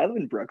vibe. Like I live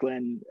in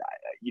Brooklyn,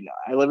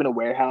 I live in a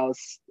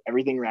warehouse.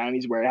 Everything around me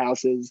is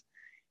warehouses.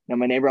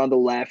 My neighbor on the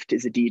left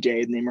is a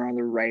DJ. The neighbor on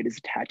the right is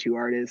a tattoo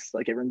artist.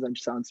 Like everyone's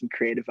just on some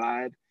creative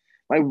vibe.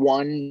 My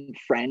one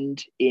friend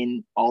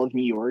in all of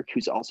New York,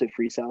 who's also a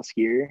freestyle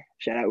skier,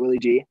 shout out Willie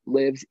G,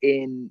 lives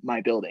in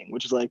my building,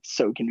 which is like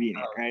so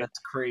convenient, right? That's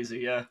crazy,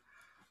 yeah.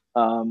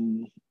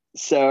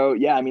 So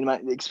yeah, I mean,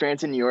 my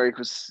experience in New York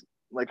was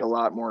like a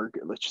lot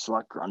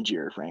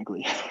grungier,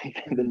 frankly,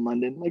 than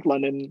London. Like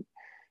London,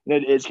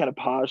 it is kind of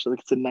posh.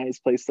 Like it's a nice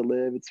place to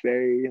live. It's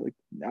very like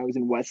I was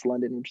in West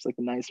London, which is like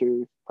the nicer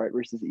part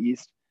versus the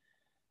East.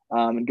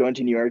 And going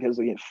to New York, I was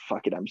like,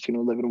 fuck it, I'm just gonna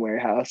live in a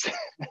warehouse.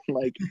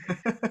 Like,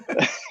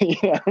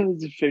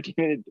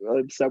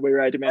 15-minute subway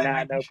ride to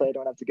Manhattan. Hopefully, I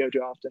don't have to go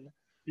too often.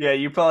 Yeah,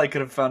 you probably could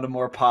have found a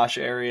more posh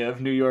area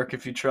of New York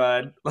if you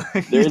tried.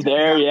 They're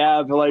there,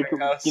 yeah, but like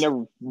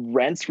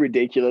rent's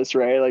ridiculous,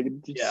 right? Like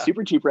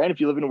super cheap rent if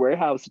you live in a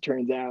warehouse. It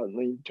turns out, and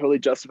like, totally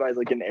justifies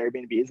like an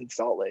Airbnbs in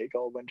Salt Lake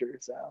all winter.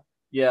 So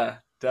yeah,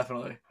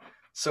 definitely.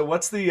 So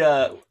what's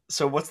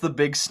the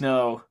big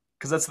snow?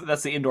 Because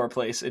that's the indoor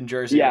place in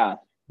Jersey. Yeah.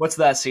 What's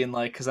that scene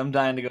like? Because I'm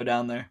dying to go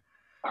down there.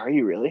 Are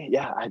you really?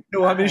 Yeah.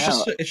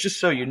 It's just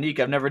so unique.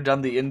 I've never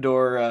done the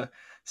indoor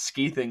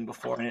ski thing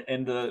before,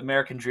 and the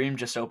American Dream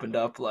just opened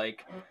up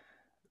like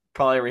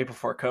probably right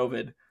before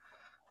COVID.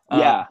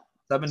 Yeah.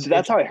 I've been So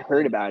that's how I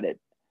heard interested. about it.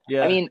 I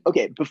Yeah, mean,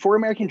 okay, before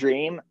American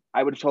Dream,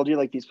 I would have told you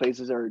like these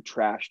places are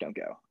trash, don't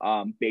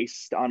go.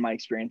 Based on my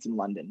experience in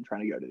London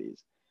trying to go to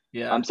these.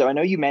 yeah. So I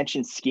know you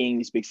mentioned skiing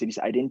these big cities.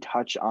 I didn't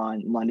touch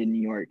on London,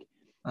 New York.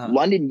 Uh,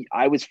 London,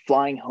 I was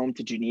flying home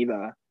to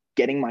Geneva,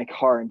 getting my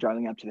car and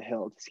driving up to the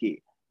hill to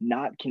ski.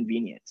 Not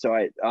convenient. So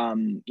I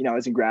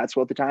was in grad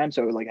school at the time,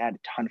 so like I had a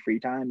ton of free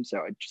time. So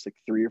I just like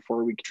 3 or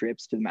 4 week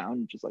trips to the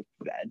mountain, just like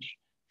veg,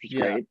 which is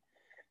yeah, great.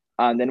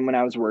 Then when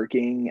I was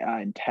working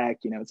in tech,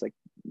 it's like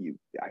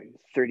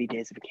 30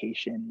 days of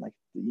vacation. Like,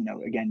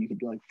 again, you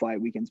could like fly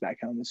weekends back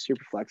home. It's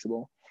super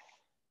flexible.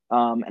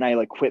 And I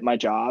like quit my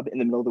job in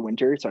the middle of the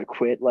winter. So I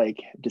quit like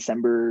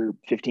December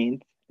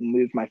 15th and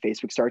moved my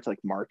Facebook start to like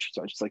March.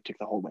 So I just like took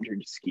the whole winter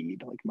and just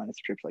skied, like minus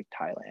a trip to like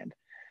Thailand.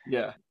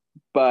 yeah.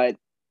 But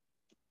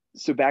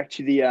so back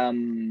to the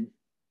oh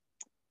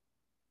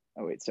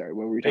wait, sorry,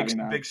 what were we talking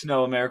about? Big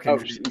Snow American Oh,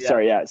 Dream. Yeah.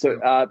 sorry, yeah.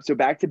 So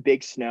back to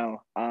Big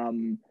Snow.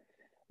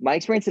 My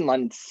experience in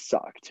London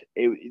sucked.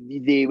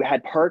 They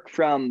had park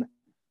from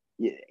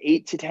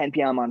 8 to 10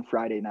 p.m. on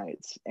Friday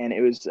nights, and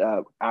it was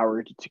an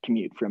hour to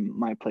commute from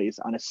my place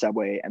on a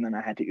subway, and then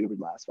I had to Uber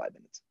the last 5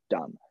 minutes.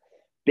 Dumb.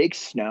 Big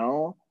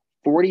Snow,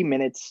 40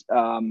 minutes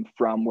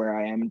from where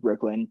I am in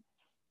Brooklyn.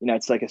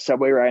 It's like a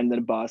subway ride and then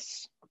a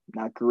bus.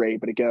 Not great,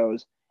 but it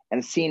goes.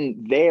 And the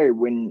scene there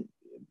when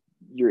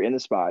you're in the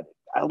spot,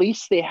 at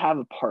least they have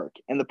a park,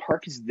 and the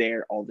park is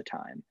there all the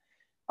time.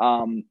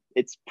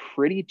 It's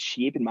pretty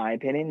cheap in my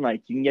opinion.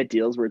 Like you can get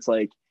deals where it's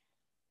like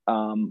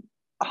 $100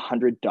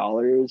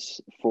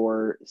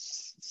 for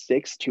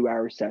 6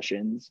 2-hour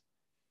sessions.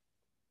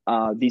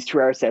 These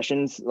 2-hour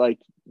sessions, like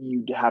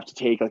you'd have to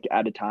take like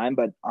at a time,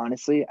 but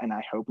honestly, and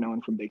I hope no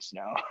one from Big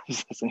Snow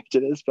is listening to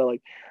this, but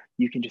like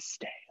you can just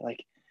stay,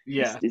 like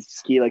Yeah.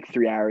 ski like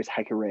 3 hours,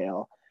 hike a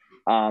rail.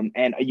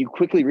 And you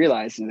quickly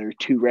realize that there are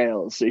 2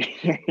 rails, so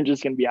you're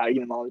just gonna be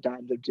hiking them all the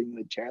time. They're taking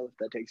the chairlift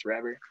that takes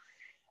forever.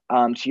 So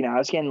I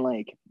was getting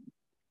like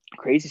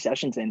crazy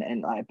sessions in,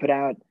 and I think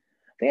I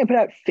put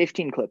out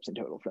 15 clips in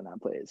total from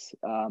that place.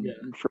 Yeah.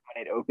 From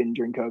when it opened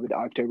during COVID,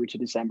 October to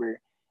December,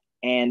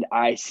 and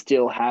I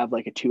still have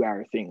like a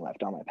 2-hour thing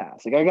left on my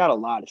pass. Like I got a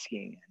lot of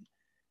skiing in.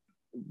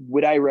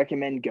 Would I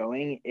recommend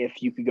going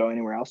if you could go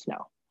anywhere else?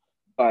 No,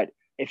 but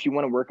if you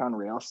want to work on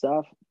rail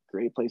stuff,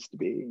 great place to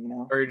be.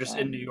 Or you're just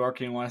in New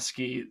York and you want to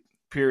ski,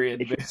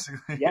 period, If you,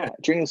 basically. yeah,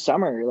 during the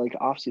summer, like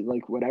off season,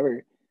 like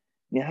whatever.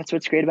 Yeah, that's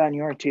what's great about New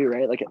York too,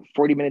 right? Like at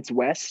 40 minutes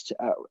west,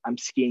 I'm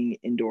skiing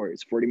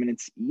indoors. 40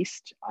 minutes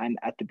east, I'm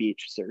at the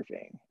beach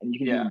surfing, and you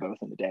can do Yeah, them both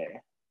in the day.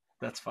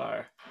 that's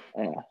fire.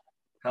 Yeah.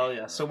 Hell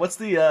yeah. So what's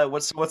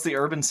the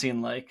urban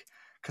scene like?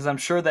 Because I'm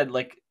sure that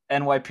like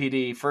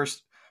NYPD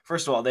first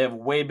of all they have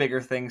way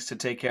bigger things to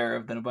take care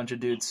of than a bunch of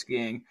dudes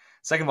skiing.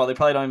 Second of all, they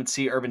probably don't even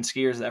see urban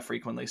skiers that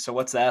frequently. So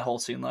what's that whole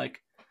scene like?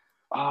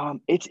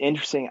 It's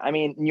interesting. I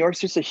mean, New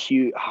York's just a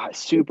huge,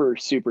 super,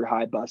 super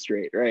high bus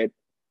rate, right?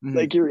 Hmm.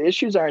 Like your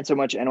issues aren't so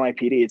much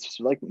NYPD. It's just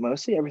like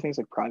mostly everything's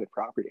like private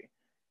property.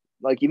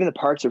 Like even the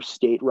parks are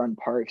state-run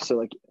parks, so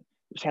like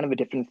there's kind of a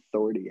different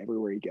authority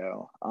everywhere you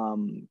go.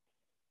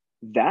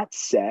 That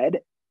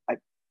said, I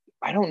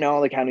I don't know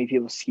like how many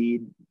people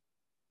skied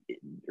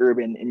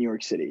urban in New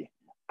York City.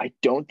 I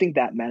don't think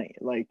that many.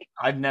 Like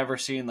I've never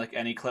seen like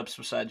any clips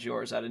besides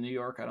yours out of New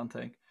York. I don't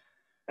think.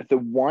 the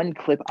one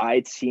clip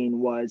I'd seen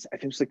was I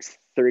think it was like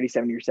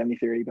 30/70 or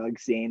 70/30 by like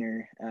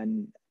Zaner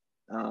and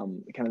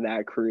kind of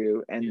that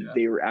crew, and Yeah.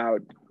 they were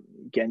out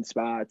getting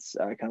spots,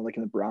 kind of like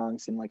in the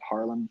Bronx and like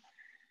Harlem.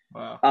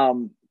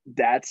 Wow.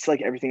 That's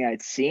like everything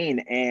I'd seen,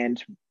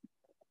 and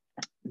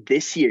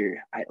this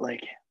year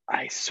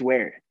I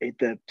swear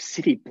the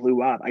city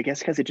blew up. I guess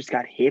because it just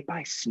got hit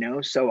by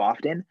snow so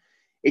often.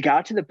 It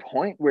got to the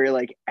point where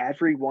like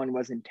everyone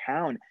was in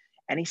town.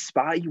 Any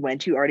spot you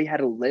went to already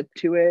had a lip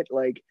to it.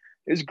 Like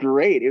it was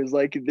great. It was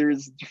like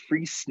there's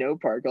free snow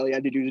park. All you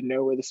had to do is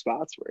know where the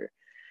spots were.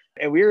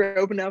 And we were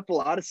opening up a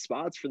lot of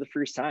spots for the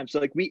first time. So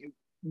like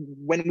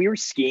when we were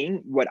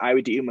skiing, what I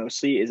would do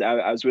mostly is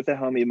I was with a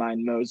homie of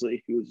mine,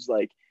 Mosley, who was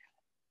like,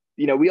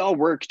 we all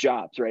work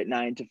jobs, right?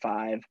 9 to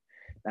 5,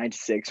 9 to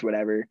 6,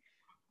 whatever.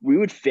 We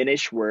would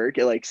finish work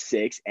at like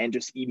 6 and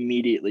just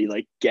immediately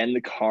like get in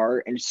the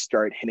car and just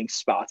start hitting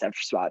spots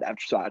after spot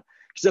after spot.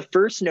 Because the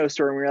first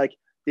snowstorm, we were like,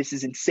 this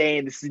is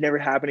insane. This is never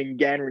happening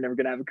again. We're never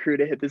gonna have a crew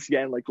to hit this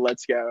again. Like,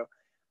 let's go.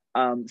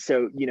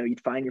 So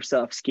you'd find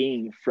yourself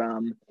skiing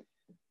from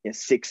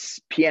 6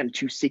 p.m.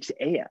 to 6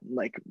 a.m.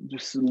 Like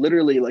just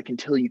literally like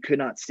until you could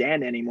not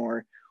stand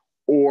anymore,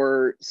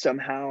 or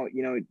somehow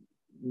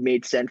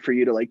made sense for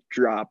you to like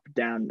drop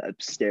down a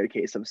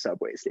staircase of a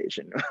subway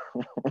station,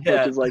 which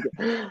Yeah. is like,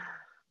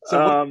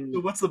 So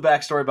what's the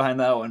backstory behind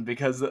that one?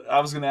 Because I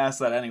was going to ask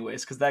that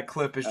anyways. Because that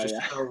clip is oh just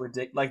yeah, so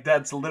ridiculous. Like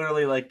that's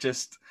literally like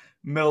just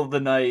middle of the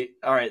night.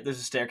 All right, there's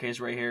a staircase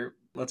right here.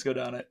 Let's go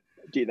down it.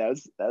 dude, that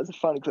was a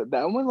funny clip.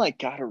 That one like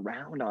got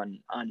around on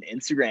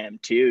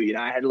Instagram too.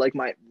 I had like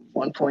my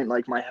one point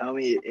like my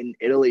homie in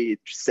Italy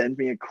sent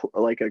me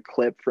like a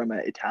clip from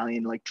an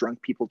Italian like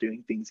drunk people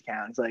doing things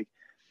account. It's like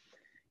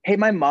hey,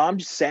 my mom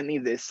just sent me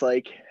this.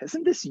 Like,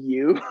 isn't this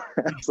you?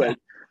 I was like,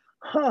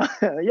 huh,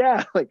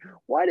 yeah. Like,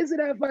 why does it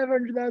have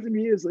 500,000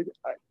 views? Like,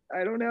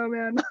 I don't know,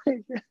 man.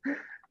 Like,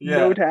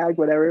 no Yeah. tag,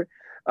 whatever.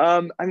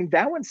 I mean,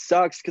 that one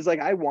sucks because like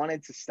I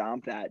wanted to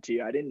stomp that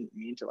too. I didn't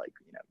mean to like,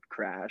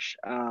 crash.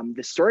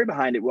 The story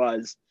behind it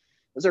was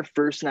our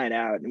first night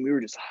out and we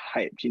were just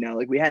hyped,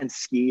 like we hadn't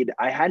skied.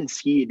 I hadn't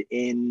skied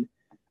in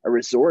a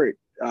resort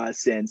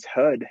since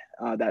Hood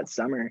that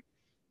summer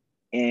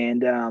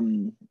and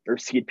or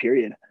skied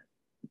period.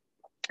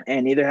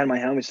 And neither had my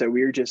helmet. So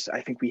we were just,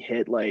 I think we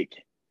hit like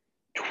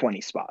 20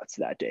 spots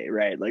that day,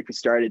 right? Like we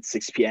started at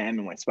 6 p.m.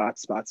 and went spot.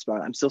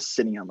 I'm still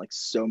sitting on like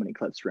so many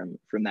clips from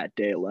that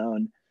day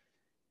alone.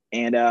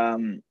 And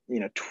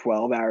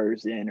 12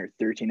 hours in or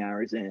 13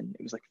 hours in,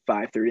 it was like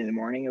 5:30 in the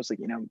morning. It was like,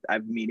 I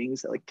have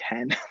meetings at like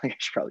 10. Like I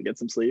should probably get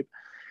some sleep.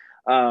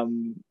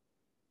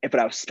 But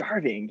I was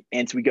starving.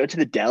 And so we go to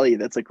the deli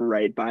that's like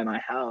right by my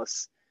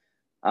house,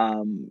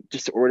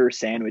 just to order a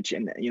sandwich.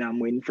 And I'm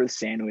waiting for the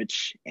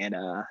sandwich. And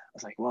I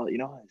was like, well,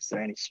 is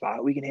there any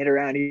spot we can hit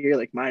around here?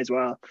 Like might as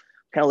well.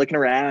 Kind of looking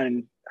around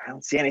and I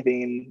don't see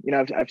anything. And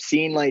I've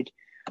seen like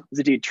there's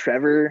a dude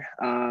Trevor,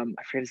 I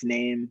forget his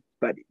name,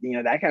 but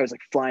that guy was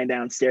like flying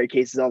down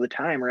staircases all the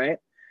time, right?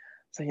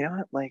 So you know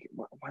what, like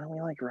why don't we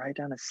like ride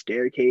down a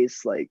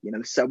staircase? Like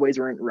the subways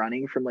weren't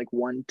running from like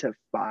 1 to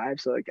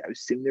 5, so like I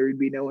assume there would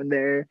be no one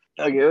there.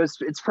 Like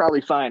it's probably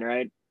fine,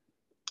 right?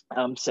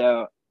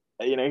 So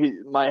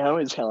my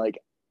homie's kind of like,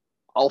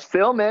 I'll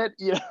film it,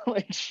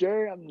 like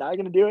sure, I'm not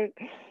gonna do it.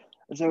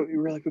 And so we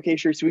were like, okay,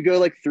 sure. So we go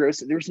like there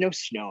was no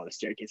snow on the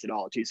staircase at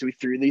all, too. So we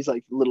threw these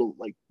like little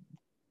like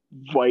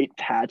white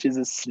patches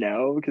of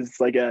snow because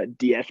it's like a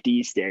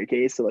DFD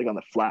staircase, so like on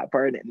the flat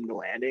part and the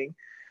landing.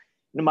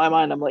 And in my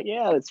mind, I'm like,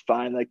 yeah, that's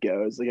fine, that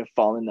goes. Like I've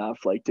fallen enough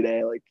like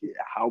today, like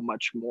how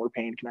much more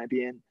pain can I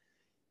be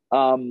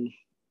in?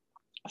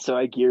 So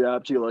I gear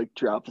up to like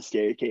drop the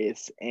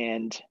staircase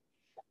and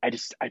I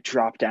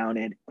drop down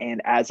it,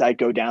 and as I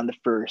go down the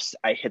first,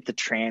 I hit the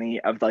tranny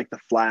of like the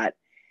flat,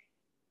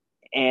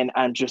 and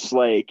I'm just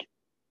like,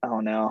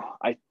 oh no,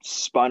 I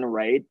spun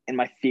right. And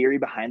my theory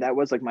behind that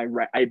was like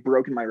I had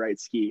broken my right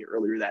ski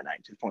earlier that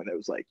night to the point that it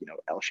was like,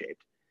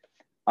 L-shaped.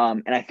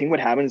 And I think what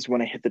happened is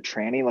when I hit the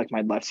tranny, like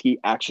my left ski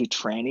actually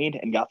trannied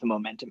and got the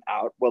momentum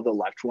out while the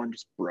left one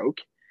just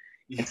broke.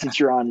 Yeah. And since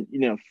you're on,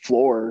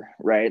 floor,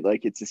 right?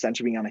 Like it's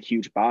essentially being on a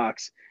huge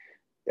box.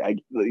 I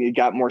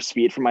got more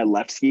speed from my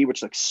left ski,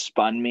 which like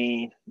spun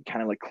me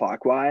kind of like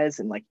clockwise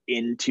and like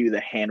into the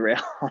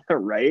handrail on the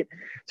right.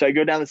 So I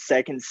go down the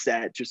second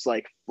set, just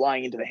like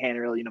flying into the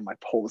handrail, my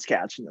pole's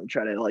catching them,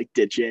 trying to like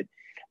ditch it.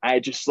 I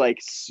just like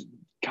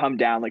come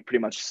down like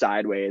pretty much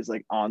sideways,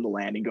 like on the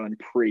landing, going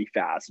pretty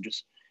fast and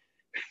just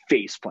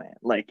face plant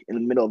like in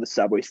the middle of the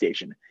subway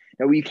station.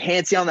 Now what you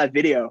can't see on that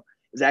video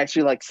is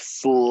actually like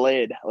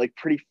slid like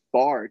pretty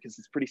far because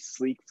it's pretty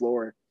sleek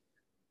floor.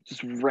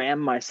 Just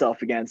rammed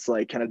myself against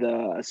like kind of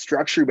the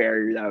structure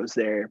barrier that was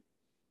there.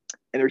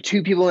 And there were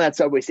two people in that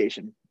subway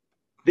station.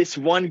 This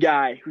one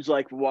guy who's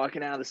like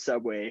walking out of the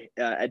subway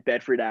at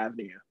Bedford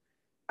Avenue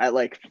at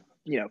like,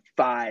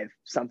 5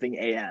 something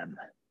a.m.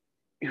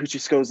 who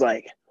just goes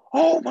like,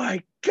 oh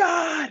my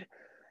God.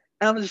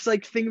 And I'm just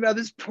like thinking about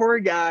this poor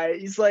guy.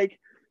 He's like,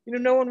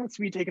 no one wants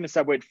to be taking a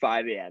subway at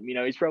 5 a.m.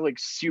 He's probably like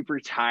super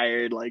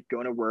tired, like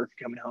going to work,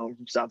 coming home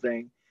from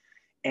something.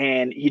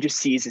 And he just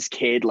sees his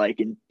kid like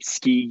in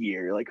ski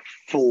gear, like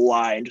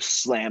fly and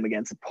just slam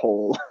against a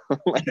pole,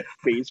 like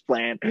face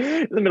plant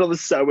in the middle of the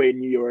subway in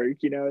New York.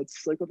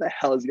 It's like, what the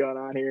hell is going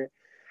on here?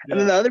 Yeah. And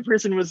then the other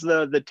person was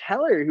the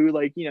teller who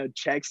like,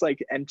 checks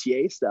like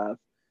MTA stuff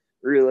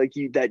or like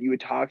that you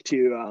would talk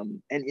to.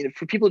 And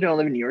for people who don't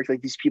live in New York,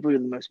 like these people are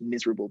the most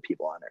miserable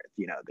people on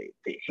earth.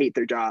 They hate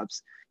their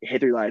jobs, they hate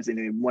their lives, and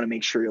they want to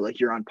make sure like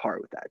you're on par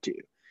with that too.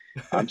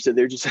 So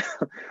they're just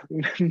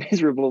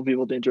miserable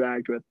people to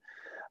interact with.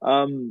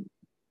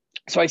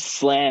 So I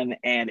slam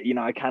and,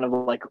 I kind of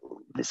like,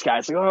 this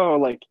guy's like, oh,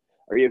 like,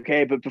 are you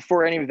okay? But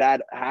before any of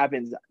that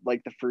happens,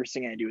 like the first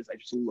thing I do is I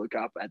just look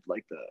up at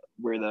like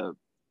where the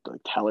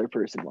teller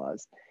person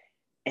was.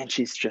 And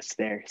she's just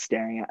there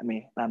staring at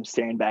me. I'm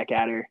staring back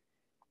at her.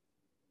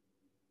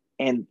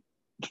 And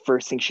the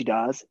first thing she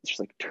does is just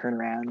like turn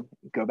around,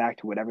 go back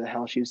to whatever the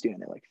hell she was doing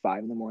at like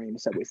 5 a.m. in the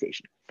subway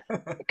station.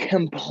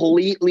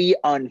 Completely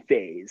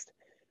unfazed.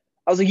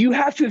 I was like, you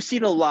have to have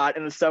seen a lot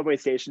in the subway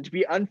station to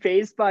be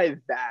unfazed by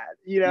that.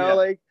 Yeah.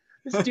 Like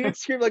this dude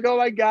screamed like, oh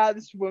my God,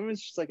 this woman's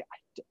just like, I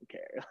don't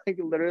care. Like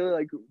literally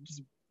like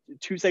just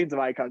 2 seconds of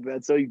eye contact.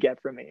 That's all you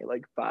get from me.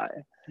 Like, bye.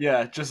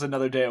 Yeah. Just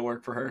another day at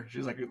work for her.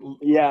 She's like,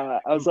 yeah.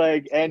 I was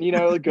like, and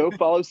go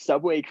follow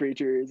Subway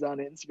Creatures on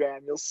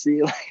Instagram. You'll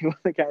see like what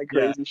the kind of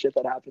crazy shit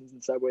that happens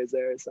in subways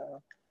there.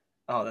 So.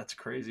 Oh, that's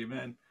crazy,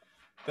 man.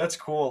 That's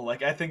cool.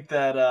 Like, I think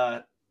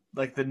that,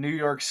 like the New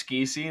York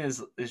ski scene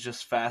is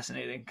just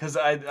fascinating because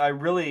I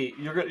really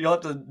you'll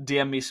have to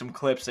DM me some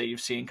clips that you've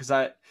seen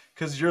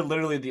because you're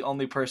literally the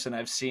only person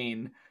I've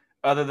seen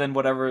other than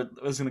whatever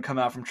was going to come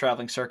out from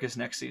Traveling Circus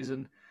next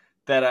season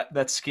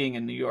that's skiing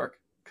in New York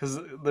because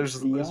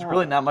there's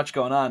really not much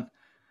going on.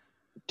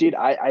 Dude,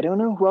 I don't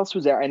know who else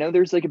was there. I know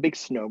there's like a big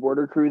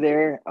snowboarder crew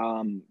there.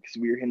 Because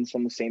we were hitting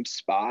some of the same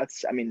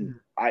spots. I mean,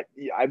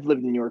 I've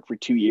lived in New York for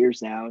 2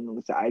 years now, and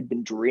listen, I'd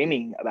been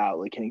dreaming about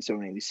like hitting so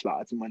many of these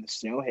spots. And when the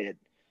snow hit,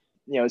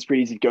 it's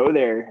pretty easy to go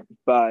there.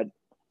 But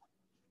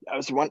I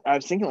was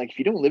thinking, like, if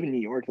you don't live in New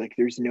York, like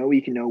there's no way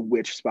you can know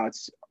which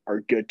spots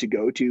are good to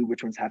go to,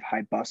 which ones have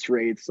high bus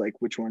rates, like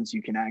which ones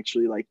you can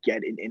actually like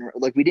get in,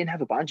 like we didn't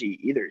have a bungee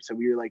either, so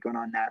we were like going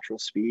on natural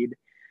speed.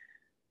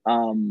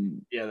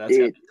 Yeah, that's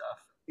gotta It be tough.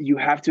 You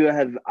have to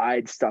have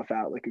eyed stuff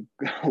out like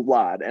a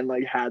lot and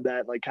like had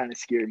that like kind of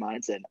scary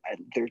mindset.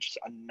 There's just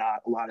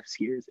not a lot of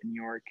skiers in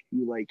New York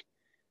who like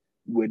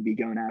would be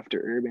going after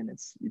urban.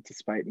 It's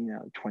despite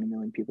 20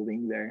 million people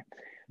being there.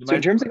 You So might in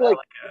have to terms put of out like,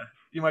 like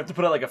you might have to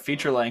put out like a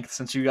feature length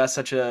since you got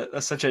such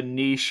a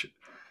niche,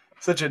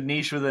 such a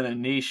niche within a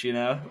niche. You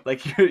know,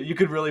 like you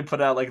could really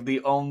put out like the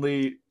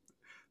only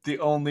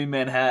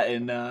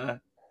Manhattan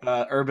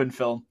urban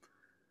film.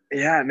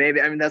 yeah,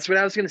 maybe. I mean, that's what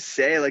I was gonna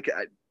say. Like,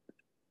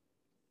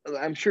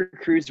 I'm sure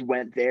crews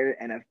went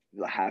there and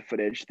have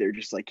footage. They're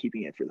just like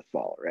keeping it for the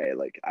fall, right?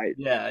 Like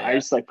Yeah, I yeah,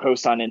 just like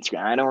post on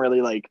Instagram. I don't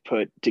really like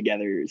put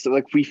together. So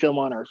like we film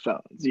on our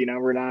phones.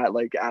 We're not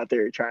like out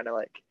there trying to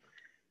like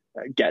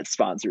get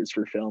sponsors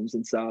for films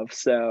and stuff.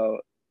 So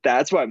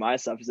that's why my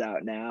stuff is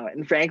out now.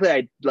 And frankly,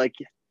 I like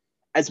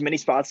as many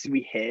spots as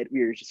we hit,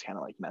 we were just kind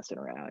of like messing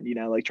around,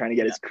 like trying to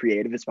get yeah. as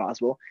creative as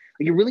possible.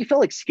 Like it really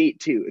felt like Skate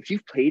 2. If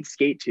you've played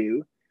Skate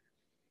 2,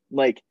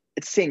 like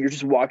it's the same. You're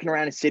just walking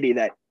around a city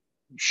that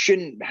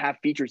shouldn't have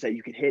features that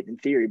you could hit in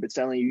theory, but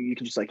suddenly you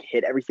can just like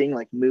hit everything,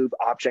 like move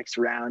objects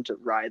around to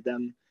ride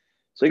them.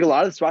 So like a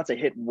lot of the spots I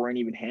hit weren't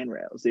even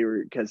handrails. They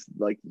were because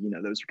like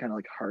those are kind of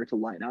like hard to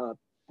line up.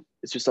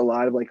 It's just a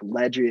lot of like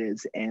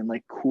ledges and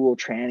like cool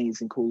trannies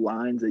and cool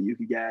lines that you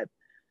could get.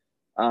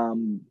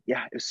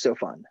 Yeah, it was so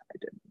fun. I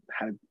did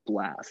had a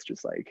blast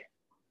just like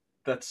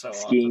That's so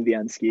awesome. skiing the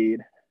unskied.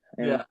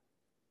 Yeah. Yeah.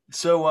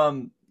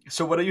 So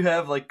so what do you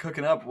have like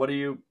cooking up? What are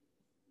you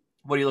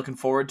looking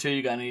forward to?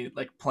 You got any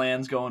like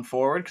plans going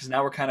forward? Because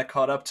now we're kind of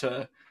caught up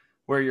to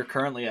where you're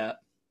currently at.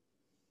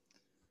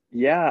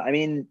 Yeah, I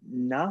mean,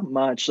 not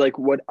much. Like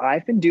what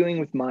I've been doing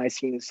with my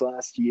skiing this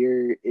last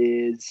year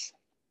is,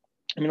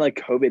 I mean, like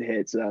COVID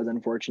hit, so that was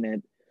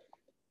unfortunate.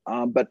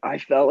 But I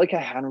felt like I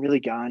hadn't really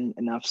gotten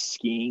enough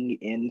skiing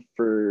in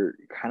for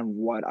kind of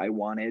what I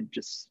wanted,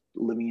 just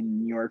living in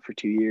New York for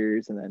 2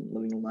 years and then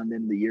living in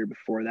London the year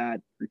before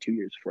that, or 2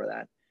 years before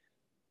that.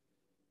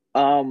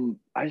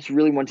 I just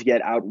really wanted to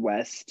get out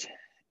west,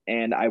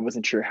 and I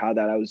wasn't sure how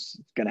that I was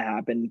gonna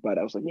happen, but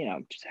I was like,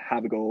 just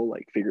have a goal,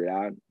 like figure it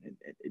out.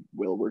 It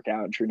will work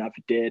out. And sure enough,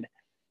 it did.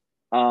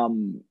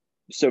 Um,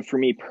 so for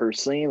me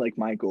personally, like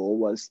my goal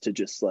was to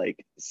just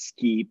like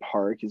ski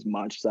park as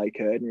much as I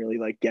could and really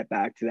like get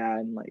back to that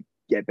and like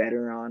get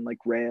better on like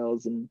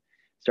rails and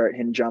start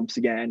hitting jumps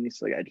again.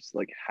 It's like I just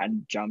like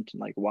hadn't jumped in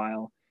like a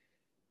while.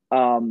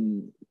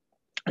 Um,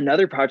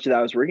 Another project that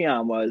I was working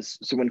on was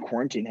so when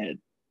quarantine hit,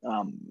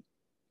 um,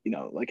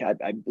 like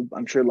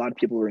I'm sure a lot of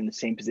people were in the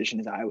same position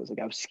as I was. Like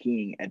I was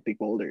skiing at Big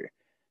Boulder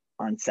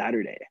on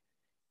Saturday,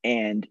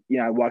 and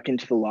I walk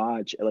into the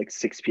lodge at like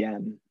 6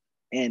 p.m.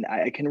 and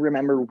I can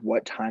remember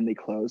what time they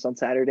closed on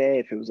Saturday.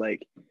 If it was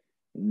like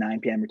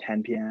 9 p.m. or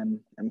 10 p.m.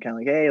 I'm kind of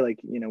like, hey, like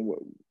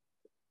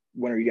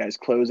when are you guys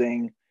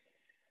closing?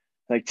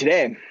 Like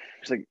today.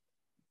 It's like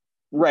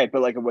right,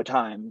 but like at what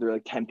time? They're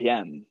like 10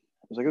 p.m.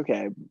 I was like,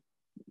 okay,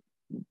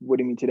 what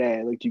do you mean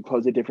today? Like, do you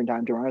close at a different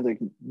time tomorrow? I was like,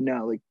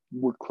 no, like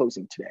we're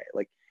closing today.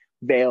 Like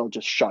Vail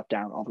just shut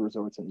down all the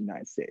resorts in the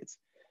United States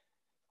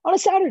on a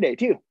Saturday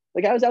too.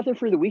 Like I was out there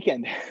for the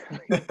weekend.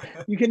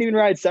 You can't even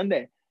ride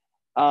Sunday.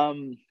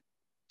 Um,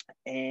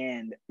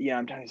 and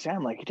I'm talking to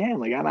Sam like, damn,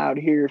 like I'm out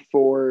here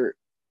for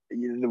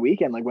the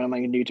weekend. Like, what am I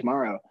gonna do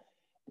tomorrow?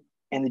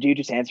 And the dude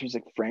just answers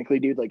like, frankly,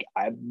 dude, like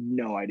I have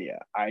no idea.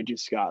 I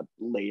just got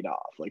laid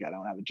off. Like I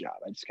don't have a job.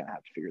 I just kind of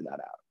have to figure that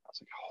out. I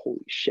was like,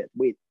 holy shit,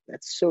 wait,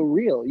 that's so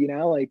real,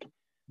 like.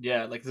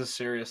 Yeah, like this is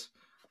serious.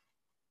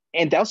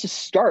 And that was the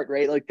start,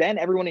 right? Like then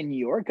everyone in New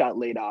York got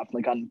laid off.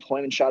 Like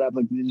unemployment shot up.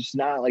 Like it's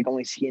not like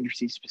only ski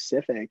industry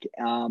specific.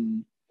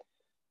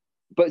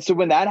 But so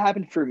when that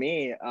happened for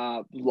me,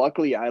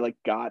 luckily I like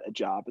got a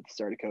job at the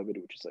start of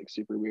COVID, which is like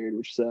super weird,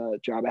 which is a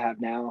job I have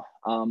now.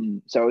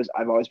 So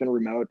I've always been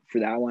remote for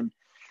that one,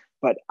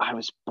 but I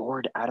was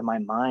bored out of my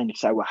mind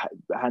because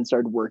I hadn't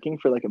started working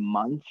for like a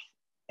month,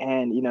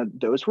 and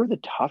those were the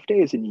tough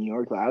days in New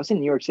York. Like, I was in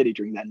New York City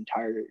during that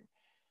entire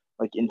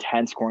like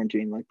intense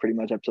quarantine, like pretty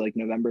much up to like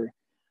November,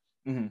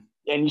 Hmm.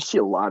 and you see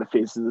a lot of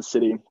faces of the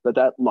city. But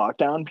that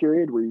lockdown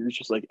period where you're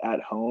just like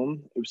at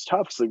home, it was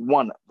tough. Because like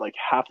one, like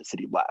half the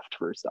city left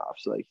first off,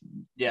 so like,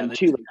 Yeah, and they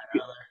two, just like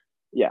got out of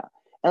yeah,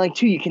 and like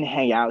two, you can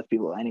hang out with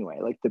people anyway.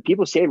 Like the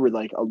people stayed were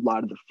like a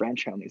lot of the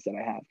French homies that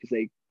I have because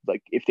they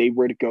like if they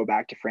were to go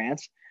back to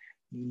France,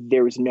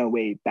 there was no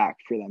way back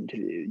for them to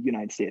the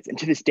United States, and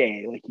to this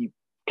day, like you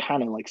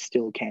kind of like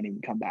still can't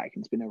even come back.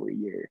 And it's been over a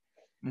year.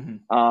 there.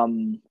 Hmm.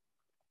 Um,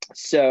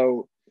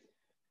 so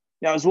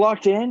I was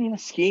locked in,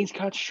 skiing's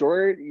cut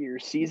short, your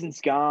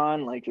season's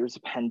gone, like there's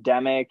a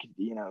pandemic,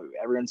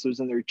 everyone's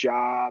losing their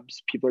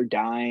jobs, people are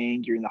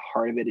dying, you're in the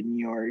heart of it in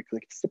New York.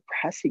 Like it's a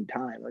depressing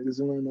time. Like this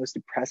is one of the most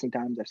depressing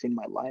times I've seen in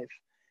my life.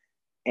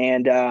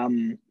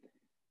 And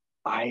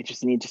I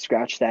just need to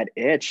scratch that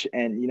itch.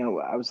 And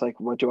I was like,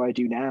 what do I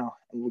do now?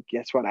 And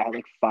guess what? I had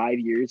like 5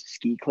 years of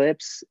ski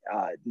clips,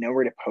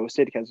 nowhere to post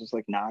it because it was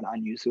like not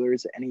on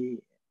Uselers any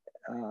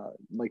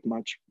like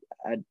much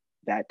at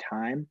that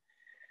time.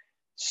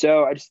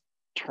 So I just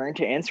turned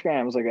to Instagram.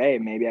 I was like, hey,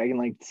 maybe I can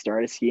like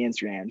start a ski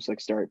Instagram, just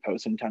like start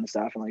posting a ton of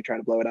stuff and like try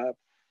to blow it up.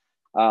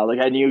 Like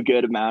I knew a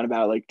good amount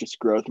about like just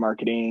growth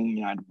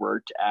marketing. I'd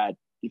worked at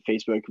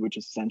Facebook, which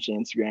is essentially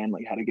Instagram,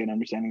 like had a good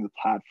understanding of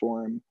the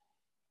platform.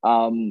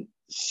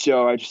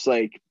 So I just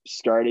like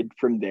started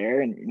from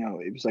there, and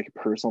it was like a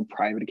personal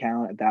private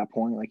account at that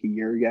point, like a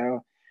year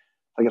ago,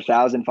 like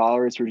 1,000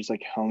 followers were just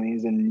like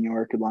homies in New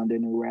York or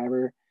London or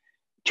wherever.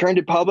 Turned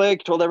it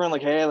public, told everyone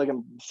like, hey, like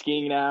I'm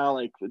skiing now,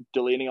 like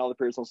deleting all the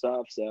personal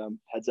stuff. So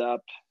heads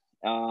up.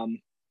 And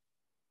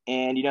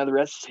the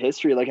rest is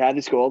history. Like I had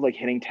this goal of like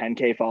hitting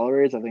 10K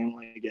followers. I think I'm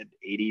like at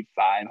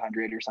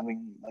 8,500 or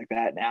something like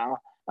that now.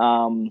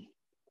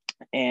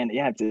 And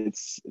yeah,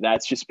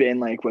 that's just been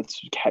like what's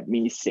kept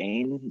me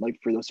sane like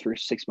for those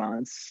first 6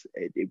 months.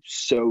 It's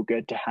so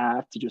good to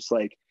have to just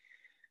like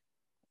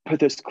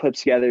put those clips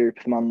together,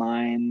 put them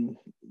online,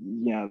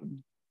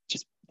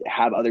 just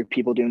have other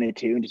people doing it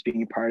too, and just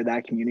being a part of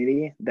that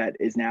community that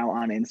is now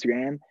on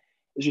Instagram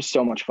is just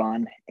so much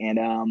fun.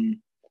 And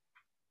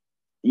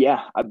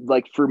yeah,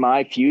 like for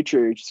my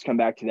future, just come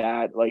back to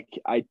that. Like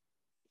I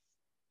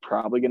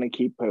probably gonna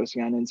keep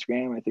posting on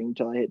Instagram, I think,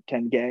 until I hit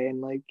 10K and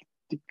like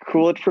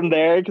cool it from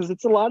there, because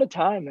it's a lot of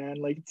time,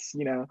 man. Like it's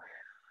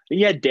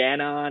he had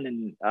Dan on,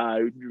 and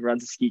who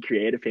runs a ski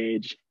creative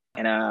page,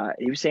 and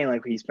he was saying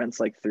like he spends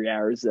like 3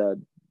 hours a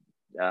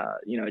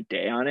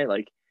day on it.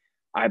 Like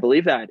I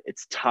believe that.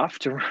 It's tough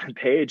to run a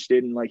page,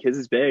 dude, and like his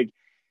is big.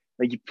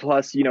 Like you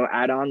plus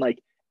add on like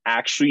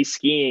actually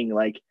skiing,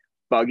 like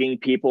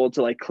bugging people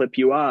to like clip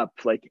you up,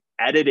 like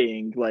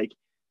editing, like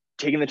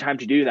taking the time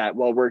to do that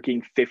while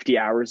working 50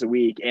 hours a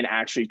week and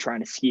actually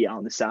trying to ski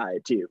on the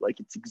side too. Like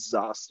it's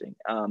exhausting.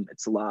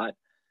 It's a lot.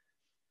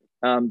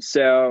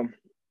 So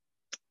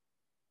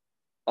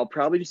I'll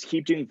probably just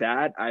keep doing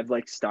that. I've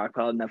like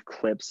stockpiled enough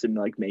clips to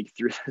like make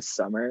through the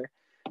summer,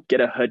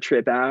 get a hood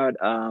trip out,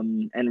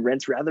 and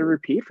rinse rather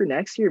repeat for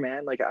next year,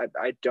 man. Like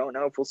I don't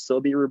know if we'll still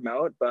be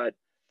remote, but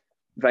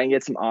if I can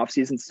get some off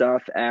season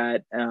stuff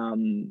at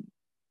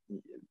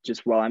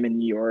just while I'm in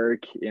New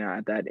York,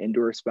 at that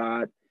indoor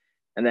spot,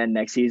 and then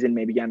next season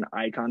maybe get an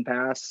Icon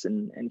Pass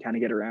and kind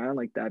of get around,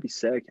 like that'd be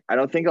sick. I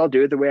don't think I'll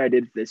do it the way I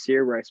did this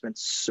year, where I spent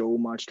so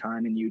much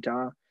time in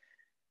Utah.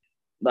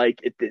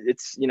 Like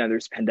it's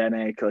there's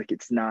pandemic, like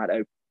it's not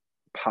a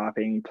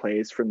popping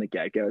place from the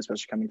get-go,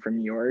 especially coming from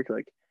New York.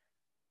 Like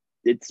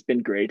it's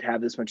been great to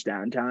have this much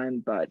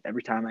downtime, but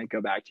every time I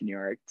go back to New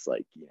York, it's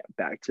like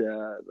back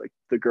to like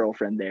the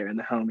girlfriend there and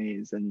the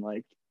homies and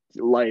like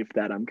life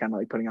that I'm kind of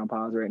like putting on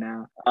pause right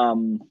now.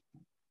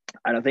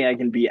 I don't think I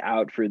can be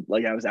out for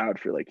like I was out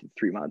for like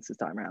 3 months this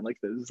time around. Like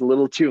this is a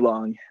little too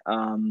long.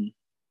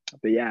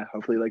 But yeah,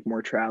 hopefully like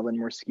more traveling,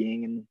 more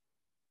skiing,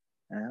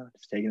 and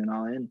just taking it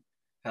all in.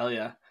 Hell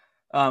yeah.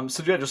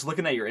 So yeah, just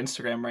looking at your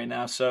Instagram right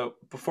now. So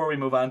before we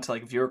move on to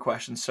like viewer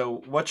questions,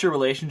 so what's your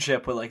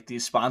relationship with like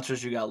these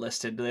sponsors you got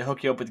listed? Do they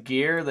hook you up with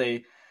gear?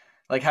 They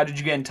like how did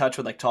you get in touch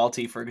with like Tall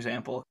Tee, for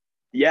example?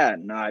 Yeah,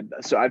 no,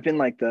 so I've been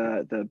like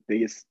the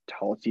biggest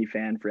Tall Tee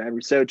fan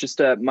forever. So just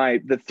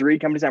the three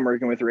companies I'm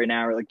working with right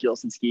now are like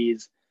Gilson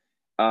Skis,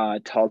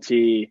 Tall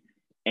Tee,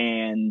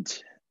 and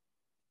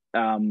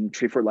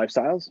Treefort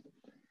Lifestyles.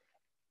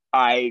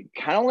 I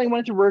kind of only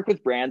wanted to work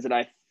with brands that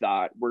I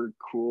thought were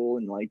cool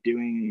and like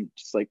doing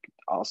just like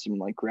awesome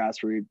like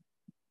grassroots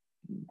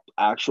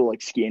actual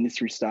like ski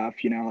industry stuff,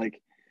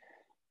 like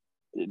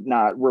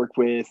not work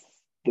with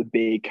the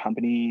big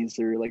companies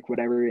or like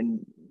whatever.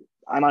 And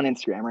I'm on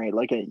Instagram, right?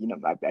 Like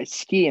I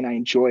ski and I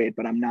enjoy it,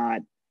 but I'm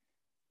not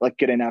like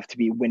good enough to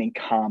be winning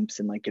comps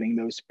and like getting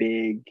those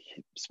big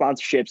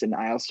sponsorships. And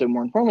I also,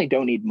 more importantly,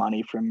 don't need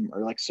money from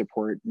or like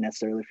support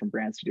necessarily from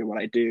brands to do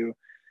what I do.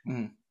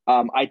 Mm.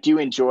 I do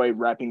enjoy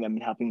repping them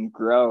and helping them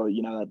grow,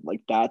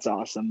 like that's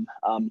awesome.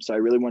 So I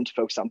really wanted to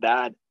focus on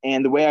that.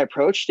 And the way I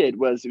approached it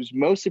was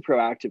mostly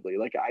proactively.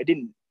 Like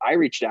I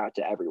reached out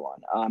to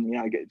everyone.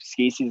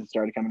 Ski season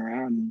started coming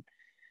around,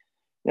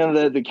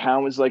 and, the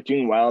account was like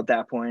doing well at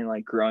that point,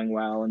 like growing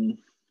well. And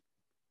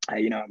I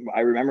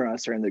remember when I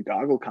was starting the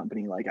goggle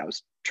company, like I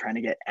was trying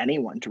to get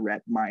anyone to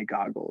rep my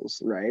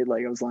goggles, right?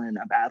 Like I was lining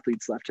up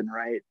athletes left and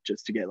right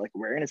just to get like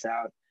awareness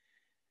out.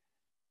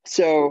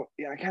 So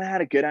I kind of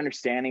had a good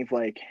understanding of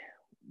like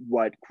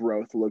what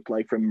growth looked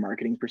like from a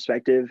marketing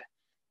perspective.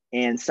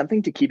 And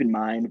something to keep in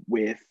mind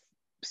with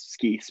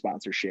ski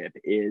sponsorship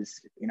is,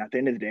 at the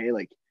end of the day,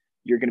 like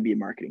you're going to be a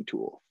marketing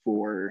tool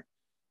for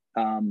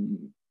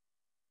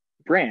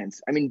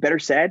brands. I mean, better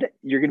said,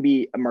 you're going to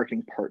be a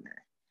marketing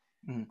partner.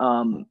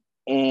 Mm.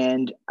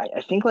 And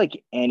I think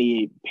like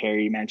Andy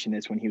Perry mentioned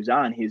this when he was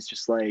on, he was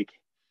just like,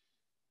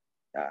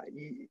 uh,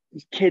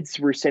 kids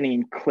were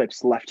sending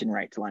clips left and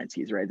right to Lion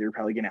Skis, right? They were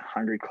probably getting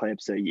 100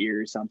 clips a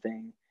year or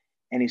something.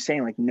 And he's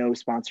saying like no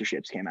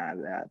sponsorships came out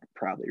of that,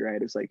 probably,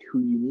 right? It's like who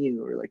you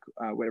knew or like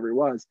whatever it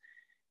was.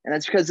 And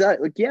that's because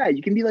like, yeah,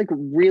 you can be like a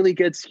really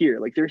good skier.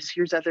 Like there's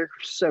skiers out there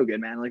who are so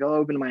good, man. Like I'll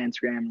open my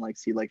Instagram and like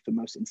see like the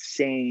most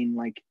insane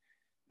like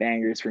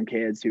bangers from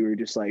kids who are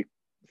just like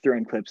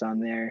throwing clips on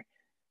there.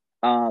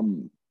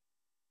 Um,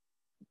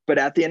 but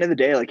at the end of the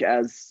day, like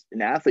as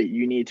an athlete,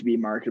 you need to be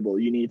marketable.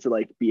 You need to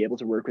like be able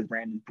to work with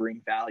brand and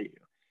bring value.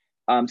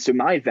 So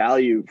my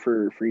value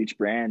for each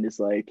brand is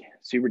like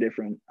super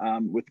different.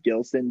 With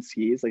Gilson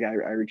skis, like I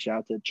reached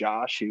out to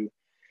Josh, who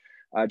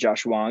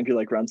Josh Wong, who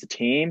like runs the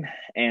team,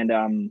 and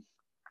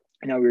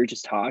you know, we were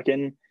just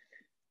talking.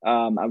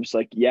 I was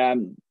like, yeah,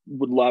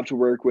 would love to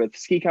work with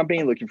ski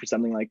company, looking for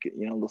something like,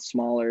 you know, a little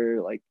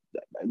smaller. Like,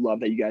 I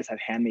love that you guys have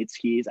handmade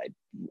skis. I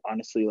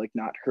honestly like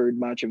not heard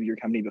much of your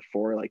company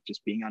before, like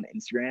just being on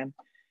Instagram.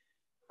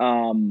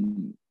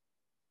 Um,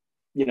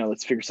 you know,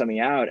 let's figure something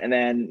out. And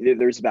then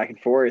there's a back and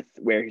forth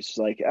where he's just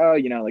like, oh,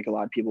 you know, like a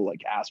lot of people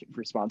like ask me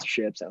for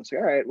sponsorships. And I was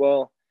like, all right,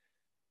 well,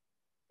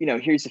 you know,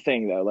 here's the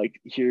thing though, like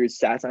here's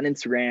stats on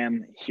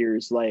Instagram,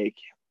 here's like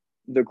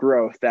the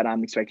growth that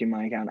I'm expecting in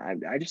my account.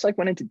 I just like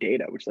went into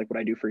data, which is like what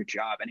I do for a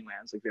job anyway.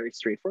 I was like very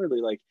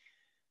straightforwardly like,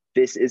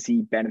 this is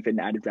the benefit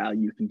and added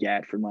value you can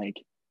get from like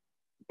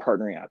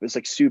partnering up. It's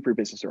like super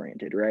business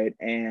oriented, right?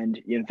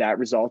 And you know that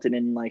resulted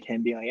in like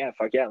him being like, yeah,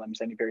 fuck yeah, let me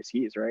send you a pair of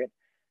skis, right?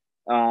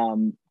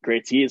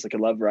 Great skis, like I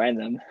love riding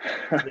them.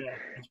 Yeah,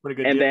 that's pretty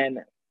good And deal.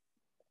 then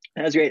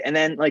that was great. And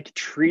then like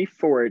Tree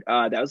Fort,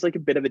 that was like a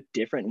bit of a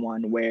different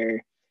one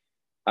where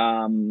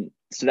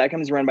so that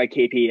comes run by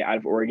KP out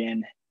of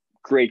Oregon.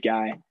 Great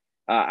guy.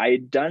 I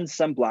had done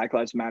some Black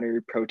Lives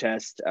Matter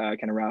protest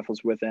kind of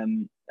raffles with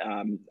him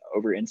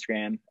over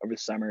Instagram over the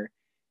summer,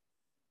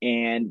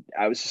 and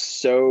I was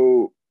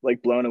so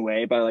like blown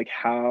away by like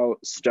how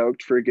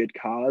stoked for a good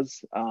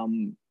cause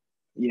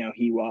you know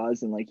he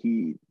was, and like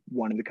he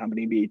wanted the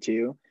company to be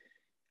too.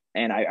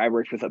 And I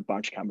worked with a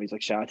bunch of companies.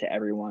 Like shout out to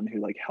everyone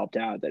who like helped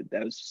out.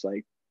 That was just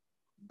like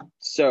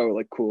so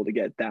like cool to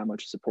get that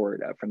much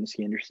support from the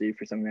ski industry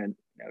for something that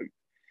you know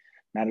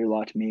mattered a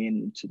lot to me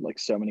and to like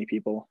so many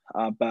people.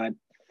 But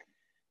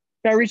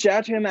I reached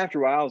out to him after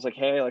a while. I was like,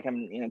 hey, like I'm,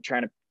 you know,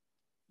 trying to,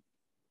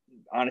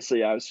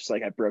 honestly, I was just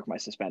like, I broke my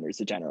suspenders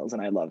to Generals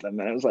and I love them.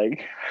 And I was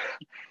like,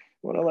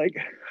 want to like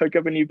hook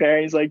up a new pair.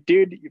 And he's like,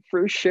 dude,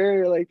 for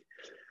sure. Like,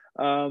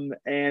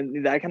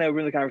 and that kind of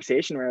opened the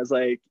conversation where I was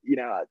like, you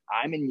know,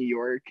 I'm in New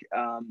York.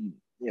 You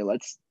know,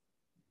 let's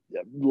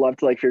love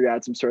to like figure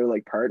out some sort of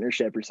like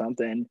partnership or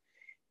something.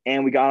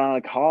 And we got on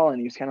a call and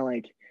he was kind of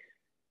like,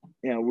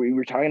 you know, we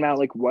were talking about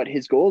like what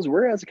his goals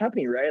were as a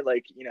company, right?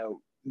 Like, you know,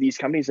 these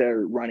companies that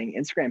are running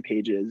Instagram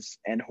pages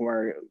and who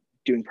are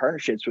doing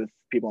partnerships with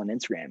people on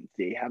Instagram,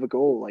 they have a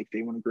goal. Like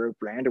they want to grow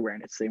brand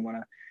awareness. They want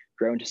to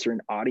grow into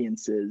certain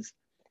audiences.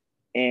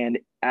 And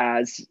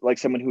as like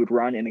someone who would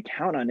run an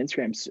account on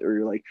Instagram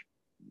or like,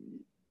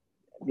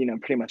 you know,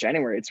 pretty much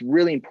anywhere, it's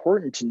really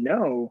important to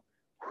know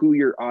who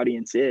your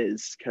audience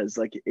is. Cause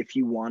like, if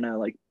you want to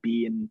like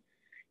be in,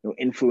 you know,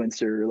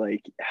 influencer,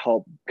 like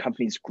help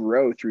companies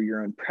grow through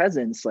your own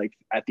presence, like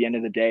at the end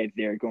of the day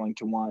they're going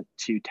to want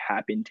to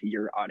tap into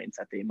your audience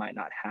that they might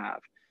not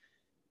have.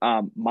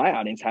 My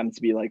audience happens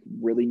to be like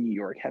really New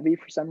York heavy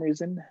for some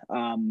reason,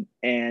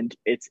 and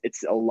it's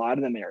a lot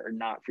of them are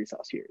not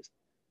freestyle skiers.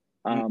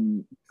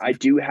 I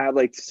do have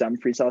like some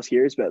freestyle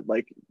skiers, but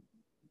like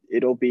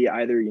it'll be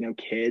either, you know,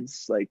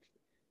 kids like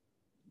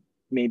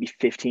maybe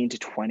 15 to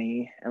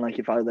 20. And like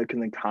if I look in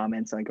the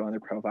comments and I go on their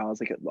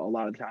profiles, like a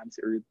lot of the times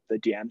or the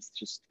DMs,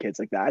 just kids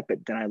like that.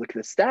 But then I look at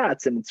the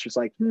stats and it's just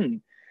like,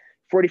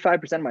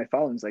 45% of my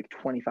following is like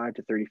 25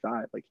 to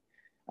 35. Like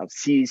I'll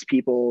see these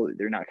people,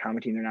 they're not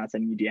commenting, they're not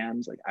sending me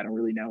DMs. Like I don't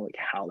really know like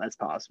how that's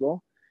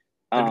possible.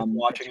 They're just Um,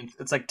 watching.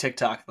 It's like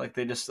TikTok. Like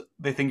they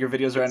think your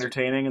videos are it's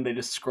entertaining and they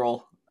just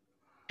scroll.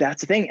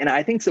 That's the thing. And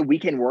I think it's the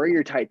weekend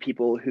warrior type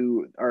people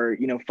who are,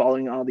 you know,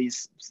 following all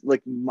these,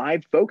 like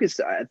my focus,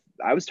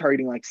 I was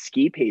targeting like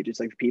ski pages,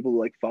 like people who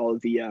like follow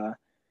the, you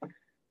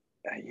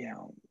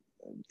know,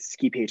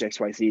 ski page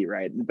XYZ,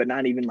 right? But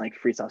not even like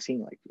freestyle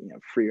scene, like, you know,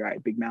 free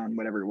ride, big mountain,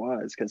 whatever it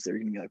was, because they're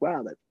gonna be like,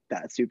 wow,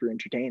 that's super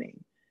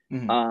entertaining.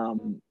 Mm-hmm.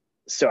 Um,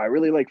 so I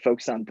really like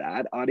focus on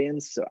that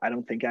audience. So I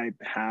don't think I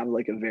have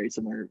like a very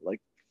similar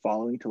like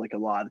following to like a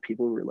lot of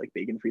people who are like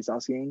big in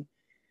freestyle skiing.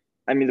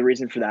 I mean, the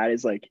reason for that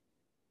is like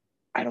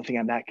I don't think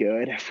I'm that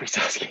good at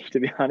freestyle skiing,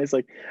 to be honest.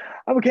 Like,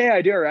 I'm okay,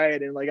 I do all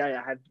right, and like I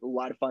have a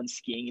lot of fun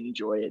skiing and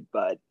enjoy it.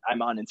 But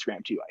I'm on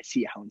Instagram too. I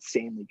see how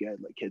insanely good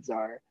like kids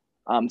are.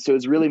 So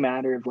it's really a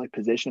matter of like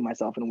positioning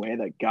myself in a way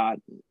that got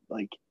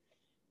like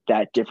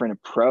that different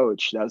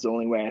approach. That was the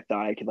only way I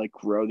thought I could like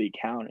grow the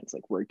account. It's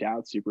like worked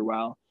out super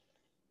well.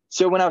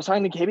 So when I was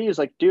talking to KB, he was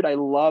like, "Dude, I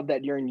love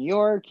that you're in New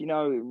York.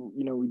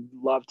 We'd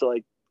love to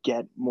like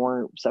get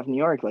more stuff in New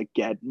York, like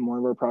get more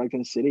of our product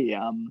in the city.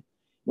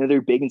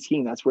 they're big in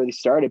skiing. That's where they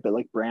started, but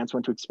like brands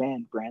want to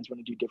expand, brands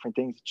want to do different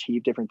things,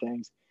 achieve different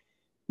things.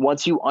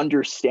 Once you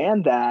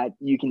understand that,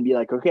 you can be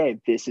like, okay,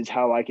 this is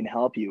how I can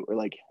help you, or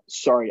like,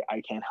 sorry,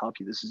 I can't help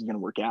you. This isn't going to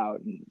work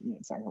out. And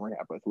it's not going to work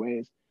out both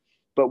ways.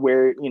 But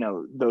where,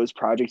 those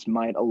projects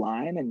might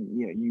align, and,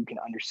 you can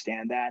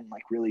understand that and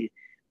like really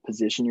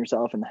position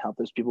yourself and help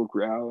those people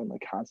grow and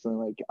like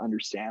constantly like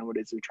understand what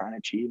it is they're trying to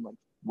achieve, like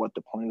what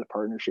the point of the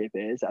partnership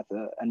is at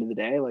the end of the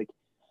day, like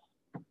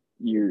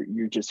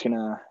you're just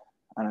gonna,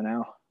 I don't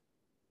know,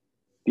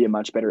 be a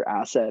much better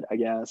asset, I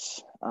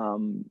guess.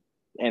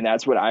 And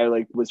that's what I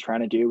like was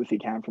trying to do with the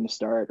account from the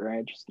start,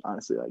 right? Just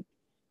honestly like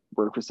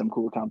work with some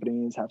cool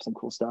companies, have some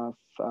cool stuff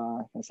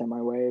send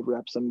my way,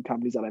 rep some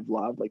companies that I've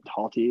loved, like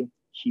Talty,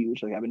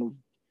 huge. Like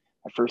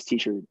my first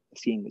t-shirt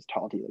skiing was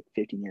Talty like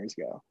 15 years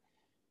ago.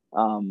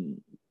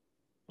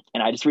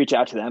 And I just reached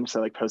out to them. So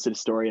I like posted a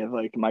story of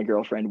like my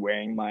girlfriend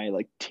wearing my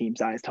like team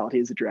size Talty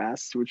as a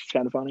dress, which was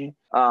kind of funny.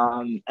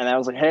 And I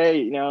was like,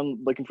 hey,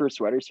 I'm looking for a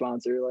sweater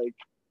sponsor. Like,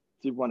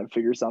 do you want to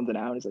figure something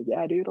out? He's like,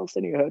 yeah, dude, I'll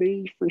send you a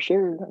hoodie for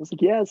sure. I was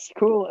like, yes,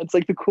 cool. It's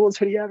like the coolest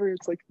hoodie ever.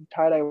 It's like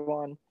tie-dye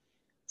one.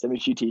 Send me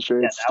a few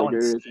t-shirts,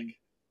 stickers.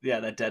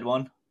 Yeah, that dead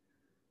one.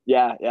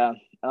 Yeah.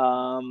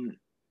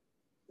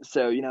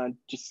 So,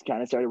 just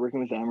kind of started working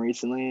with them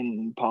recently,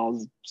 and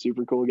Paul's a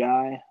super cool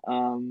guy.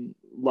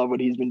 Love what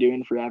he's been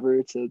doing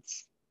forever. So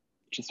it's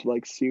just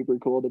like super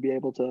cool to be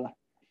able to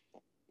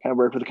kind of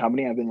work with a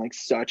company I've been like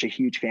such a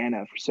huge fan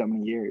of for so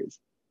many years.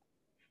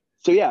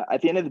 So yeah,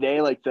 at the end of the day,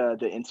 like the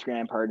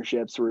Instagram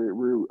partnerships were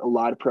a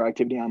lot of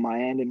proactivity on my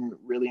end, and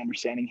really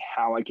understanding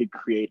how I could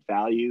create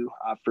value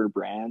for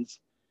brands,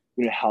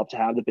 help to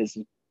have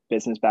the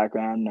business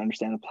background and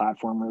understand the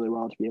platform really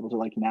well to be able to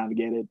like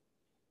navigate it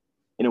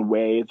in a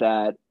way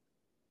that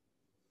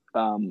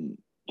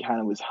kind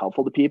of was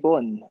helpful to people,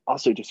 and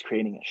also just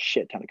creating a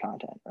shit ton of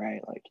content,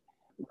 right? Like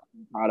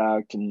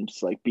product, and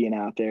just like being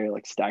out there,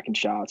 like stacking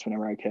shots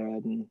whenever I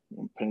could, and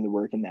putting the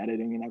work in the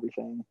editing and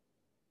everything.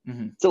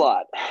 Mm-hmm. It's a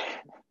lot.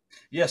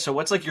 Yeah. So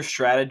what's like your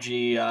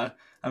strategy? I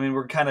mean,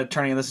 we're kind of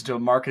turning this into a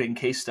marketing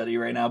case study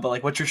right now, but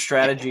like, what's your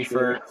strategy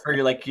for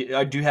your, like,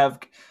 do you have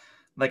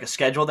like a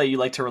schedule that you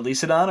like to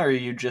release it on, or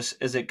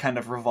is it kind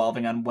of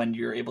revolving on when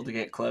you're able to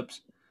get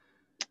clips?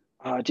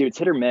 Dude, it's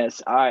hit or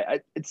miss.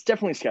 It's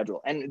definitely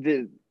scheduled.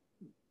 And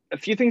a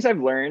few things I've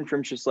learned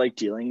from just like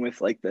dealing with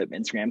like the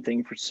Instagram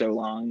thing for so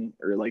long,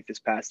 or like this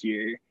past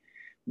year.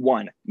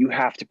 One, you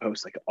have to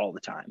post like all the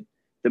time.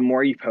 The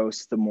more you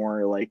post, the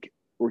more like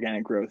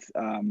organic growth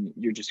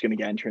you're just going to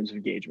get in terms of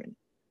engagement.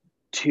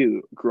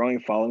 Two, growing a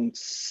following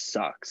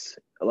sucks.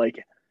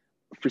 Like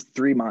for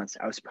 3 months,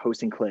 I was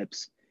posting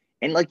clips,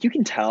 and like you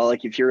can tell,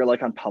 like if you're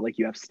like on public,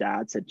 you have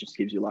stats that just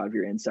gives you a lot of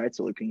your insights.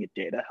 So looking at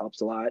data helps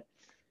a lot.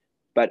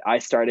 But I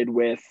started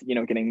with,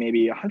 getting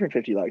maybe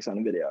 150 likes on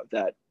a video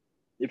that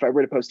if I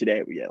were to post today,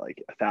 it would get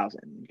like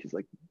 1,000, because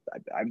like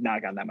I've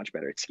not gotten that much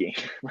better at skiing,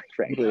 like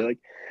frankly,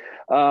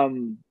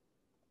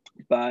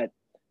 but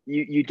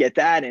you get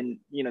that, and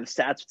the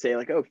stats would say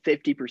like, oh,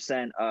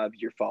 50% of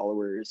your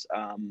followers,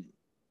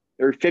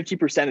 or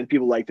 50% of the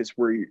people like this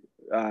were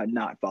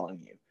not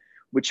following you,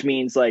 which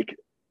means like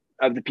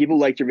of the people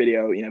who liked your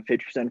video,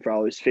 50%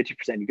 followers,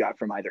 50% you got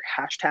from either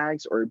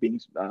hashtags or being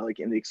like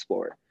in the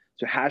Explorer.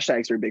 So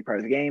hashtags are a big part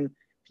of the game.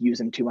 If you use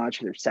them too much,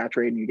 they're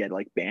saturated and you get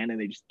like banned,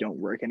 and they just don't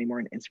work anymore.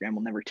 And Instagram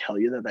will never tell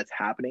you that that's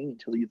happening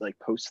until you like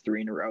post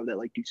 3 in a row that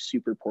like do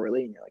super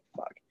poorly, and you're like,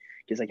 fuck,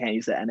 because I can't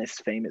use the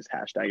NS famous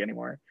hashtag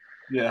anymore.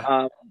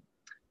 Yeah.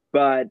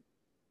 But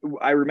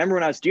I remember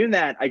when I was doing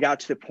that, I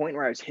got to the point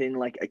where I was hitting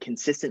like a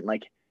consistent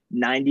like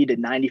 90 to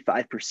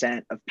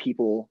 95% of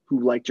people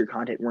who liked your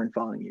content weren't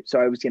following you.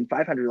 So I was getting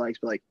 500 likes,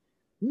 but like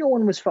no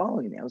one was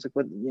following me. I was like,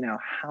 what,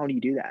 how do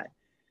you do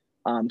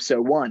that? So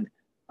one,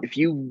 if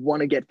you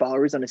want to get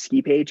followers on a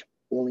ski page,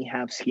 only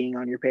have skiing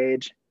on your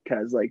page,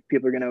 because like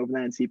people are going to open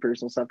that and see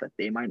personal stuff that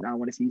they might not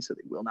want to see, so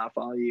they will not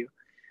follow you.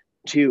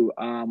 Two,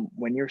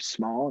 when you're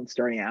small and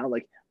starting out,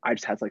 like I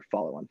just had to like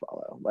follow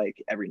unfollow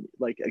like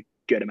a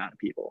good amount of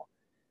people,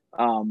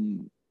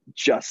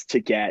 just to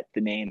get the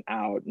name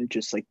out and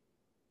just like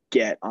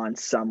get on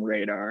some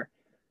radar.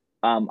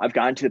 I've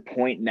gotten to the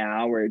point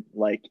now where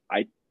like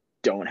I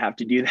don't have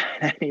to do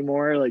that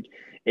anymore. Like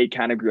it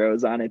kind of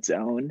grows on its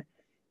own.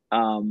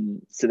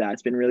 So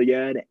that's been really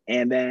good.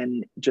 And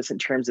then just in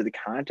terms of the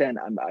content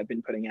I've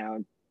been putting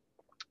out,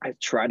 I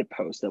try to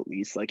post at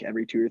least like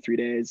every 2 or 3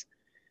 days.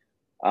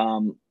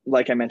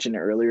 Like I mentioned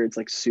earlier, it's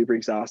like super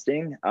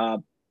exhausting.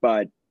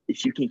 But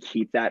if you can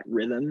keep that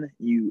rhythm,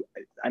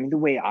 the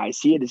way I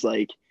see it is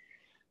like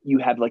you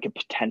have like a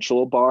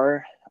potential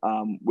bar,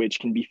 which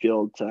can be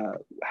filled to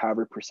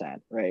however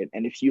percent, right?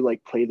 And if you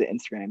like play the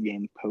Instagram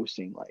game,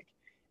 posting like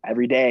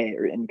every day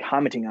and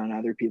commenting on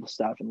other people's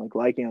stuff and like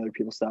liking other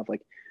people's stuff,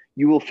 like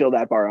you will fill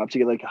that bar up to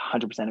get like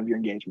 100% of your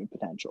engagement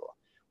potential,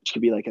 which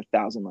could be like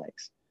 1,000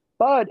 likes.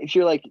 But if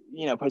you're like,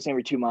 posting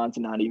every 2 months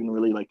and not even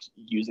really like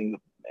using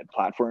the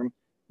platform,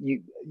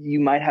 you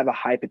might have a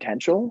high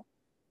potential,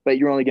 but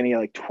you're only going to get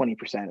like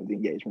 20% of the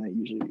engagement that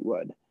usually you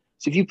would.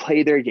 So if you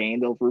play their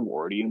game, they'll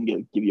reward you and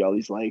give you all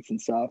these likes and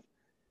stuff.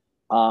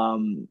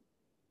 Um,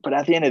 but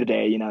at the end of the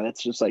day,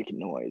 that's just like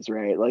noise,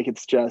 right? Like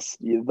it's just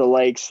the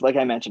likes, like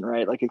I mentioned,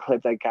 right? Like a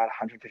clip that got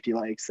 150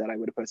 likes that I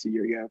would have posted a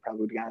year ago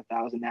probably would have gotten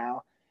 1,000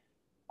 now.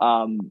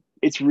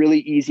 It's really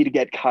easy to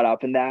get caught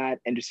up in that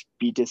and just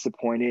be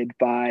disappointed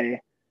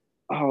by,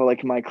 oh,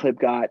 like my clip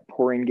got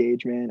poor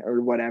engagement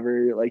or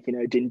whatever, like,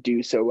 it didn't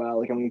do so well.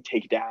 Like I'm going to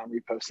take it down,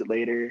 repost it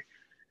later.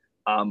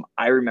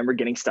 I remember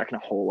getting stuck in a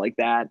hole like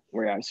that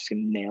where I was just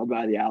getting nailed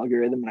by the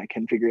algorithm and I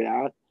couldn't figure it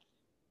out.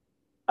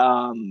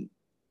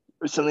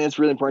 Something that's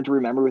really important to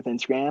remember with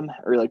Instagram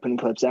or like putting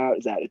clips out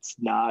is that it's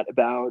not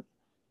about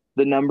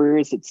the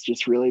numbers. It's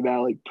just really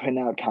about like putting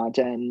out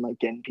content and like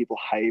getting people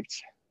hyped,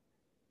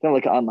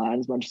 like online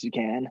as much as you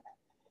can.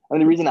 I mean,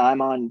 the reason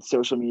I'm on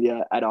social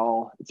media at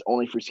all, it's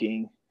only for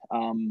skiing.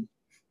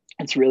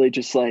 It's really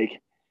just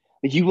like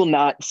you will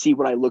not see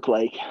what I look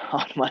like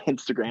on my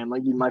Instagram.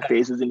 Like my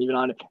face isn't even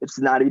on it. It's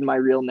not even my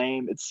real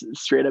name. It's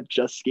straight up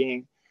just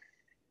skiing.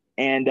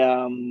 And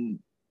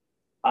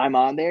I'm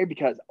on there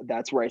because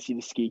that's where I see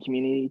the ski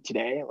community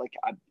today. Like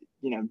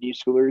New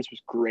Schoolers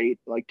was great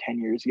like 10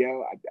 years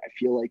ago. I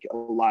feel like a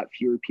lot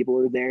fewer people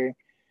are there.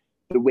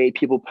 The way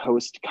people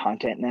post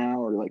content now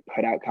or like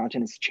put out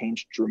content has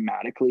changed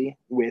dramatically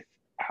with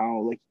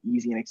how like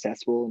easy and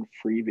accessible and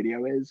free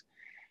video is.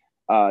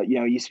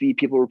 Used to be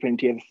people were putting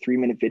together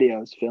 3-minute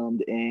videos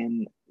filmed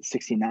in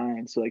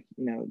 69. So like,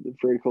 the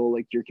vertical,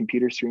 like your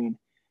computer screen.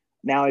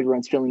 Now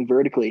everyone's filming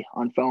vertically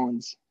on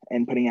phones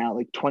and putting out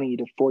like 20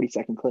 to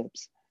 40-second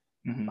clips.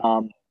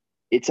 Mm-hmm.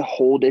 It's a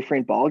whole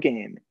different ball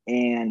game,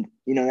 and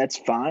that's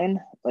fine.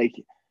 Like,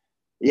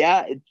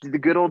 yeah, the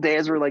good old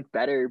days were like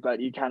better, but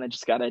you kind of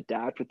just got to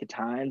adapt with the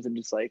times and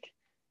just like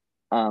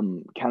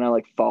kind of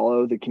like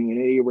follow the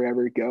community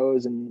wherever it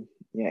goes. And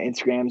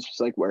Instagram's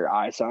just like where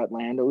I saw it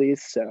land, at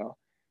least. So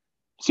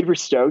super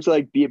stoked to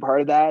like be a part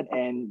of that.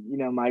 And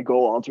my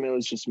goal ultimately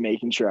was just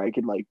making sure I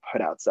could like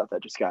put out stuff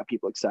that just got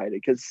people excited,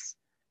 because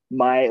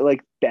my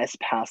like best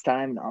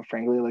pastime,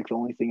 frankly, like the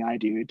only thing I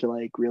do to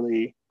like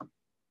really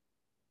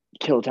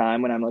kill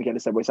time when I'm like at a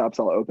Subway stop,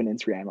 so I'll open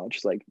Instagram, I'll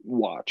just like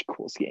watch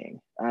cool skiing.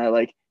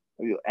 Like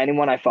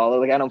anyone I follow,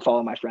 like I don't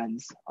follow my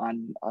friends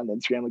on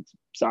Instagram, like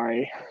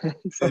sorry.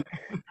 So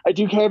I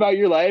do care about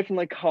your life and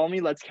like call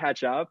me, let's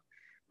catch up.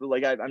 But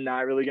like I'm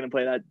not really gonna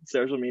play that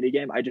social media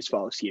game. I just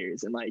follow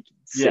skiers and like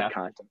sick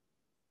content,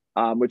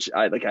 which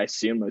I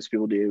assume most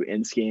people do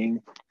in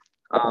skiing.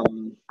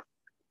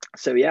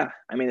 So yeah,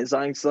 I mean, as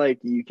long as like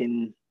you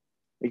can,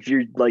 if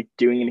you're like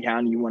doing an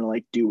account and you want to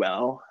like do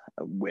well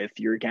with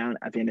your account,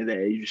 at the end of the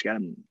day, you just gotta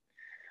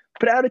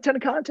put out a ton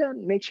of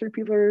content, make sure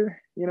people are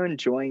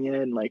enjoying it,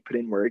 and like put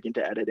in work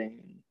into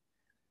editing.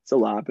 It's a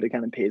lot, but it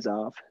kind of pays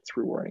off. It's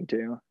rewarding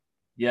too.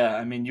 Yeah,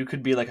 I mean, you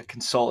could be like a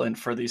consultant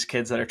for these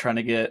kids that are trying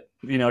to get,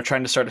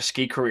 trying to start a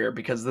ski career,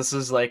 because this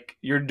is like,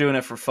 you're doing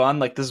it for fun.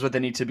 Like this is what they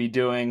need to be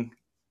doing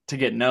to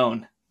get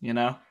known,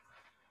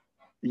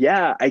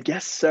 Yeah, I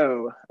guess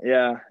so.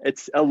 Yeah,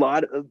 it's a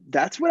lot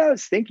that's what I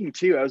was thinking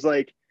too. I was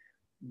like,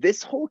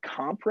 this whole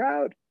comp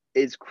route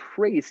is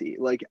crazy.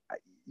 Like,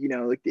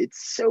 like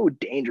it's so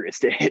dangerous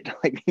to hit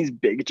like these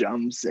big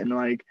jumps, and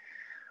like,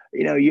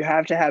 you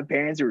have to have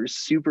parents who are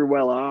super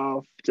well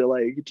off to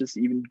like just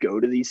even go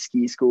to these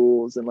ski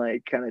schools and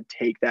like kind of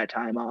take that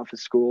time off of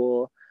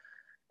school.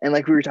 And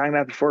like we were talking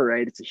about before,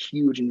 right? It's a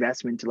huge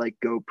investment to like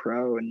go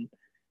pro and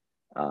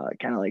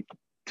kind of like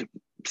to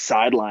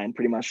sideline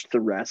pretty much the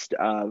rest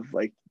of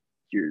like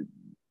your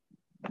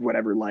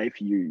whatever life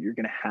you're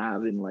gonna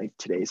have in like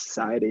today's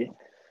society.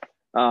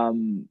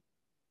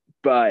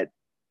 But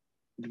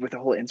with the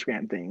whole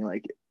Instagram thing,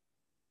 like,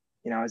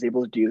 I was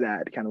able to do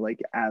that kind of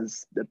like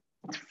as the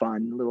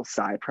fun little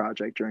side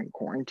project during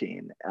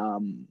quarantine.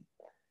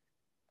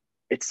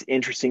 It's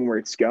interesting where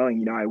it's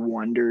going. I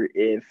wonder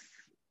if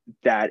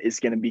that is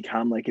going to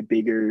become like a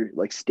bigger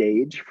like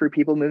stage for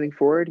people moving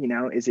forward.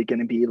 Is it going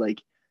to be like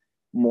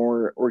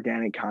more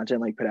organic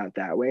content like put out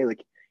that way?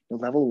 Like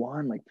Level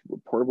One, like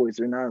Poor Boys,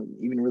 they're not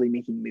even really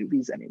making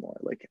movies anymore.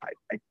 Like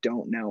I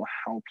don't know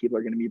how people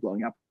are going to be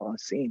blowing up on the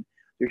scene.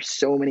 There's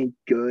so many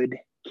good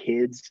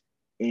kids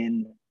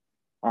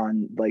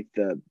on like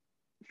the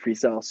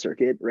freestyle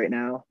circuit right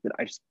now that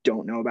I just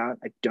don't know about.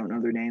 I don't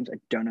know their names. I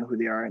don't know who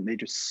they are, and they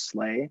just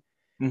slay.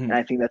 Mm-hmm. And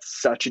I think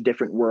that's such a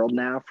different world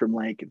now from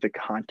like the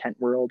content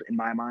world in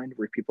my mind,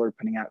 where people are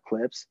putting out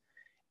clips,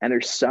 and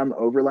there's some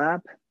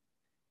overlap,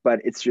 but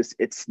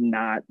it's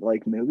not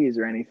like movies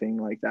or anything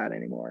like that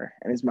anymore.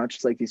 And as much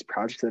as like these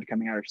projects that are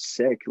coming out are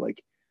sick,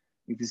 like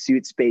the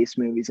Zoot Space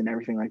movies and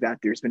everything like that,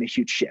 there's been a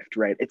huge shift,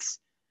 right?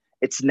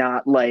 It's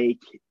not like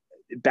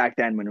back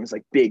then when it was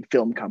like big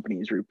film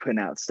companies were putting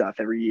out stuff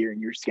every year and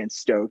you're just getting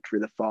stoked for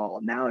the fall.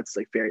 Now it's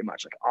like very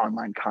much like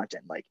online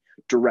content, like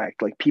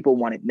direct, like people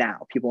want it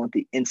now. People want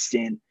the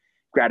instant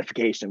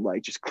gratification of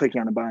like just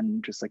clicking on a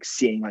button, just like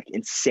seeing like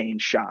insane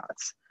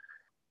shots.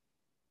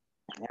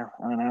 Yeah,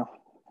 I don't know.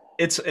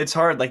 It's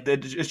hard. Like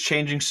it's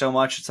changing so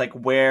much. It's like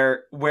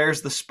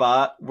where's the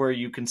spot where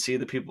you can see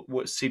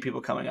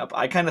people coming up?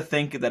 I kind of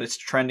think that it's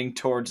trending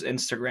towards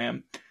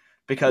Instagram,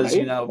 because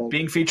Right?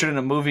 being featured in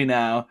a movie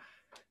now,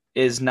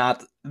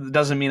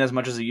 doesn't mean as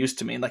much as it used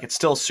to mean. Like it's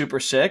still super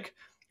sick,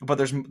 but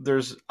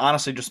there's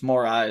honestly just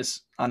more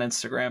eyes on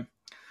Instagram.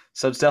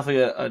 So it's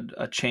definitely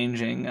a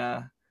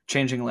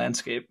changing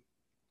landscape.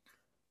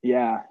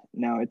 Yeah,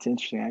 no, it's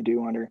interesting. I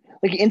do wonder.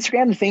 Like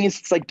Instagram, the thing is,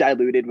 it's like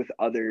diluted with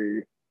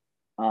other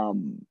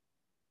um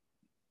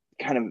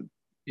kind of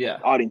Yeah.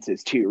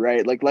 audiences too,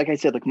 right? Like I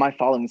said, like my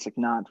following is like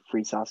not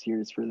freestyle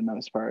skiers for the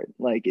most part.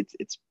 Like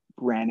it's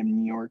random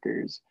New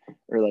Yorkers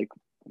or like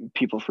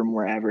people from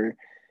wherever.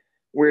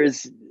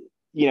 Whereas,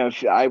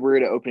 if I were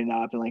to open it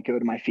up and like go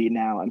to my feed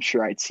now, I'm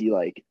sure I'd see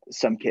like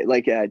some kid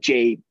like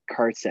Jay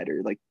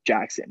Cartsetter, like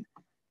Jackson.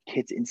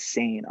 Kid's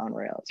insane on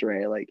rails,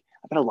 right? Like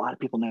I bet a lot of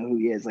people know who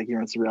he is. Like he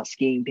runs the rail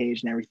skiing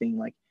page and everything.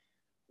 Like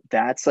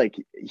that's like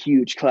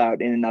huge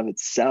clout in and of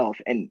itself.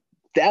 And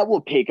that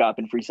will pick up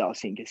in freestyle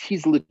skiing because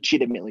he's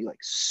legitimately like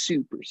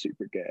super,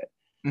 super good.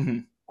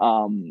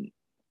 Mm-hmm.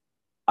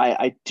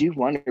 I do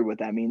wonder what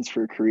that means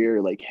for a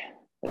career. Like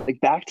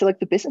back to like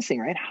the business thing,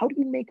 right? How do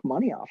you make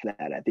money off of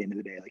that at the end of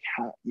the day? Like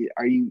how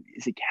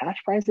is it cash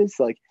prizes?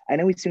 Like I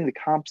know he's doing the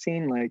comp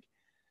scene. Like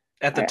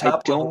At the I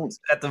top level, don't,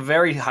 at the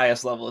very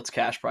highest level, it's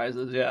cash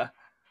prizes. Yeah,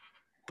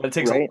 but it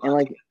takes a lot right? And to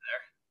like, get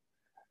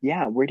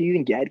yeah, where do you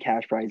even get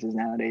cash prizes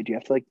nowadays? Do you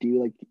have to like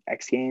do like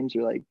X Games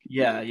or like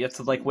there. Yeah, you have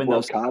to like win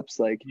World those. Cups?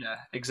 Like Yeah,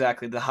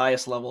 exactly. The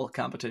highest level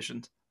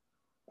competitions.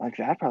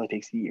 that probably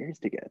takes years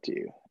to get to,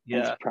 and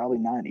it's Yeah. probably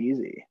not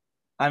easy.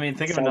 I mean,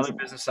 think of Besides,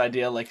 another business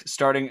idea like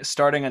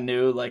starting a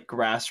new like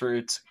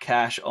grassroots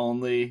cash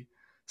only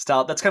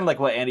style. That's kind of like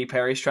what Andy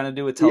Perry's trying to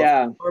do with Telephone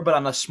yeah, Tour, but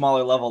on a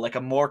smaller level, like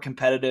a more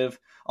competitive,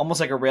 almost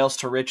like a rails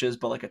to riches,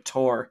 but like a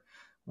tour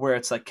where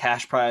it's like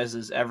cash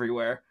prizes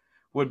everywhere.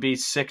 Would be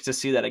sick to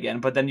see that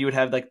again. But then you would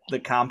have like the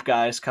comp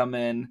guys come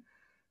in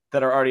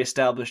that are already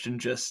established and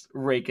just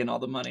rake in all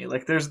the money.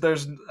 Like there's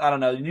I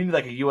don't know, you need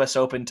like a US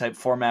Open type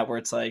format where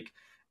it's like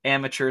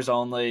amateurs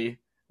only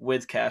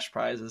with cash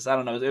prizes. I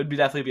don't know. It would be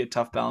definitely be a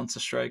tough balance to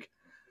strike.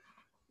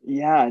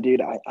 yeah,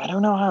 dude. I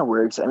don't know how it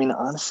works. I mean,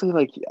 honestly,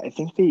 like I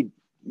think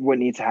what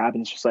needs to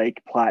happen is just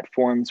like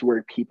platforms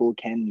where people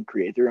can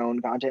create their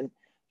own content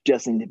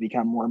just need to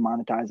become more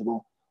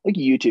monetizable. Like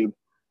YouTube.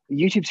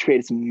 YouTube's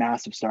created some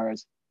massive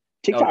stars.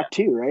 Oh TikTok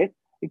too, right?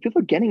 Like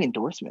people are getting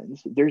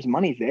endorsements. There's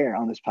money there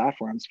on those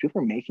platforms.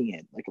 People are making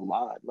it like a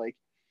lot. Like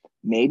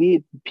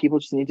maybe people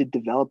just need to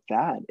develop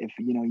that if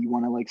you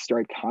want to like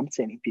start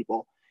compensating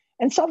people.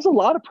 And it solves a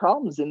lot of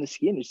problems in the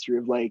ski industry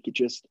of like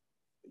just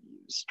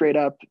straight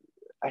up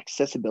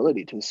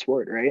accessibility to the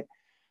sport, right?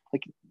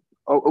 Like,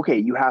 oh, okay,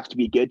 you have to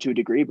be good to a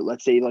degree, but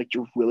let's say like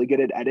you're really good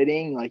at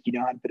editing, like you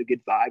know how to put a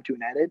good vibe to an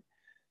edit,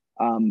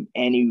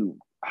 and you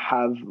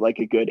have like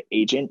a good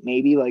agent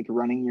maybe like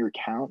running your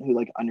account who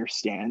like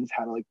understands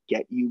how to like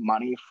get you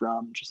money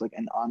from just like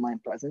an online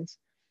presence.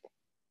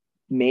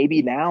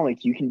 Maybe now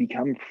like you can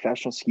become a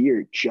professional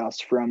skier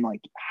just from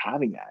like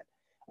having that.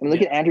 I mean, look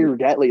yeah. at Andrew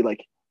Rodetli.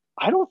 Like,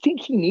 I don't think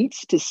he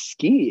needs to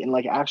ski and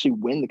like actually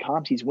win the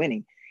comps he's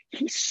winning.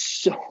 He's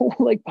so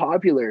like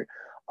popular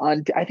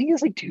on. I think he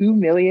has like 2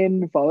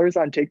 million followers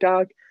on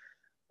TikTok.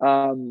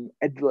 And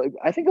like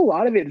I think a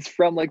lot of it is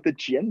from like the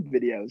gym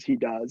videos he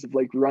does of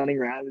like running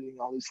around and doing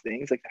all those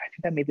things. Like I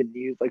think that made the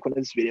news. Like one of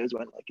his videos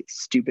went like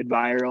it's stupid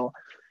viral.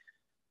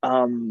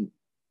 Um,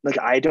 like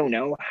I don't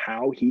know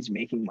how he's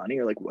making money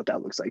or like what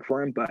that looks like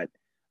for him, but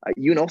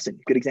Yoon Olsen,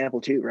 good example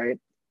too, right?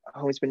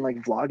 Oh, he's been like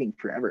vlogging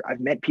forever. I've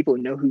met people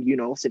who know who Yoon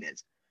Olsen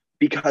is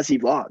because he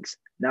vlogs,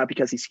 not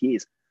because he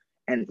skis.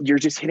 And you're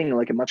just hitting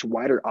like a much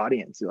wider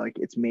audience. Like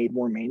it's made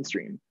more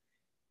mainstream.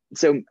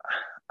 So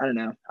I don't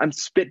know. I'm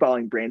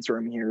spitballing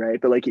brainstorming here, right?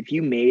 But like if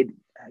you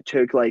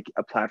took like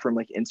a platform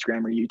like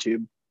Instagram or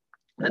YouTube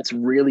that's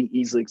really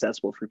easily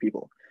accessible for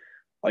people,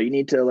 all you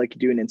need to like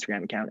do an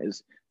Instagram account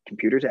is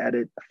computer to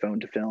edit, a phone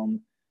to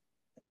film,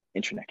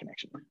 internet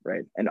connection,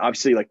 right? And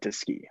obviously like to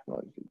ski.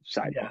 Well,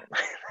 side Yeah.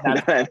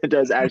 point. It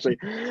does actually,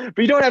 but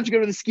you don't have to go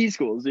to the ski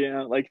schools,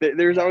 like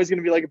there's always going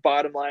to be like a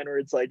bottom line where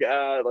it's like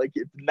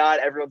not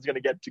everyone's going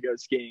to get to go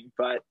skiing,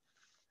 but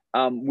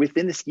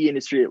within the ski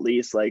industry at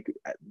least, like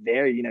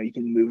there you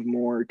can move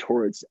more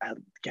towards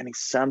getting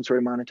some sort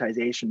of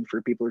monetization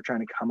for people who are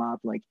trying to come up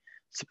and like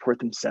support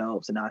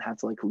themselves and not have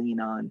to like lean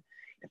on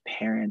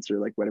parents or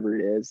like whatever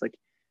it is, like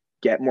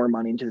get more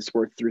money into the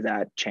sport through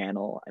that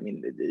channel. I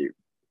mean,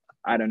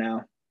 I don't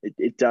know.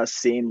 It does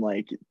seem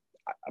like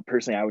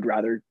personally, I would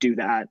rather do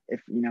that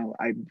if,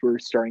 I were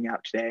starting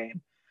out today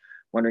and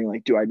wondering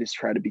like, do I just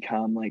try to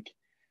become like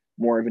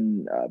more of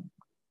an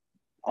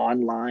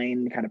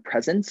online kind of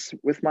presence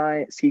with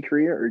my ski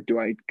career, or do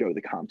I go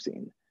the comp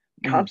scene?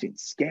 Comp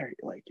scene's scary.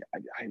 Like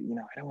I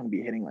don't want to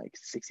be hitting like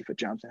 60-foot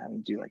jumps and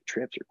having to do like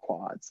trips or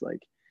quads.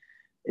 Like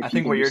I if you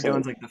think can what you're just doing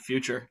like, is like the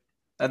future.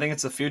 I think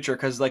it's the future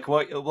because like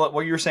what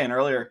you were saying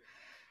earlier,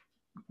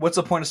 what's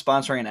the point of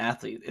sponsoring an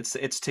athlete?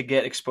 It's to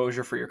get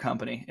exposure for your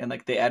company and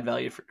like they add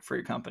value for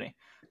your company.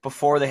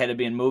 Before they had to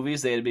be in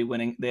movies, they had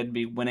to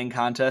be winning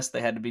contests,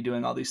 they had to be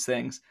doing all these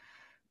things.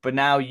 But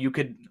now you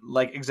could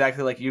like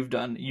exactly like you've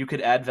done, you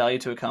could add value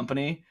to a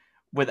company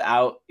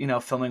without,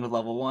 filming with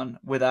Level One,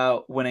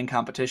 without winning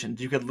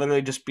competitions. You could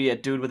literally just be a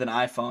dude with an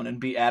iPhone and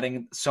be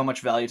adding so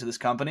much value to this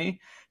company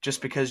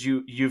just because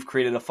you've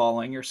created a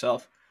following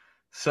yourself.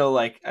 So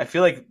like I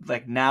feel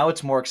like now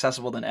it's more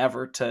accessible than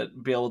ever to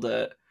be able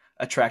to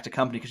attract a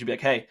company because you'd be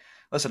like, hey,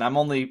 listen, I'm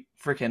only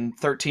freaking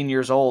 13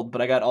 years old,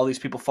 but I got all these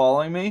people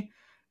following me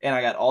and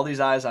I got all these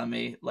eyes on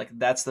me. Like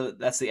that's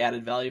the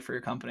added value for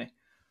your company.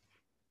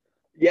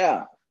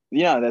 Yeah,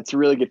 yeah, that's a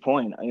really good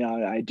point.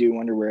 I do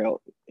wonder where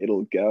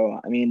it'll go.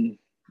 I mean,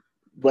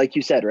 like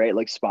you said, right?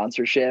 Like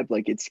sponsorship,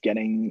 like it's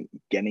getting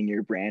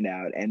your brand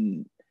out.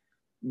 And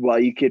while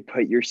you could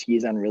put your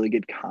skis on really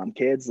good comp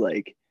kids,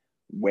 like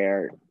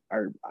where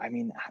are I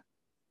mean,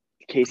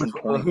 case in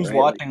point, Who's right?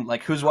 watching?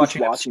 Like who's Who's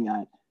watching? watching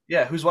that?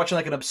 Yeah, who's watching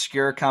like an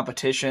obscure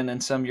competition in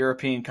some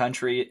European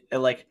country?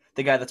 Like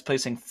the guy that's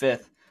placing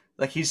fifth,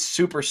 like he's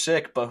super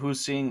sick, but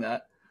who's seeing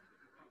that?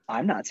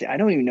 I'm not saying I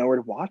don't even know where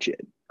to watch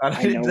it.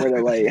 I know where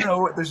to There's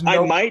like. there's I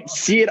no. might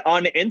see it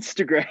on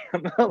Instagram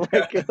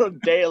like a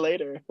day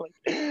later. Like,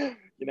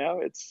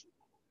 it's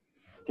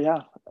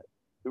yeah.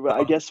 Well,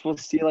 I guess we'll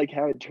see like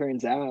how it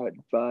turns out,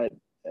 but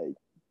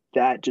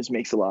that just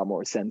makes a lot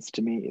more sense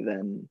to me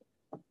than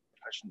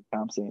pushing the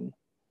comp scene.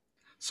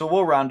 So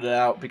we'll round it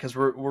out because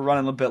we're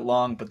running a bit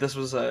long, but this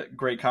was a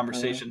great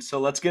conversation. So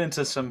let's get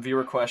into some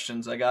viewer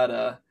questions. I got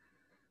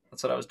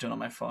that's what I was doing on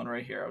my phone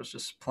right here. I was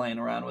just playing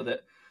around with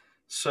it.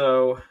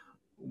 So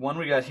one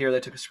we got here,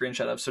 they took a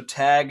screenshot of. So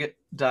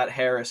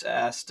Tag.Harris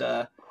asked,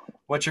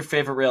 "What's your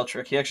favorite rail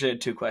trick?" He actually had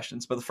two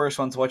questions, but the first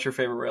one's, "What's your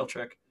favorite rail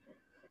trick?"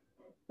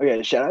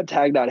 Okay, shout out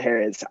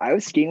Tag.Harris. I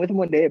was skiing with him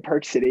one day at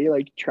Park City,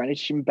 like trying to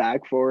teach him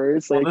back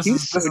forwards. Well, Like this he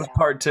is was this so is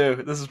part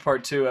two. This is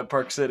part two at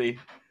Park City.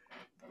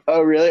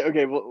 Oh, really?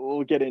 Okay,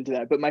 we'll get into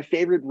that. But my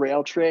favorite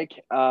rail trick,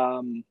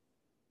 2P4.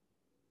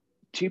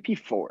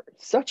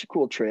 Such a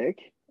cool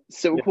trick.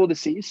 So Yeah. cool to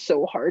see.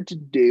 So hard to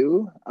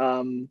do.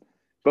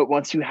 But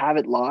once you have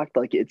it locked,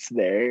 like it's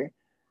there.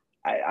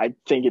 I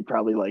think it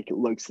probably like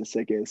looks the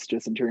sickest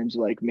just in terms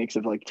of like mix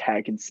of like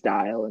tech and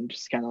style and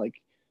just kind of like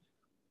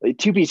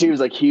 2P2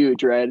 was like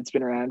huge, right? It's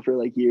been around for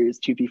like years.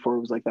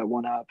 2P4 was like that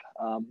one up.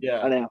 I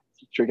Yeah. don't know.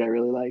 It's a trick I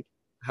really like.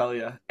 Hell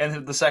yeah.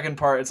 And the second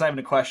part, it's not even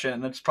a question,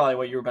 and that's probably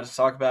what you were about to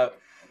talk about.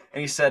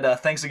 And he said,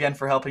 "Thanks again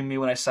for helping me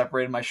when I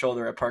separated my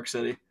shoulder at Park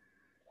City."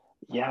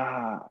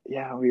 Yeah,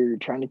 we were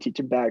trying to teach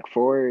him back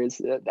fours.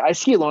 I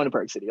ski alone in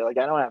Park City. Like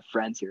I don't have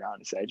friends here,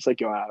 honestly. I just like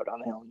go out on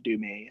the hill and do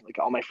me. Like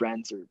all my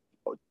friends are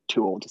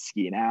too old to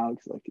ski now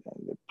because like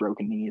they're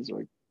broken knees,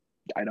 or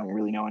I don't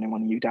really know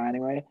anyone in Utah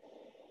anyway.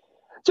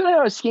 So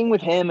I was skiing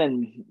with him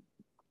and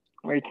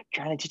we're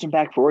trying to teach him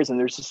back fours. And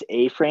there's this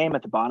A-frame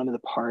at the bottom of the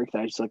park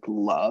that I just like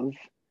love.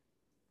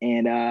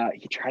 And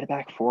he tried a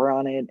back four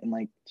on it and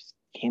like just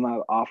came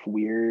out off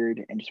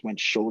weird and just went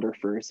shoulder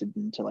first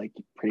into like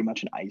pretty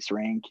much an ice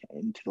rink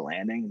into the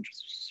landing and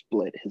just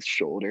split his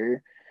shoulder.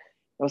 It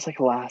was like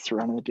the last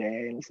run of the day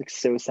and it was like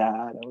so sad.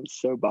 I was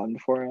so bummed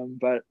for him.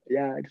 But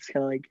yeah, I just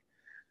kind of like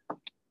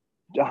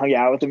hung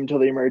out with him until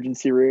the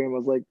emergency room. I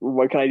was like,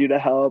 what can I do to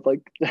help?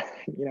 Like, it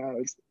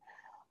was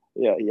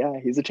yeah,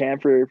 he's a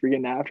champ for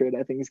getting after it.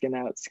 I think he's getting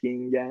out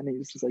skiing again. He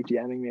was just like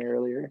DMing me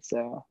earlier.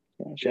 So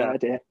yeah, shout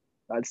out to him.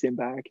 Glad to see him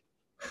back.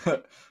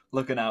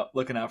 looking out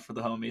for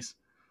the homies.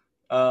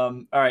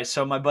 All right,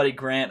 so my buddy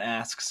Grant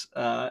asks,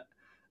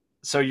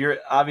 so you're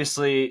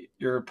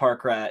a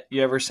park rat.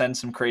 You ever send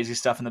some crazy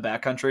stuff in the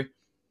backcountry?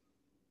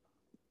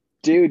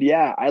 Dude,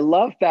 yeah, I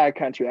love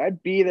backcountry.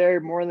 I'd be there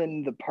more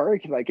than the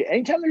park. Like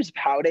anytime there's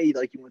powder,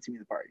 like you want to see me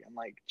in the park. I'm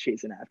like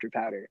chasing after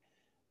powder.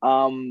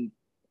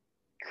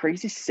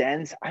 Crazy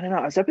sense. I don't know.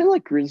 I was up in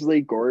like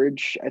Grizzly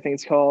Gorge, I think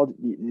it's called,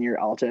 near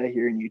Alta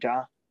here in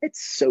Utah. It's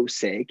so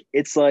sick.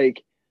 It's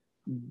like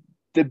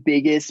the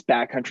biggest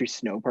backcountry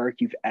snow park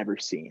you've ever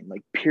seen.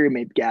 Like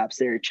Pyramid Gaps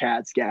there,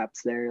 Chad's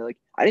Gaps there. Like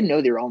I didn't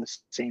know they were all in the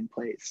same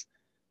place.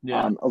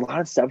 Yeah. A lot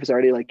of stuff is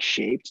already like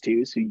shaped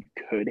too, so you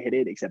could hit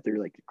it, except they're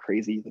like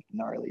crazy, like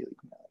gnarly, like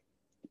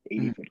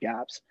 80-foot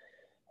gaps.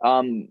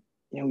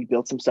 We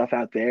built some stuff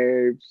out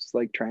there, just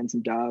like trying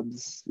some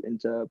jobs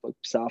into like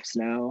soft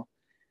snow.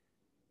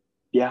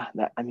 Yeah,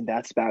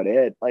 that's about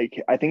it.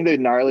 Like I think the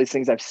gnarliest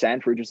things I've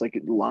sent were just like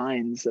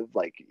lines of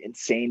like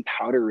insane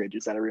powder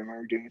ridges that I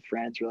remember doing with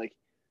friends. Where like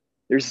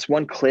there's this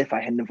one cliff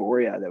I had in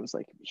Navoria that was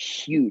like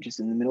huge, just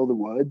in the middle of the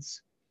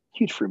woods.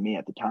 Huge for me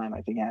at the time.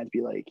 I think it had to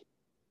be like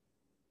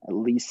at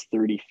least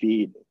 30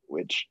 feet,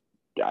 which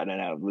I don't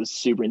know, was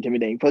super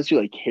intimidating. Plus you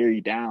like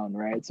carry down,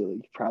 right? So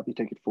like probably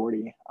took it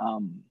 40.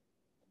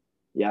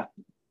 Yeah,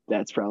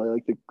 that's probably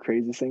like the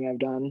craziest thing I've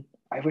done.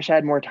 I wish I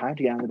had more time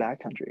to get on the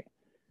backcountry.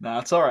 No,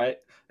 it's all right.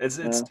 It's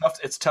tough.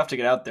 It's tough to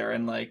get out there,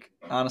 and like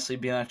honestly,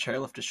 being on a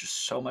chairlift is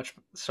just so much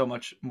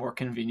more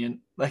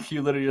convenient. Like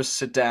you literally just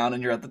sit down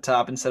and you're at the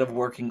top instead of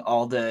working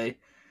all day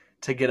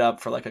to get up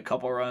for like a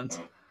couple runs.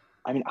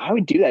 I mean, I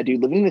would do that,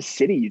 dude. Living in the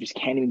city, you just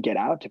can't even get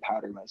out to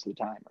powder most of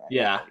the time, right?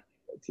 Yeah,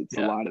 it's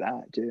a lot of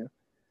that too.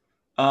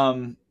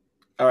 All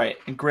right.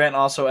 And Grant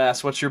also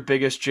asked, "What's your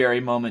biggest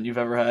Jerry moment you've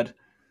ever had?"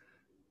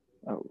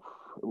 A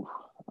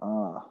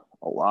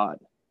lot.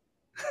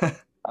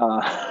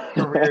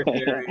 Career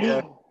Jerry.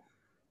 Yeah.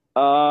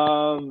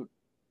 Um,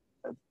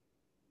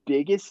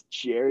 biggest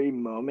Jerry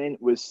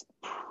moment was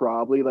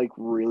probably like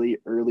really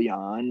early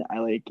on. I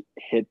like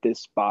hit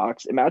this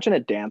box. Imagine a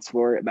dance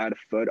floor about a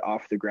foot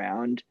off the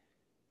ground,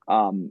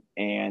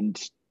 and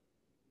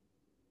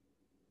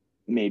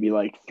maybe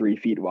like 3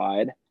 feet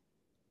wide.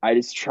 I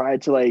just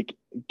tried to like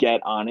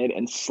get on it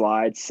and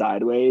slide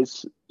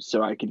sideways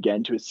so I could get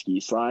into a ski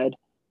slide.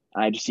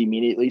 I just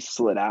immediately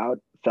slid out,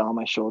 fell on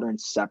my shoulder and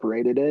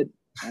separated it,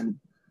 and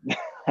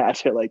had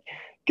to like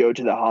go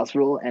to the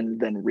hospital and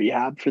then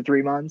rehab for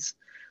 3 months.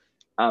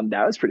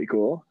 That was pretty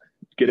cool.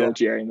 Good Yeah. old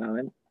Jerry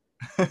moment.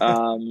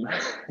 Um,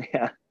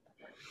 yeah.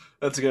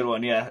 That's a good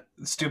one. Yeah.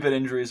 Stupid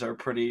injuries are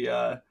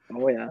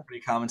Oh yeah.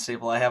 pretty common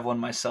staple. I have one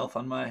myself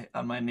on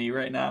my knee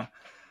right now.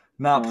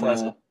 Not Oh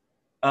pleasant.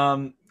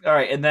 no. All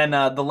right, and then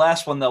the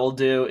last one that we'll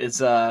do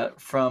is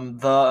from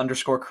the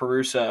underscore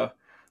Caruso,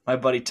 my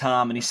buddy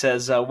Tom, and he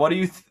says, what do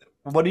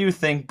you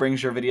think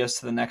brings your videos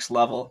to the next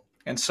level?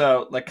 And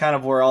so, like, kind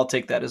of where I'll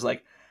take that is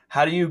like,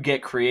 how do you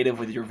get creative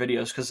with your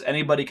videos? Because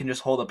anybody can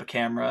just hold up a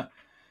camera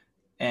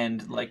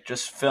and like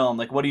just film.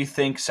 Like, what do you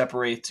think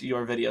separates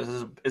your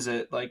videos? Is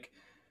it like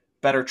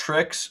better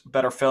tricks,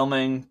 better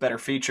filming, better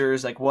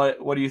features? Like, what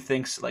do you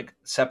think like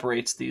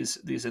separates these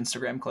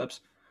Instagram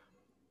clips?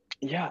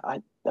 Yeah,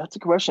 that's a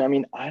question. I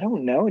mean, I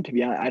don't know, to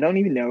be honest. I don't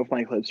even know if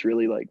my clips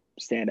really like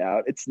stand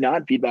out. It's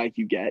not feedback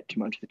you get too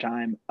much of the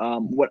time.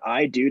 What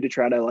I do to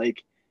try to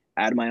like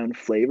add my own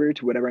flavor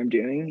to whatever I'm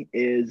doing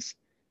is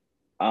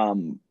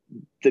um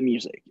the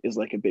music is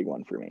like a big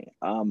one for me.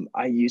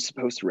 I used to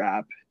post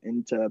rap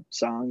into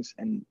songs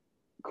and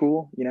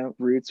cool,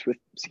 roots with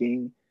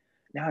skiing.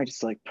 Now I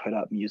just like put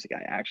up music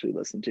I actually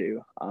listen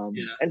to.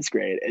 Yeah. And it's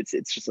great. It's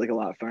just like a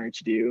lot of fun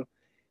to do.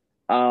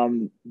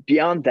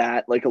 Beyond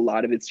that, like a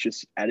lot of it's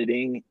just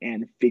editing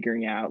and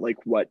figuring out like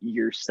what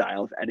your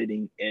style of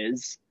editing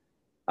is.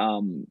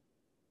 um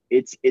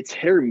it's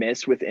hit or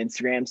miss with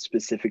Instagram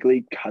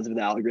specifically because of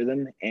the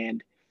algorithm.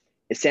 And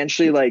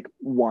essentially, like,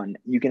 one,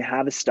 you can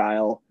have a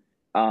style.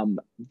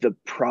 The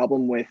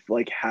problem with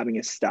like having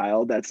a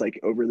style that's like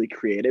overly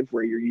creative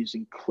where you're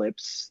using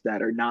clips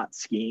that are not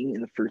skiing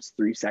in the first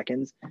 3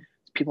 seconds,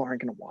 people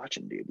aren't going to watch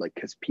them, dude. Like,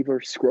 because people are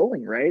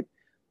scrolling, right?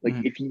 Like,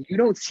 Mhm. if you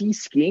don't see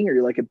skiing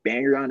or like a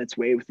banger on its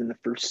way within the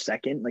first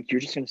second, like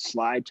you're just going to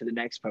slide to the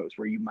next post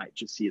where you might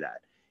just see that.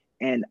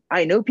 And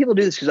I know people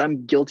do this because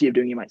I'm guilty of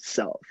doing it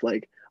myself.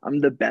 Like, I'm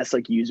the best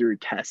like user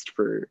test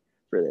for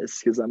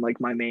this because I'm like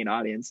my main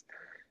audience.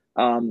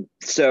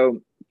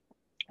 So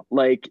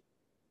like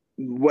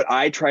what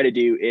I try to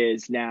do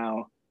is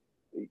now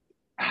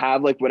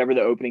have like whatever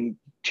the opening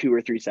 2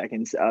 or 3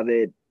 seconds of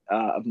it,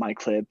 of my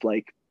clip,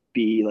 like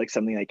be like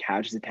something that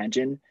catches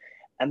attention,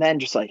 and then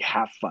just like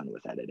have fun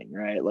with editing,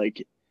 right?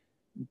 Like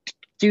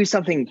do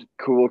something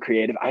cool,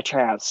 creative. I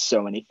try out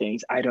so many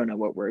things. I don't know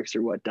what works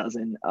or what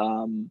doesn't.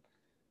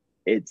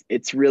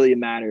 It's really a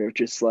matter of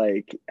just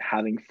like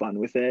having fun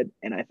with it.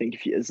 And I think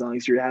if you, as long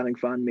as you're having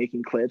fun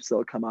making clips,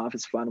 they'll come off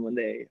as fun when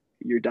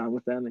you're done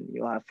with them, and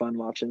you'll have fun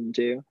watching them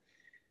too.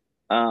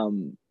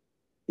 Um,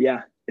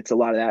 yeah, it's a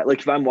lot of that. Like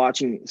if I'm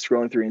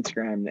scrolling through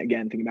Instagram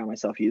again, thinking about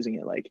myself using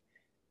it, like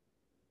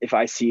if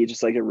I see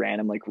just like a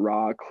random like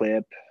raw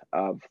clip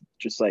of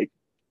just like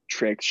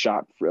tricks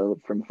shot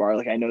from far,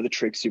 like I know the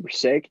trick's super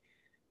sick.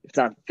 If it's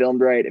not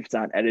filmed right, if it's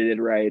not edited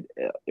right,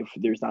 if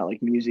there's not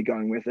like music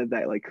going with it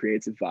that like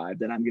creates a vibe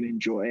that I'm gonna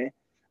enjoy,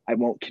 I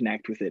won't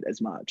connect with it as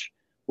much.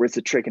 Whereas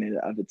the trick in it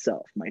of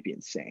itself might be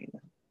insane.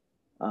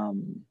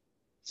 Um,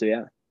 so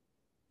yeah,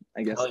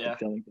 I guess Hell the yeah.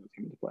 filming does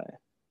come into play.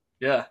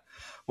 Yeah.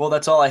 Well,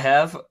 that's all I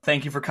have.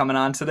 Thank you for coming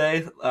on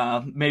today.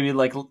 Maybe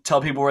like tell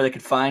people where they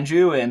could find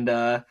you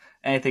and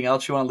anything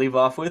else you want to leave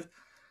off with.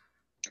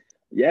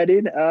 Yeah,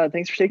 dude.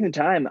 Thanks for taking the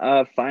time.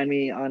 Find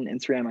me on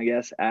Instagram, I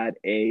guess, at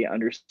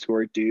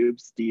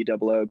 @a_Dubes,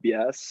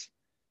 DOOBS.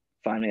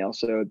 Find me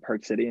also at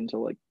Park City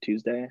until like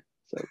Tuesday.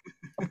 So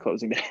I'm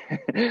closing day.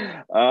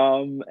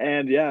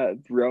 And yeah,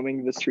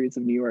 roaming the streets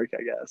of New York,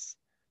 I guess.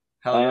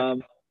 Hell yeah.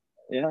 Um,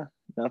 yeah,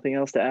 nothing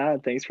else to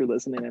add. Thanks for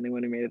listening.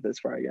 Anyone who made it this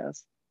far, I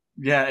guess.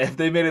 Yeah. If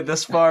they made it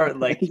this far,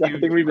 like I huge.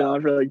 think we've been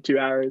on for like 2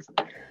 hours.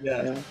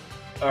 Yeah. Yeah.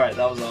 All right.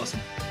 That was awesome.